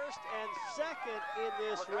get first and second in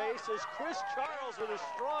this race as Chris Charles with a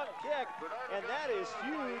strong kick, and that is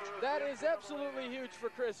huge. That is absolutely huge for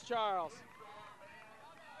Chris Charles.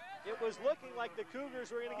 It was looking like the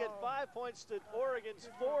Cougars were going to get 5 points to Oregon's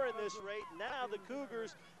 4 in this rate. Now the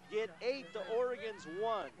Cougars get 8 to Oregon's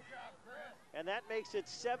 1. And that makes it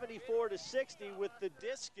 74 to 60 with the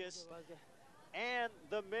discus and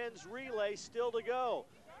the men's relay still to go.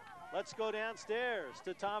 Let's go downstairs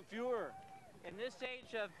to Tom Fuhrer. In this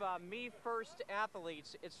age of me-first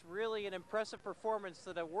athletes, it's really an impressive performance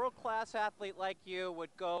that a world-class athlete like you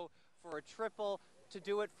would go for a triple to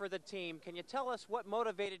do it for the team. Can you tell us what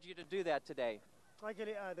motivated you to do that today?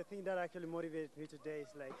 Actually, the thing that actually motivated me today is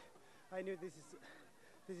like, I knew this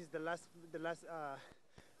is the last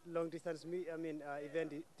long distance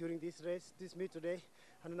event during this meet today,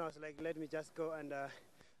 and then I was like, let me just go and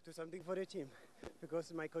do something for the team,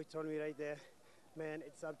 because my coach told me right there, man,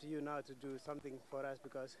 it's up to you now to do something for us,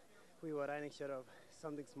 because we were running short of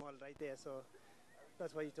something small right there. So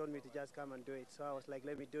that's why he told me to just come and do it. So I was like,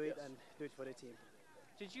 let me do it and do it for the team.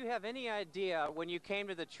 Did you have any idea when you came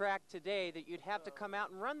to the track today that you'd have to come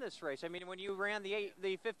out and run this race? I mean, when you ran the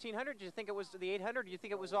 1500, did you think it was the 800? Did you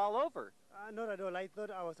think it was all over? Not at all. I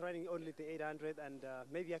thought I was running only the 800 and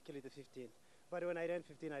maybe actually the 15. But when I ran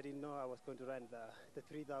 15, I didn't know I was going to run the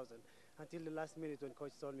 3000 until the last minute when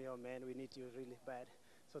coach told me, oh man, we need you really bad.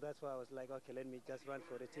 So that's why I was like, okay, let me just run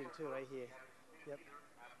for the team too right here. Yep.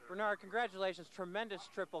 Bernard, congratulations. Tremendous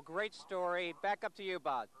triple. Great story. Back up to you,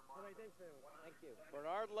 Bob. All right, thanks, everyone. Thank you.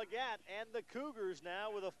 Bernard Legat and the Cougars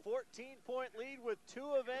now with a 14-point lead with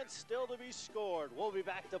 2 events still to be scored. We'll be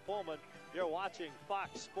back to Pullman. You're watching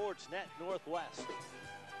Fox Sports Net Northwest.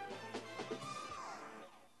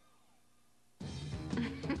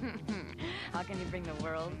 How can can you bring the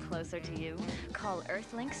world closer to you? Call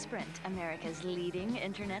Earthlink Sprint, America's leading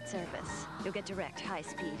internet service. You'll get direct,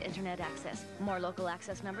 high-speed internet access. More local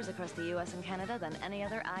access numbers across the U.S. and Canada than any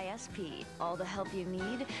other ISP. All the help you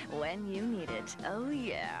need when you need it. Oh,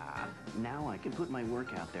 yeah. Now I can put my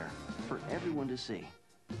work out there for everyone to see.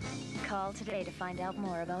 Call today to find out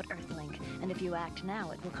more about Earthlink. And if you act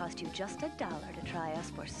now, it will cost you just $1 to try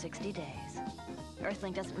us for 60 days.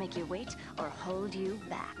 Earthlink doesn't make you wait or hold you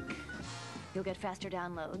back. You'll get faster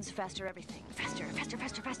downloads, faster everything. Faster, faster,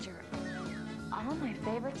 faster, faster. All my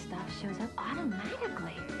favorite stuff shows up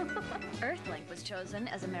automatically. Earthlink was chosen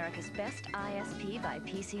as America's best ISP by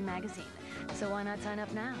PC Magazine. So why not sign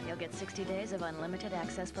up now? You'll get 60 days of unlimited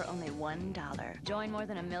access for only $1. Join more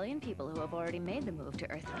than 1 million people who have already made the move to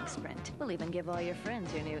Earthlink Sprint. We'll even give all your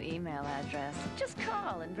friends your new email address. Just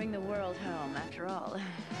call and bring the world home. After all,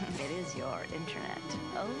 it is your internet.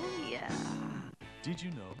 Oh, yeah. Did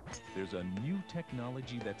you know there's a new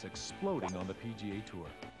technology that's exploding on the PGA Tour?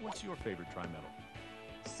 What's your favorite tri-metal?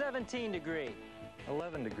 17 degree.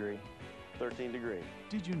 11 degree. 13 degree.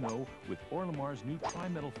 Did you know with Orlemar's new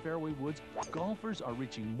tri-metal fairway woods, golfers are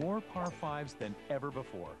reaching more par 5s than ever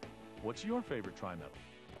before? What's your favorite tri-metal?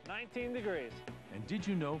 19 degrees. And did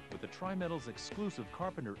you know with the tri-metal's exclusive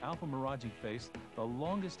Carpenter Alpha Mirage face, the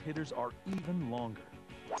longest hitters are even longer?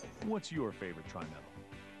 What's your favorite tri-metal?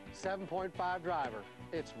 7.5 driver.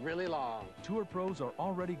 It's really long. Tour pros are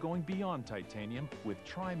already going beyond titanium with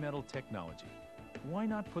tri-metal technology. Why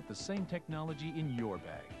not put the same technology in your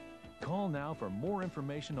bag? Call now for more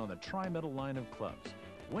information on the tri-metal line of clubs.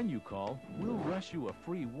 When you call, we'll rush you a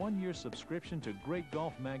free 1-year subscription to Great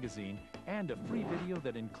Golf Magazine and a free video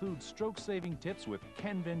that includes stroke-saving tips with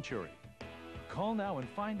Ken Venturi. Call now and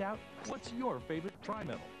find out what's your favorite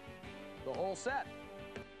tri-metal. The whole set.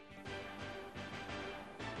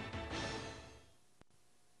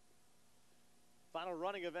 Final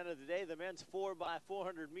running event of the day, the men's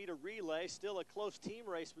 4x400 meter relay. Still a close team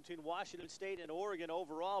race between Washington State and Oregon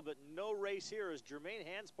overall, but no race here as Jermaine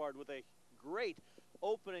Hanspard with a great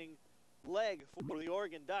opening leg for the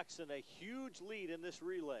Oregon Ducks and a huge lead in this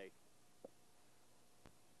relay.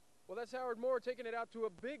 Well, that's Howard Moore taking it out to a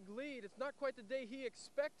big lead. It's not quite the day he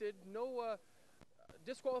expected. No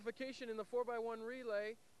disqualification in the 4x1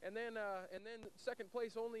 relay, and then second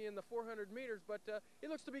place only in the 400 meters. But he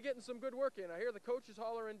looks to be getting some good work in. I hear the coaches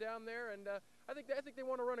hollering down there, and I think they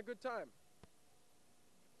want to run a good time.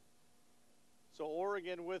 So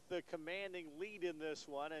Oregon with the commanding lead in this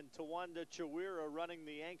one, and Tawanda Chawira running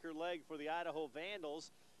the anchor leg for the Idaho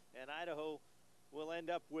Vandals, and Idaho will end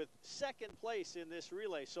up with second place in this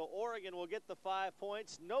relay. So Oregon will get the 5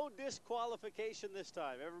 points. No disqualification this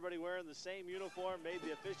time. Everybody wearing the same uniform, made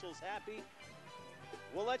the officials happy.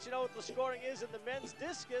 We'll let you know what the scoring is in the men's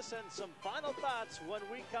discus and some final thoughts when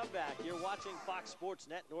we come back. You're watching Fox Sports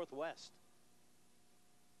Net Northwest.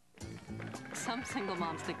 Some single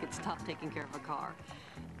moms think it's tough taking care of a car.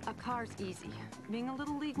 A car's easy. Being a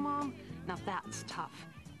Little League mom, now that's tough.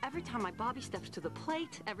 Every time my Bobby steps to the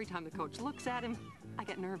plate, every time the coach looks at him, I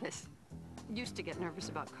get nervous. Used to get nervous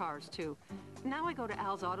about cars, too. Now I go to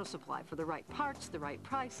Al's Auto Supply for the right parts, the right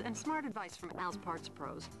price, and smart advice from Al's Parts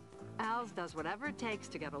Pros. Al's does whatever it takes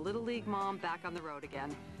to get a Little League mom back on the road again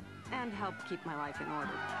and help keep my life in order.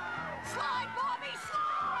 Slide, Bobby,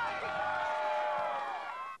 slide!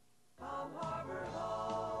 Palm Harbor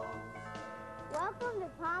Homes. Welcome to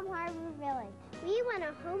Palm Harbor Village. We want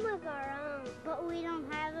a home of our own, but we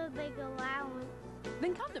don't have a big allowance.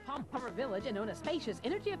 Then come to Palm Harbor Village and own a spacious,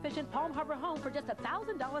 energy-efficient Palm Harbor home for just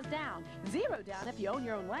 $1,000 down. $0 down if you own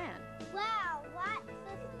your own land. Wow, what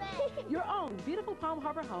suspense! Your own beautiful Palm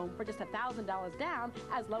Harbor home for just $1,000 down,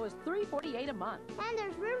 as low as $348 a month. And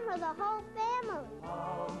there's room for the whole family.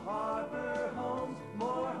 Palm Harbor Homes,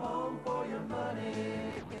 more home for your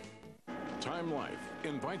money. Time Life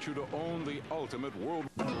invites you to own the ultimate world.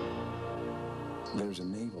 There's a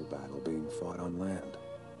naval battle being fought on land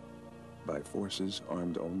by forces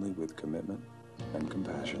armed only with commitment and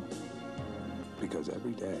compassion. Because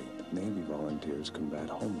every day, Navy volunteers combat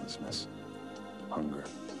homelessness, hunger,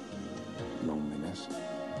 loneliness,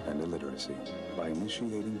 and illiteracy by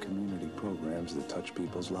initiating community programs that touch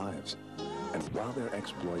people's lives. And while their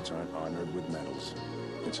exploits aren't honored with medals,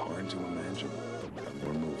 it's hard to imagine a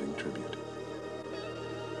more moving tribute.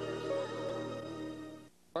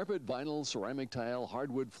 Carpet, vinyl, ceramic tile,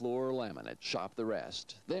 hardwood floor, laminate. Shop the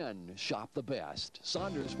rest. Then shop the best.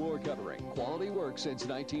 Saunders Floor Covering. Quality work since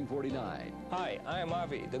 1949. Hi, I am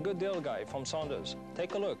Avi, the good deal guy from Saunders.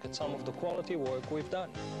 Take a look at some of the quality work we've done.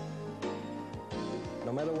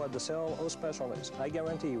 No matter what the sale or special is, I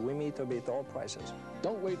guarantee we meet or beat all prices.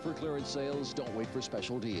 Don't wait for clearance sales. Don't wait for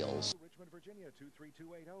special deals. Richmond, Virginia. Pennsylvania,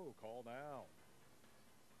 23280. Call now.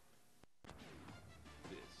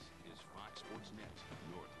 This is Fox Sports Net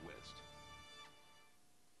Northwest.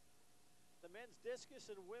 The men's discus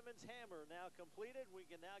and women's hammer now completed. We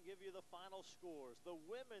can now give you the final scores. The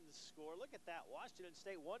women's score, look at that. Washington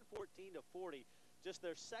State 114-40. Just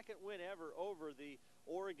their second win ever over the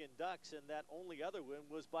Oregon Ducks, and that only other win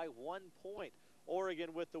was by 1 point.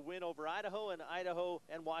 Oregon with the win over Idaho, and Idaho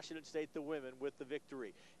and Washington State, the women, with the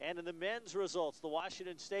victory. And in the men's results, the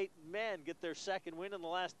Washington State men get their second win in the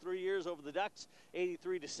last 3 years over the Ducks,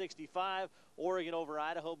 83-65. Oregon over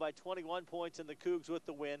Idaho by 21 points, and the Cougs with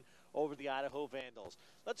the win over the Idaho Vandals.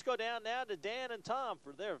 Let's go down now to Dan and Tom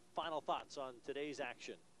for their final thoughts on today's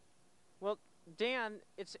action. Well, Dan,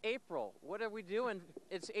 it's April. What are we doing?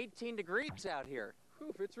 It's 18 degrees out here.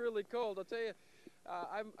 Oof, it's really cold. I'll tell you,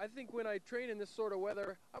 I think when I train in this sort of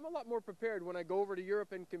weather, I'm a lot more prepared when I go over to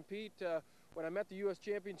Europe and compete. When I'm at the U.S.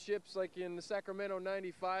 Championships, like in the Sacramento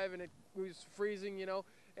 95, and it was freezing, you know,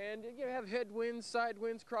 and you have headwinds, side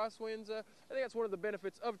winds, crosswinds. I think that's one of the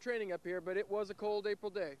benefits of training up here, but it was a cold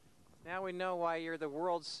April day. Now we know why you're the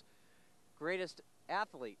world's greatest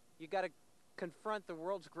athlete. You got to confront the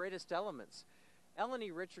world's greatest elements.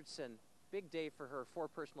 Eleni Richardson, big day for her, 4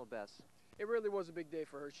 personal bests. It really was a big day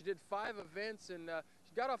for her. She did 5 events, and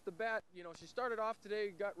she got off the bat, you know, she started off today,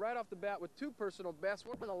 got right off the bat with 2 personal bests,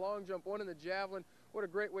 one in the long jump, one in the javelin. What a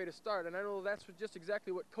great way to start, and I know that's just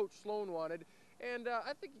exactly what Coach Sloan wanted. And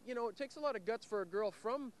I think, you know, it takes a lot of guts for a girl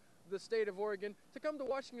from the state of Oregon to come to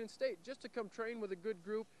Washington State, just to come train with a good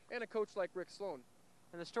group and a coach like Rick Sloan.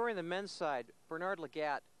 And the story on the men's side, Bernard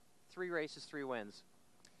Legat, 3 races, 3 wins.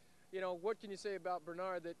 You know, what can you say about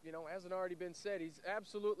Bernard that, you know, hasn't already been said? He's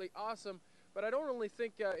absolutely awesome, but I don't only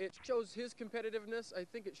think it shows his competitiveness, I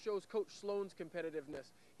think it shows Coach Sloan's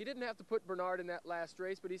competitiveness. He didn't have to put Bernard in that last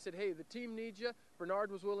race, but he said, hey, the team needs you.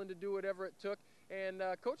 Bernard was willing to do whatever it took, and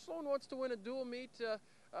Coach Sloan wants to win a dual meet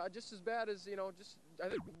just as bad as, you know, I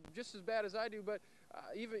think just as bad as I do, but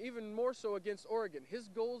even more so against Oregon. His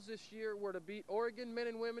goals this year were to beat Oregon men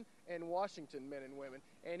and women and Washington men and women,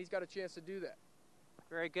 and he's got a chance to do that.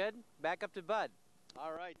 Very good. Back up to Bud.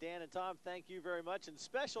 All right, Dan and Tom, thank you very much. And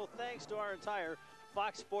special thanks to our entire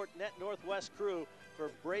Fox Sports Net Northwest crew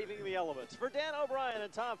for braving the elements. For Dan O'Brien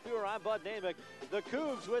and Tom Fuhrer, I'm Bud Namick. The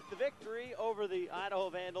Cougs with the victory over the Idaho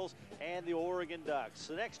Vandals and the Oregon Ducks.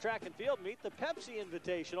 The next track and field meet, the Pepsi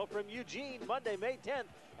Invitational from Eugene, Monday, May 10th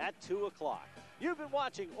at 2 o'clock. You've been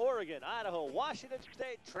watching Oregon, Idaho, Washington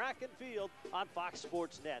State track and field on Fox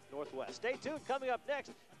Sports Net Northwest. Stay tuned. Coming up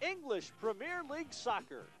next, English Premier League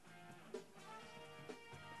Soccer.